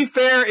 But to be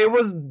fair, it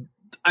was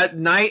at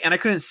night and I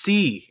couldn't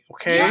see.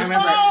 Okay. Yeah.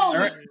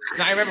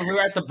 I remember we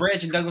were at the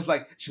bridge and Doug was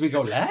like, should we go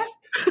left?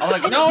 I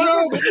was like,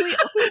 no. Literally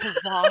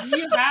across.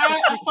 You had a I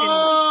was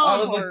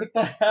phone. like, what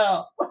the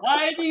hell?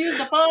 Why did you use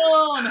the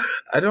phone?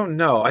 I don't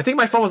know. I think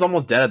my phone was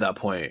almost dead at that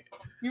point.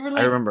 We were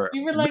like, I remember.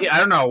 We were like, I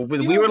don't know.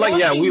 We were were like,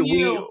 yeah, watching we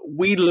you.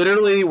 we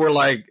literally were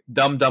like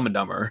dumb and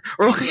dumber.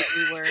 We're like, Yeah,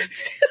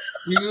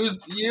 we were.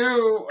 Use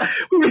you.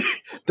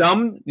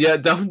 dumb, yeah,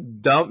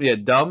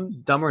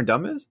 dumber and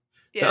dumbest.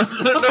 Yes.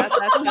 I don't know.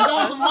 that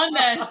was one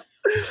then.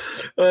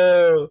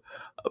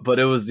 But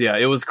it was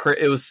it was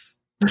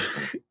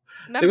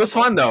it was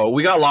fun though.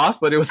 We got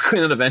lost, but it was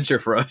quite an adventure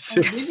for us.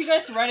 Did you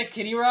guys ride a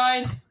kiddie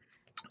ride?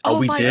 Oh,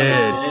 we my did.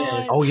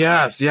 God. Oh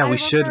yes, yeah. I we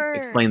should remember.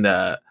 explain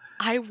that.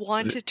 I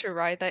wanted to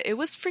ride that. It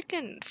was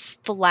freaking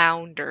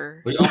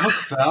flounder. We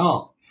almost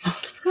fell. So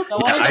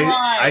what was the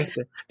ride?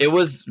 It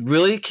was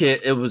really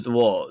kid. It was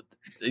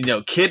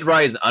kid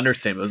ride is an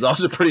understatement. It was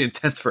also pretty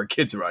intense for a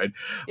kid's ride,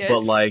 Yeah, but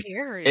it's like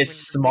scary it's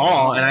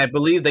small, and I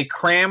believe they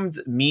crammed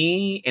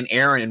me and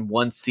Aaron in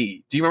one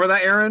seat. Do you remember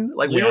that, Aaron?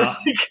 Like we were Yeah.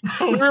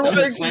 like, we were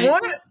like,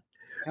 what?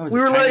 We We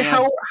were like,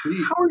 how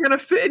are we gonna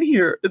fit in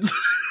here? It's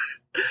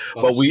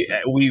but we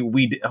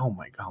oh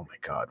my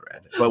god,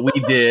 Red. But we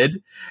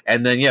did,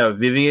 and then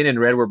Vivian and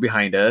Red were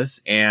behind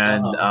us,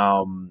 and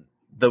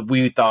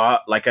we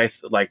thought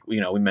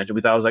we mentioned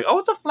we thought it was like, oh,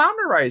 it's a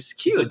flounder ride, it's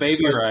cute, It's a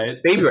baby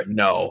ride. baby ride.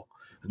 No,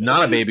 it was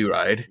not a baby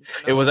ride.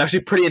 It was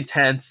actually pretty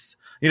intense.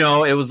 You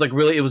know, it was like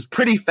really, it was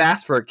pretty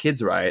fast for a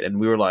kid's ride, and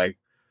we were like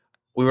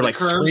curves.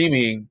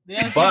 screaming,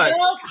 Yeah, but.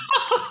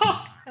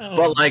 Oh.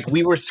 But like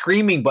we were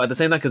screaming, but at the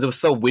same time, because it was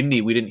so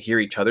windy, we didn't hear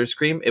each other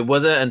scream. It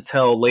wasn't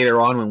until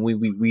later on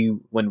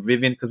when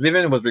Vivian, because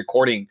Vivian was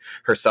recording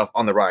herself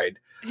on the ride,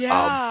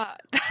 Yeah.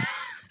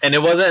 and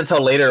it wasn't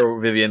until later,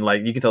 Vivian,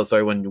 like you can tell the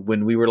story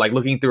when we were like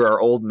looking through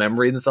our old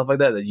memories and stuff like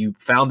that you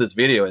found this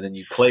video and then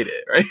you played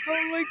it, right?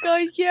 Oh my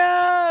god,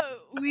 yeah.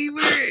 We were.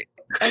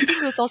 I think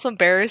it was also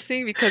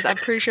embarrassing because I'm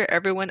pretty sure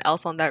everyone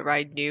else on that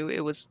ride knew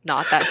it was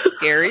not that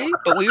scary,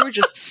 but we were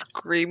just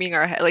screaming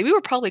our head. Like, we were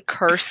probably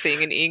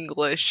cursing in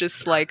English,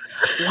 just like,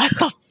 what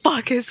the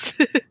fuck is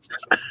this?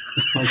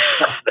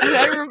 And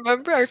I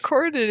remember I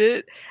recorded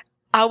it.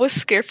 I was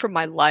scared for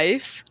my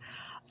life.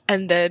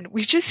 And then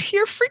we just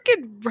hear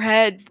freaking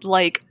Red,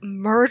 like,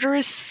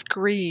 murderous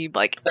scream,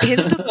 like, in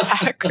the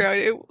background.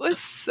 It was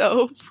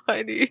so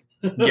funny.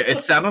 Yeah, it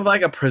sounded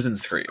like a prison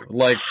scream.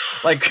 Like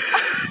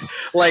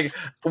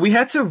we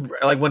had to,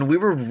 like, when we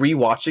were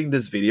rewatching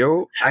this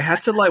video, I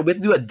had to, like, we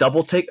had to do a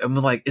double take. I'm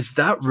like, is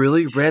that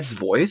really Red's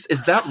voice?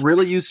 Is that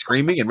really you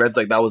screaming? And Red's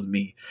like, that was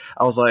me.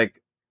 I was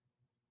like,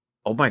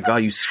 oh my god,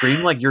 you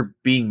scream like you're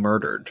being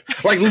murdered.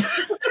 Like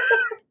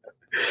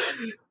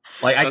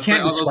I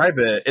can't describe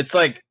it. It's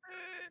like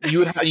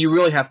you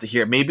really have to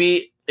hear it.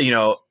 Maybe,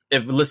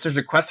 if listeners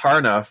request hard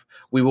enough,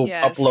 we will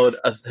upload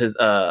his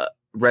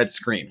Red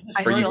scream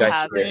I for you still guys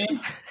have to hear. it.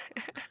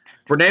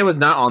 Renee was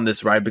not on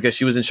this ride because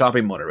she was in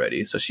shopping mode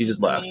already, so she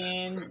just left.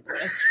 And it's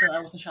true, I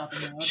wasn't shopping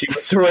mode. She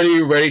was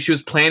already ready. She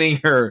was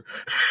planning her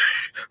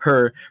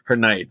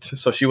night,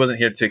 so she wasn't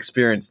here to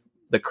experience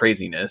the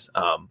craziness.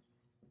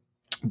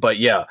 But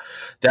yeah,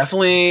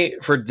 definitely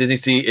for Disney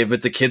Sea, if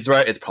it's a kids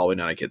ride, it's probably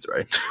not a kids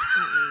ride.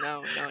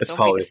 No, It's don't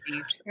probably- be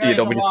deceived. Yeah,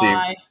 don't be deceived.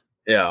 Lie.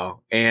 Yeah,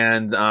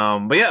 and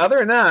but yeah, other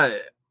than that,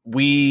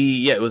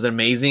 it was an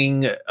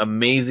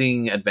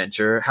amazing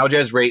adventure. How would you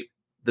guys rate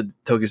the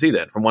Tokyo Sea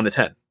then, from 1 to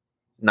 10?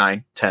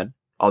 9, 10.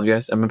 All of you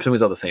guys? I'm assuming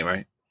it's all the same,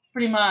 right?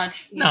 Pretty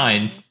much.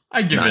 9.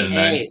 I'd give it a 9.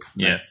 8.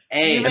 Yeah.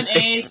 Give it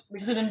 8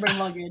 because I didn't bring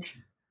luggage.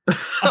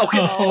 Okay.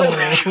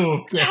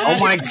 Oh, Oh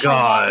my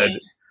god.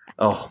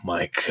 Oh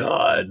my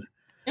god.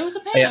 It was a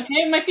pain,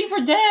 okay? My feet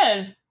were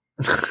dead.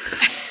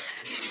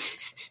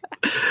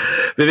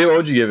 Vivian, what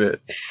would you give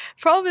it?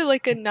 Probably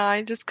like a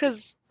 9, just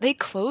because they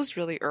closed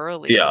really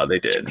early. Yeah, they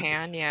did.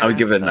 Japan, yeah. I would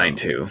give it a 9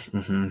 too.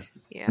 Mm-hmm.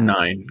 Yeah.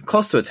 9,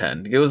 close to a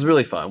 10. It was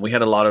really fun. We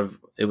had a lot of.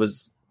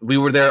 We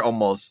were there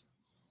almost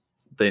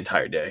the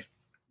entire day,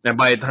 and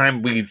by the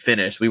time we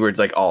finished, we were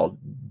like all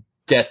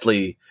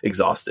deathly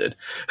exhausted.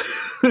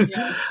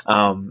 Yes.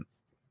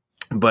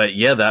 But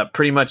yeah, that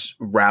pretty much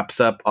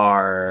wraps up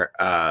our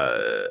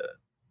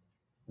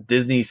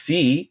Disney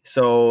Sea.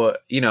 So,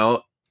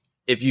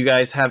 if you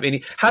guys have any,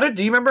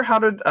 do you remember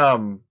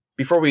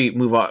before we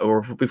move on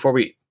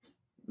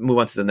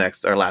to the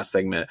next, our last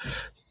segment,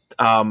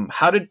 how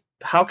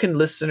can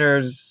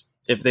listeners,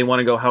 if they want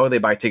to go, how do they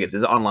buy tickets?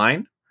 Is it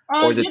online?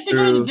 Or is you it have to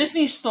go to the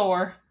Disney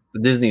store.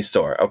 The Disney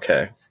store,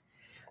 okay.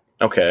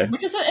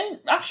 Which is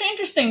actually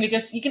interesting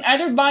because you can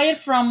either buy it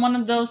from one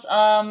of those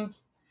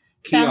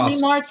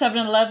Family Mart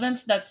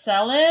 7-Elevens that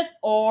sell it,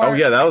 or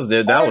that was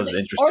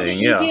interesting. Or the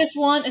easiest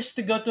one is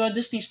to go to a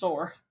Disney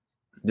store.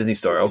 Disney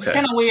store, okay. It's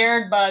kind of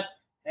weird, but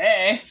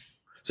hey.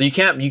 So you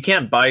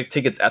can't buy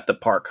tickets at the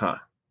park, huh?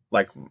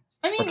 Like,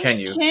 I mean, or can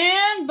you?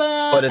 Can,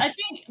 but I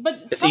think,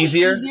 it's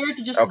easier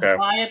to just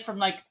buy it from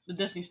like the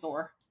Disney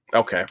store.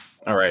 Okay,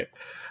 all right,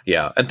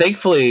 yeah, and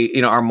thankfully,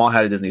 our mall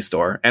had a Disney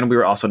store, and we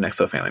were also next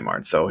to a Family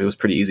Mart, so it was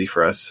pretty easy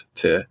for us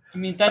to. I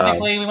mean,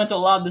 technically, we went to a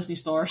lot of Disney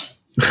stores.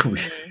 we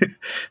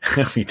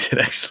did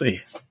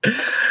actually,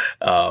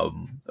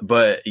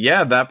 but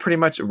yeah, that pretty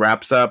much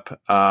wraps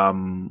up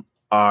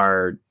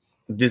our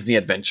Disney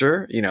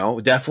adventure.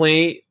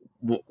 Definitely,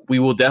 we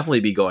will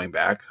definitely be going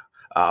back.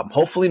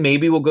 Hopefully,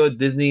 maybe we'll go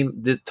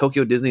to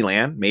Tokyo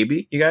Disneyland.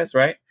 Maybe you guys,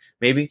 right?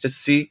 Maybe just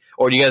to see,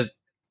 or do you guys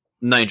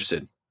not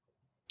interested?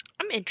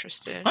 I'm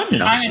interested. I'm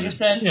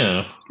interested.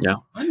 Yeah.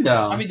 I'm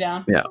down. I'll be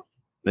down. Yeah,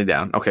 they're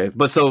down. Okay,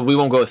 but so we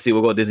won't go see.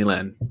 We'll go to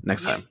Disneyland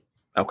next time.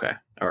 Okay,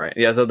 all right.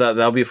 Yeah, so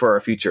that'll be for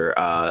our future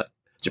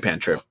Japan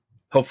trip.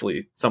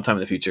 Hopefully, sometime in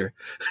the future.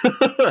 Wait,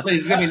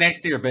 it's gonna be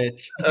next year,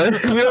 bitch.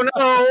 We don't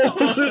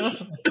know.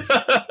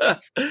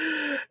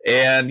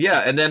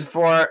 And then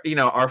for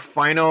our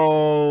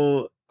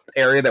final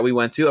area that we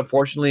went to,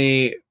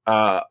 unfortunately,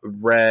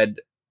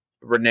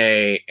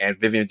 Renee and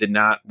Vivian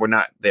were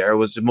not there. It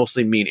was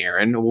mostly me and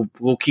Aaron.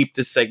 We'll keep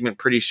this segment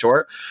pretty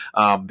short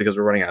because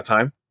we're running out of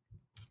time.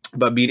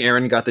 But me and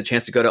Aaron got the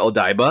chance to go to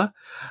Odaiba,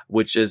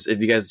 which is,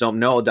 if you guys don't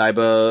know,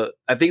 Odaiba,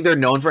 I think they're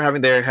known for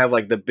have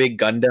like the big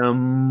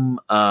Gundam,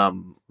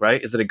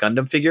 right? Is it a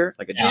Gundam figure?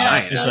 Like a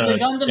giant. It's a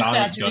Gundam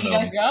statue. Did you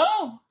guys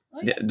go?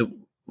 Yeah,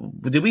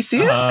 did we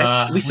see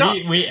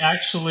it? We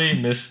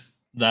actually missed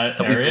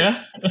that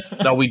area.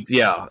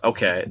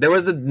 Okay. There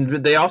was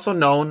they also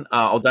known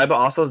Odaiba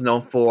also is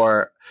known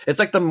for it's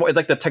like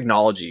the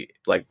technology,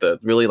 like the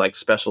really like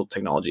special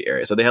technology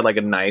area. So they had like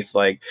a nice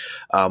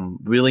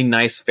really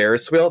nice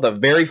Ferris wheel, the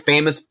very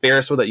famous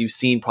Ferris wheel that you've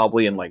seen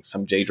probably in like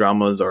some J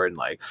dramas or in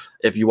like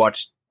if you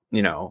watch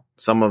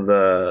some of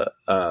the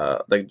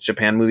like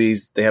Japan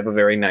movies, they have a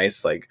very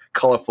nice like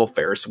colorful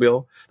Ferris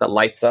wheel that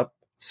lights up,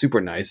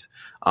 super nice.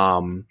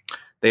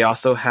 They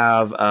also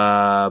have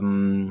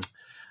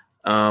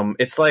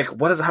it's like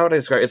how would I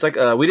describe it? It's like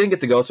we didn't get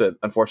to go to it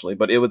unfortunately,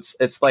 but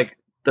it's like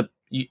they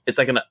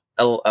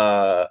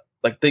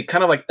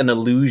kind of like an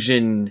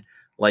illusion,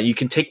 like you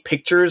can take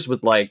pictures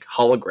with like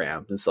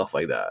holograms and stuff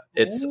like that.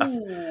 It's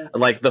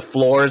like the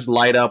floors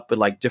light up with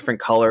like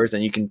different colors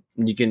and you can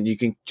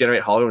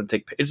generate holograms and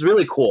take. It's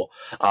really cool.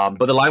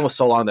 But the line was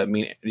so long that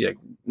me and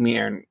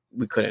Aaron,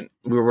 we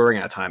were running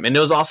out of time, and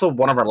it was also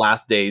one of our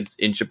last days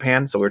in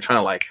Japan, so we were trying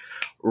to like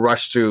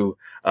rush through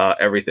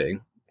everything.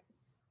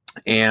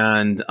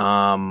 And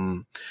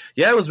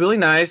it was really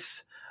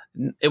nice.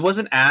 It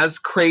wasn't as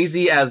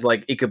crazy as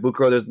like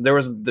Ikebukuro. There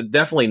was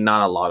definitely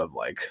not a lot of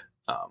like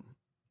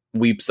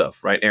weep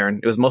stuff, right,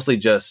 Aaron? It was mostly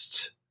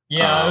just it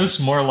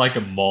was more like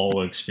a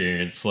mall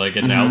experience, like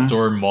an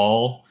outdoor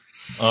mall.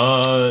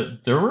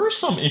 There were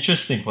some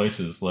interesting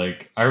places.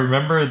 Like I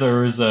remember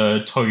there was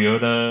a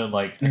Toyota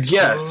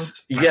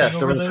expo. Yes,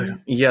 there was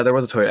there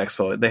was a Toyota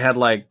Expo. They had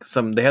like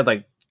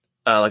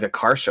a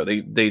car show.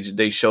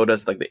 They showed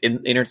us like the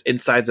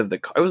insides of the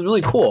car. It was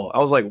really cool. I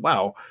was like,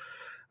 wow.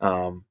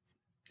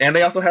 And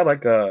they also had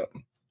like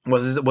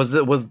was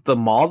the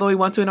mall that we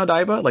went to in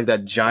Odaiba, like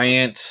that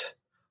giant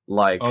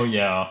it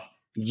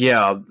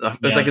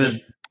was like this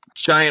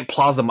giant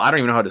plaza. I don't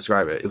even know how to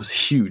describe it. It was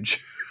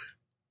huge.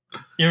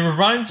 It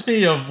reminds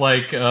me of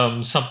like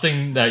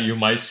something that you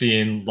might see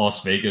in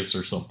Las Vegas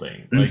or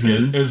something. Like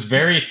it was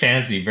very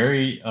fancy,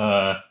 very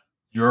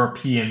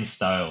European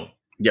style.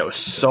 Yeah, it was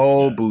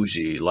so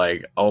bougie.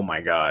 Like, oh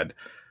my god.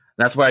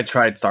 That's why I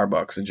tried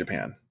Starbucks in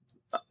Japan.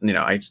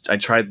 I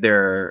tried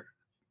there's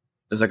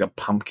like a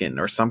pumpkin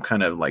or some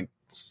kind of like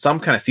some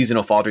kind of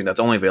seasonal fall drink that's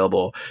only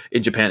available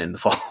in Japan in the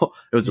fall.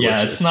 It was delicious.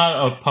 Yeah, it's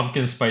not a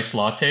pumpkin spice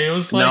latte. It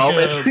was like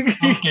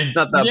pumpkin. It's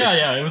not that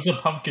big. It was a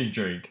pumpkin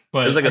drink.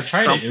 But It was like I a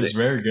tried something. it. It was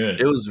very good.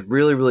 It was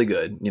really, really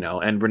good,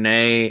 And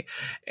Renee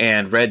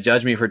and Red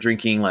judged me for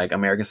drinking like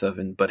American stuff,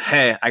 but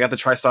hey, I got to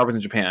try Starbucks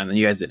in Japan, and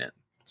you guys didn't.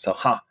 So,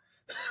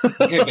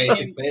 Okay,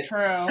 basic bitch.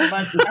 True,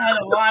 but I had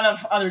a lot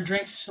of other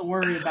drinks to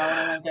worry about when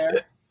I went there.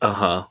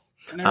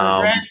 And I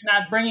regret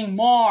not bringing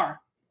more.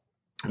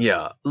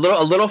 Yeah, a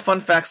little fun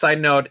fact side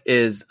note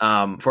is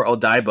for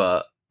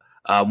Odaiba,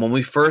 when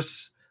we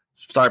first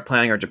started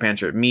planning our Japan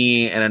trip,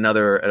 me and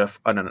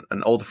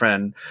an old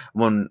friend,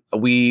 when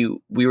we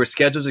were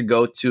scheduled to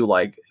go to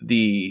like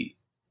the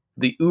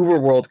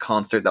Uberworld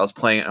concert that was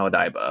playing in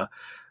Odaiba,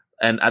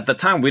 and at the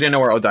time we didn't know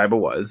where Odaiba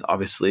was,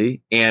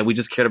 obviously, and we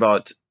just cared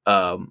about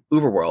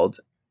Uberworld.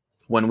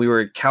 When we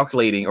were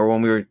calculating or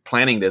when we were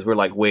planning this, we're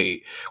like,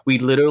 wait, we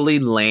literally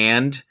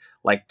land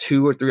like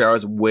 2 or 3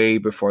 hours way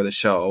before the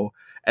show.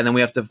 And then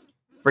we have to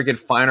freaking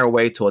find our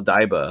way to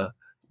Odaiba,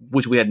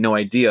 which we had no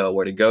idea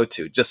where to go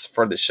to just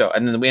for the show.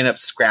 And then we ended up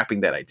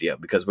scrapping that idea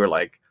because we're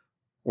like,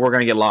 we're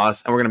going to get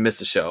lost and we're going to miss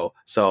the show.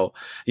 So,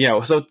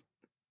 so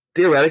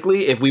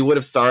theoretically, if we would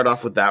have started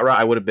off with that route,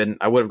 I would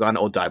have gone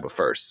to Odaiba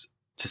first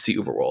to see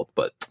Uberworld.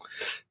 But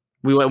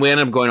we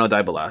ended up going to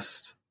Odaiba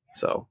last.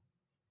 So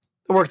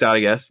it worked out, I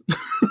guess.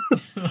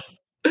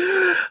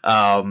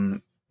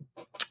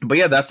 But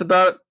yeah, that's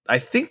about, I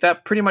think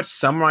that pretty much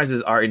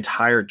summarizes our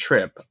entire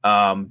trip.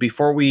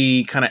 Before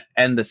we kind of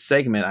end the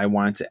segment, I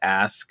wanted to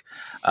ask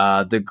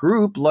the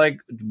group,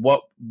 like,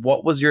 what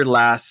was your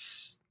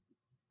last,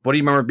 what do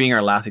you remember being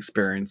our last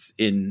experience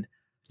in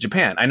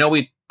Japan? I know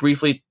we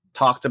briefly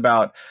talked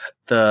about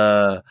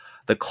the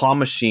claw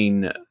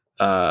machine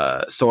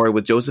story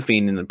with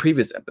Josephine in the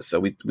previous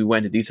episode. We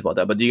went into detail about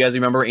that, but do you guys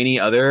remember any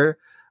other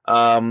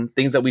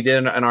things that we did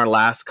in our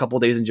last couple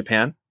of days in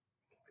Japan?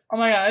 Oh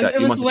my god,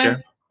 it was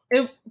when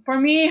for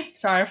me,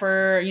 sorry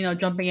for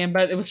jumping in,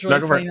 but it was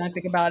really funny when I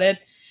think about it.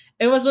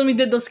 It was when we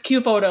did those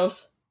Q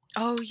photos.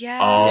 Oh yeah.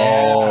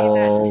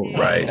 Oh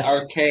right. The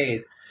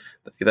arcade.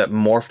 That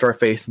morphed our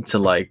face into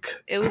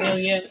like it was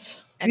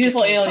aliens.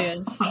 Beautiful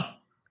aliens.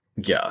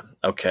 Yeah.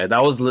 Okay.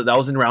 That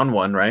was in round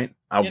 1, right?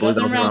 I believe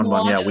that was in round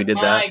 1. Yeah, we did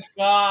that. My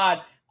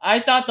god.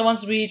 I thought the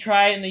ones we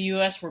tried in the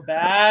US were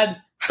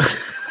bad.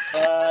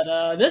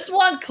 But this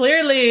one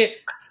clearly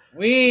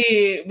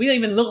we didn't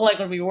even look like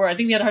what we were. I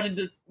think we had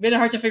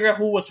hard to figure out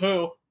who was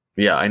who.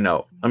 Yeah, I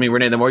know. I mean,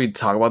 Renee, the more you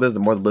talk about this, the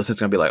more the listeners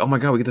are gonna be like, "Oh my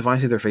god, we get to finally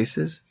see their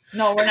faces."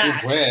 No, we're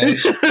not.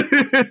 Wish.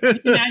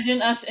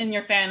 Imagine us in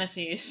your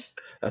fantasies.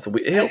 That's what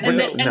we. And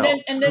then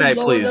Renee,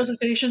 lower please. those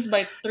expectations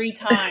by 3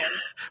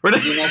 times.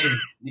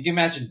 You can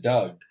imagine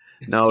Doug.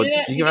 No, you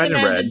can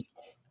imagine Red.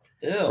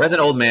 Ew. Red's an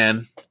old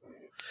man.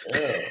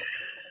 Ew.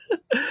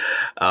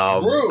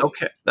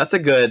 Okay, that's a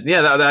good.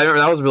 Yeah,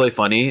 that was really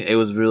funny. It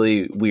was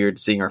really weird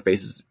seeing our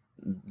faces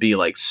be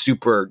like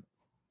super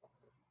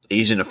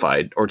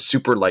Asianified or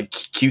super like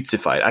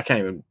cutesified. I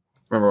can't even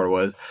remember what it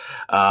was.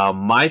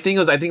 My thing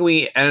was, I think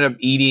we ended up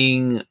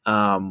eating.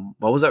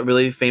 What was that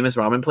really famous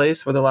ramen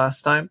place for the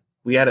last time?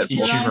 We had it.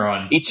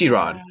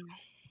 Ichiran.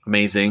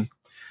 Amazing.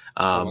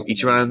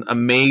 Ichiran,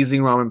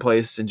 amazing ramen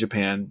place in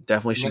Japan.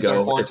 Definitely should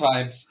go. 4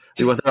 times.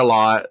 We went there a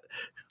lot.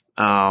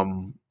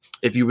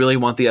 If you really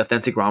want the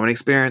authentic ramen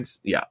experience,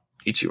 yeah,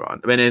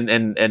 Ichiran.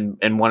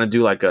 And want to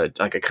do like a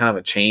kind of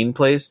a chain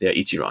place, yeah,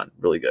 Ichiran,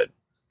 really good.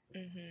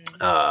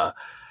 Mm-hmm.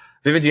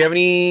 Vivian, do you have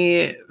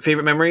any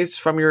favorite memories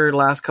from your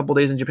last couple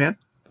days in Japan?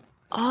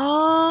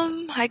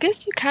 I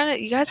guess you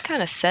guys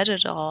kind of said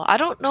it all. I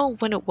don't know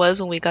when it was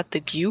when we got the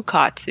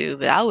gyukatsu,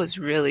 but that was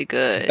really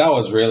good. That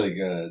was really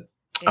good.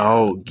 Yeah.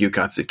 Oh,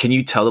 gyukatsu. Can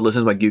you tell the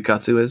listeners what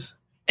gyukatsu is?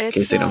 In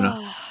case they don't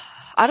know.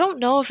 I don't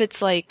know if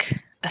it's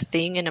like a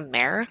thing in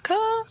America,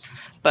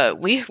 but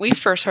we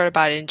first heard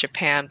about it in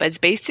Japan. But it's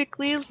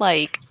basically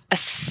like a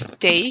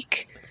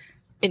steak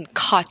in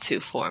katsu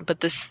form,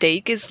 but the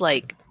steak is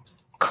like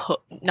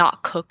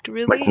not cooked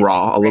really, like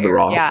raw, a little bit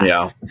raw.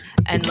 Yeah.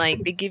 And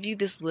like they give you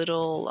this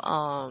little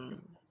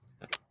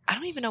I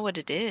don't even know what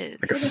it is.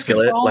 Like a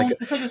skillet, like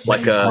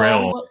a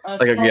grill,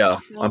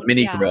 a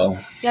mini grill.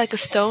 Yeah, like a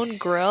stone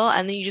grill,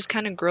 and then you just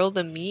kind of grill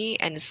the meat,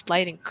 and it's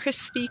light and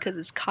crispy because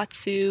it's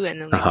katsu, and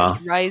then like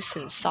there's rice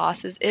and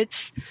sauces.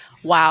 It's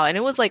wow, and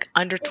it was like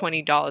under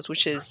 $20,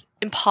 which is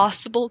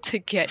impossible to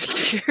get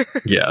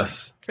here.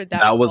 Yes, for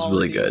that was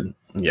really good.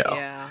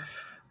 Yeah,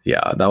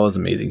 that was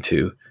amazing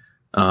too.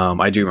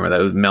 I do remember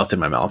that. It melted in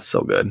my mouth.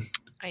 So good.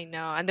 I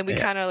know, and then we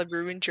kind of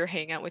ruined your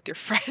hangout with your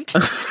friend.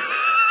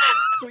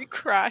 We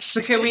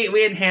crashed. So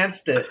we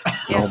enhanced it.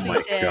 Yes, we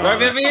did. Right,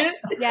 Vivian?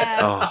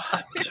 Yes.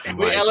 Oh,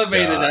 we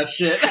elevated that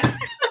shit.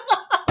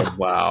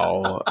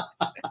 Wow.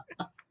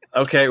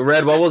 Okay,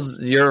 Red, what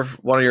was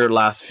one of your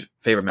last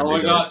favorite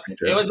memories? Oh my god.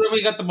 It was when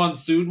we got the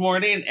monsoon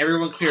morning and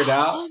everyone cleared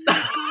out. Oh my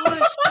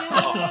gosh,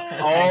 yes.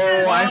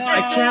 Oh,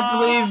 I can't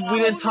believe we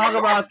didn't talk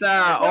about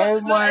that. Oh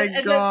my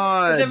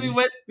god. And then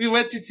we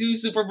went to 2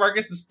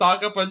 supermarkets to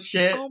stock up on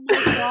shit. Oh my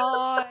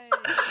god.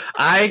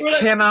 I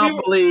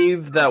cannot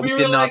believe that we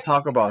did not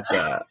talk about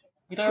that.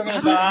 We thought we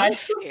were gonna die.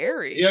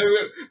 Scary. Yeah,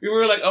 we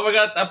were like, oh my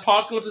god, the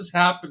apocalypse is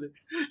happening.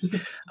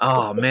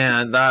 Oh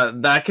man,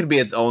 that could be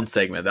its own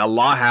segment. A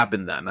lot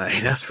happened that night,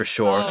 that's for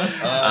sure. Oh,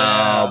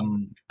 yeah.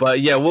 But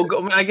yeah, we'll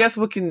go. I guess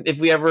we can, if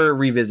we ever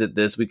revisit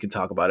this, we can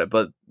talk about it.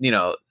 But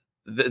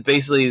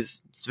basically,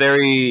 it's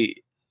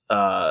very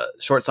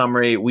short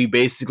summary. We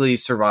basically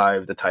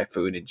survived the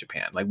typhoon in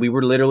Japan. Like we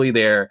were literally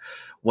there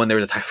when there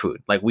was a typhoon.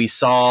 Like we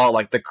saw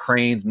like the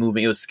cranes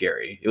moving. It was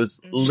scary. It was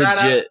Shout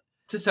out legit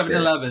to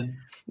 7-Eleven.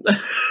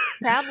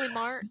 Family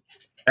Mart.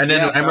 And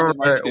then Yeah, I remember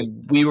Market.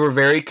 we were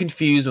very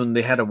confused when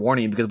they had a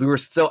warning because we were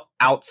still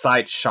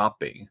outside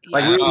shopping.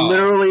 Like we were Yeah.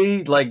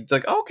 literally like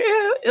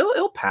okay,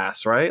 it'll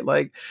pass, right?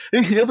 Like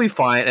it'll be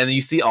fine. And then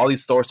you see all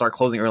these stores start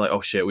closing. And we're like,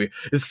 oh shit,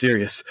 it's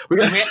serious. We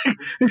got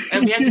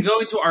And we had to go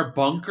into our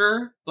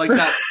bunker, like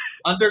that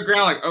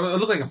underground. Like it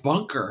looked like a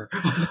bunker.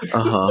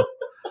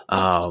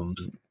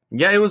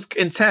 Yeah, it was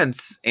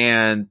intense,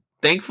 and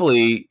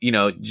thankfully,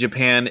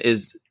 Japan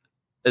is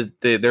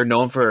they're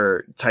known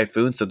for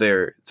typhoons, so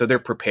they're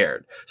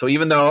prepared. So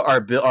even though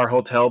our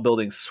hotel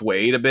building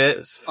swayed a bit, it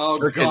was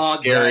freaking God,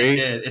 scary. that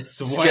did. It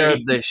Scared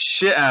swayed. the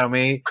shit out of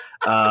me.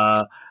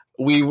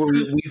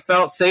 We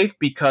felt safe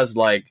because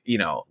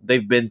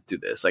they've been through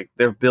this. Like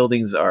their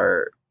buildings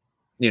are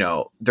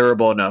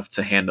durable enough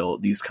to handle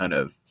these I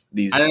don't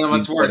know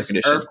what's weather worse,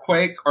 conditions.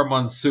 earthquake or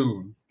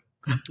monsoon.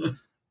 It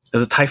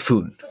was a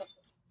typhoon.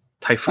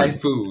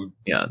 Typhoon.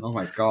 Yeah. Oh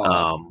my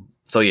god.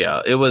 So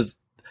yeah, it was.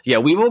 Yeah,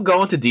 we will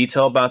go into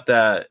detail about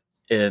that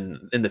in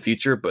the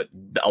future, but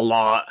a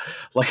lot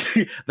like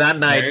that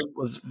night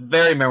was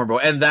very memorable,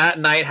 and that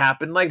night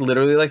happened like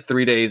literally like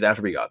 3 days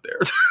after we got there.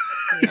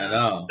 I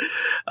know.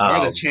 What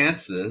are the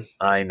chances?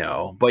 I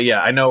know, but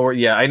yeah, I know.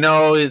 I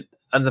know. It's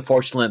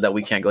unfortunate that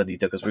we can't go into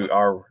detail because we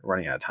are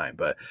running out of time.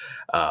 But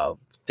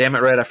damn it,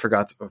 Red, I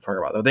forgot to talk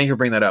about that. Thank you for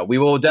bringing that up. We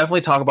will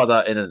definitely talk about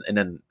that in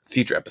a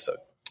future episode.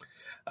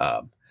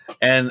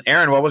 And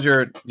Aaron, do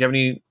you have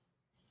any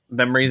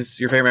memories?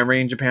 Your favorite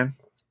memory in Japan?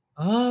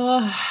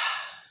 I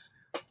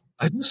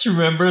just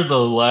remember the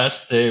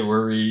last day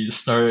where we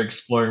started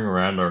exploring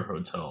around our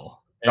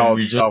hotel, and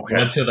we just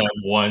went to that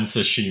one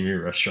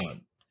sashimi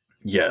restaurant.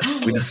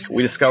 Yes, we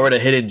discovered a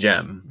hidden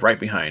gem right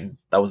behind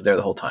that was there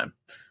the whole time.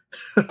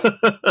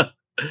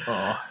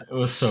 Oh, it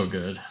was so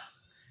good.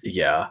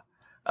 Yeah,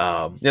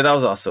 that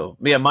was also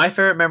my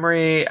favorite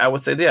memory. I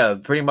would say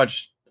pretty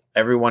much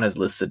everyone has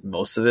listed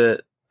most of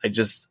it.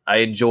 I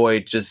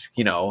enjoyed just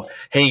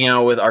hanging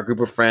out with our group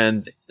of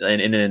friends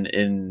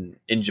in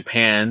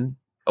Japan,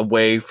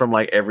 away from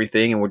like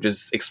everything, and we're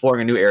just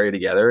exploring a new area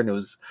together, and it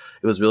was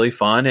really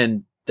fun.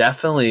 And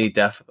definitely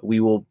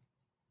we will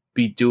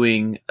be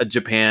doing a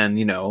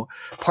Japan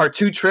part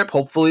 2 trip,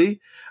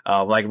 hopefully.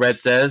 Like Red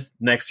says,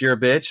 next year,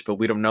 bitch, but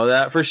we don't know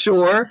that for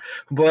sure.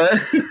 But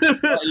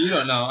Well, you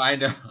don't know, I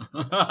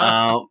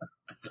know.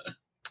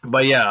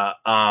 But yeah,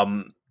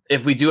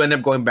 if we do end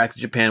up going back to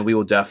Japan, we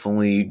will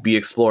definitely be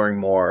exploring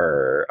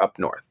more up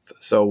north.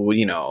 So,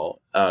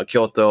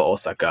 Kyoto,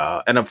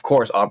 Osaka, and of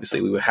course, obviously,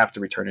 we would have to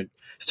return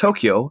to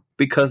Tokyo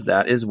because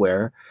that is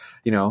where,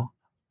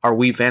 our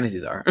weeb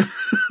fantasies are.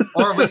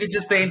 Or we could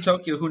just stay in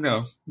Tokyo. Who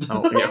knows?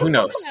 Oh, yeah, who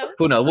knows?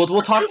 Who knows?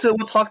 We'll talk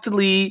to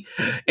Lee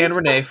and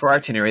Renee for our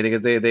itinerary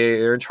because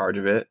they're in charge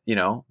of it,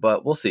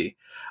 But we'll see.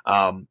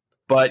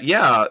 But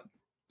yeah.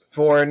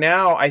 For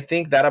now, I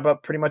think that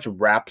about pretty much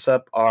wraps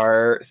up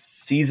our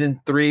season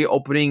 3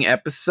 opening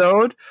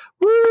episode.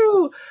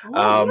 Woo!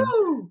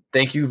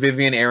 Thank you,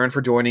 Vivian, Aaron,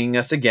 for joining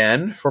us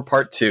again for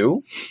part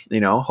 2.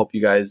 Hope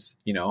you guys,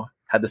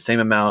 had the same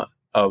amount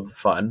of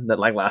fun that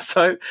like last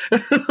time.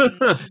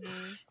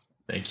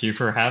 Thank you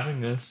for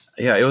having us.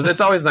 Yeah,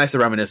 it's always nice to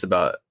reminisce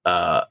about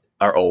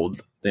our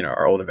old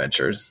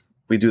adventures.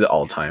 We do that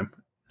all the time.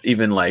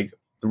 Even like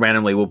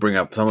randomly we'll bring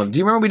up someone, do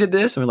you remember we did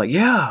this? And we're like,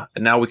 yeah.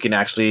 And now we can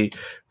actually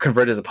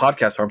convert it as a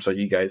podcast form so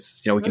you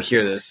guys, we can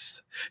hear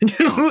this,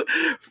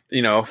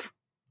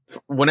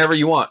 whenever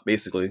you want,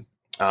 basically.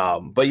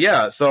 But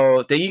yeah,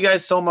 so thank you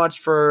guys so much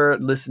for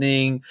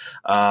listening.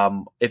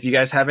 If you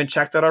guys haven't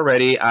checked out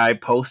already, I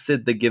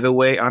posted the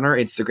giveaway on our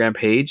Instagram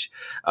page.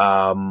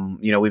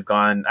 We've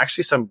gotten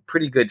actually some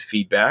pretty good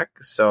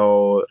feedback.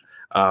 So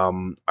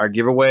our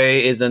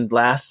giveaway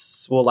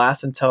will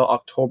last until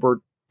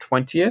October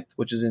 20th,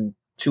 which is in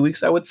 2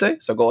 weeks, I would say.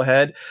 So go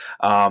ahead.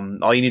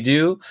 All you need to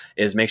do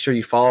is make sure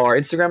you follow our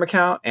Instagram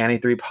account,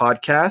 Anithree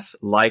Podcast,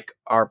 like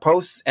our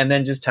posts, and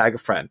then just tag a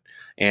friend.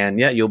 And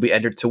yeah, you'll be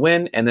entered to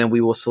win. And then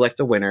we will select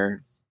a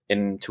winner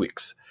in 2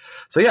 weeks.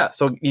 So yeah,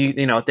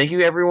 thank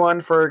you everyone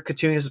for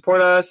continuing to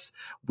support us.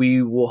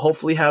 We will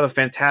hopefully have a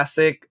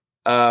fantastic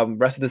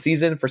rest of the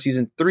season for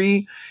season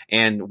 3.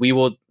 And we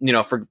will,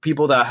 for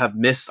people that have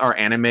missed our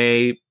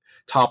anime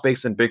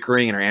topics and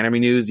bickering and our anime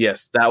news,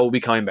 yes, that will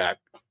be coming back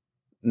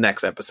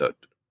next episode.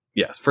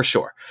 Yes, for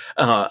sure.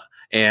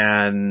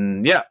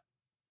 And yeah,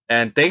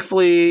 and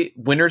thankfully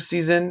winter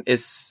season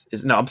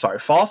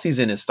fall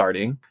season is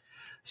starting.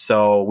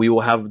 So we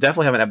will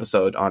definitely have an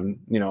episode on,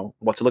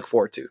 what to look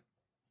forward to.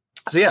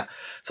 So yeah.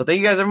 So thank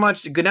you guys very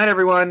much. Good night,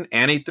 everyone.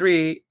 Annie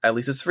 3, at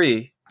least it's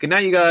free. Good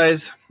night, you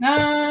guys.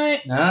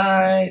 Night.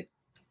 Night.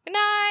 Good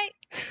night.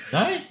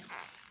 Night.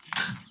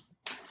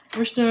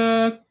 Where's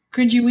the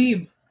cringy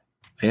weeb?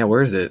 Yeah,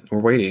 where is it? We're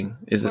waiting.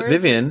 Is Where it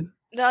is Vivian?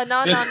 No.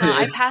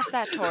 I passed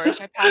that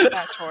torch.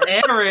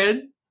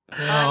 Aaron.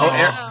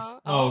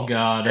 Oh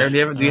God.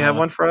 Aaron, do you have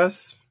one for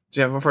us?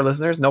 Do you have one for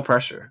listeners? No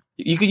pressure.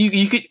 You could.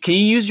 Can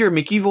you use your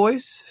Mickey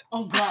voice?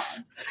 Oh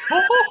God.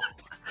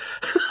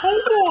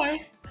 Oh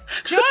boy.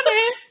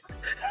 Johnny.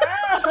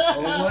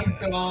 Oh my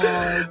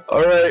god.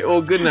 All right.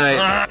 Well, good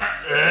night.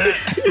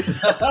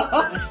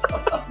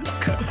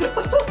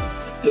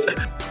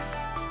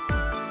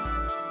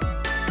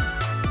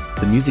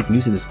 The music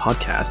used in this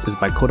podcast is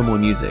by Kodomo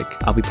Music.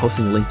 I'll be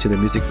posting a link to their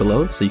music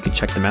below so you can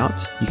check them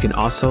out. You can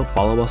also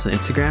follow us on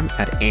Instagram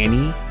at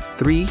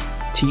Anithree,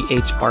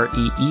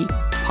 THREE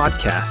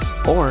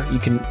podcast, or you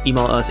can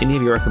email us any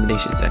of your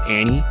recommendations at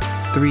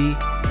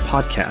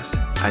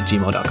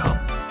Annie3podcast@gmail.com.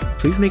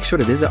 Please make sure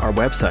to visit our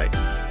website,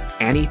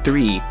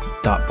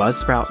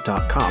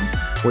 Annie3.buzzsprout.com,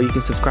 where you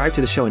can subscribe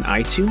to the show in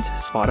iTunes,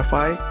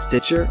 Spotify,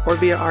 Stitcher, or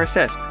via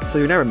RSS so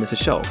you'll never miss a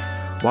show.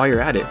 While you're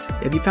at it,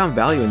 if you found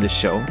value in this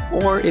show,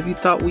 or if you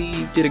thought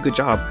we did a good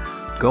job,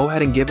 go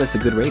ahead and give us a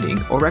good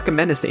rating, or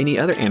recommend us to any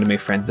other anime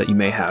friends that you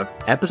may have.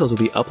 Episodes will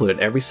be uploaded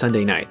every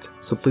Sunday night,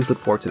 so please look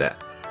forward to that.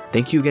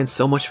 Thank you again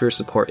so much for your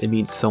support. It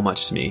means so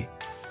much to me.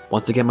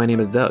 Once again, my name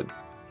is Doug.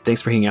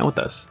 Thanks for hanging out with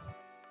us.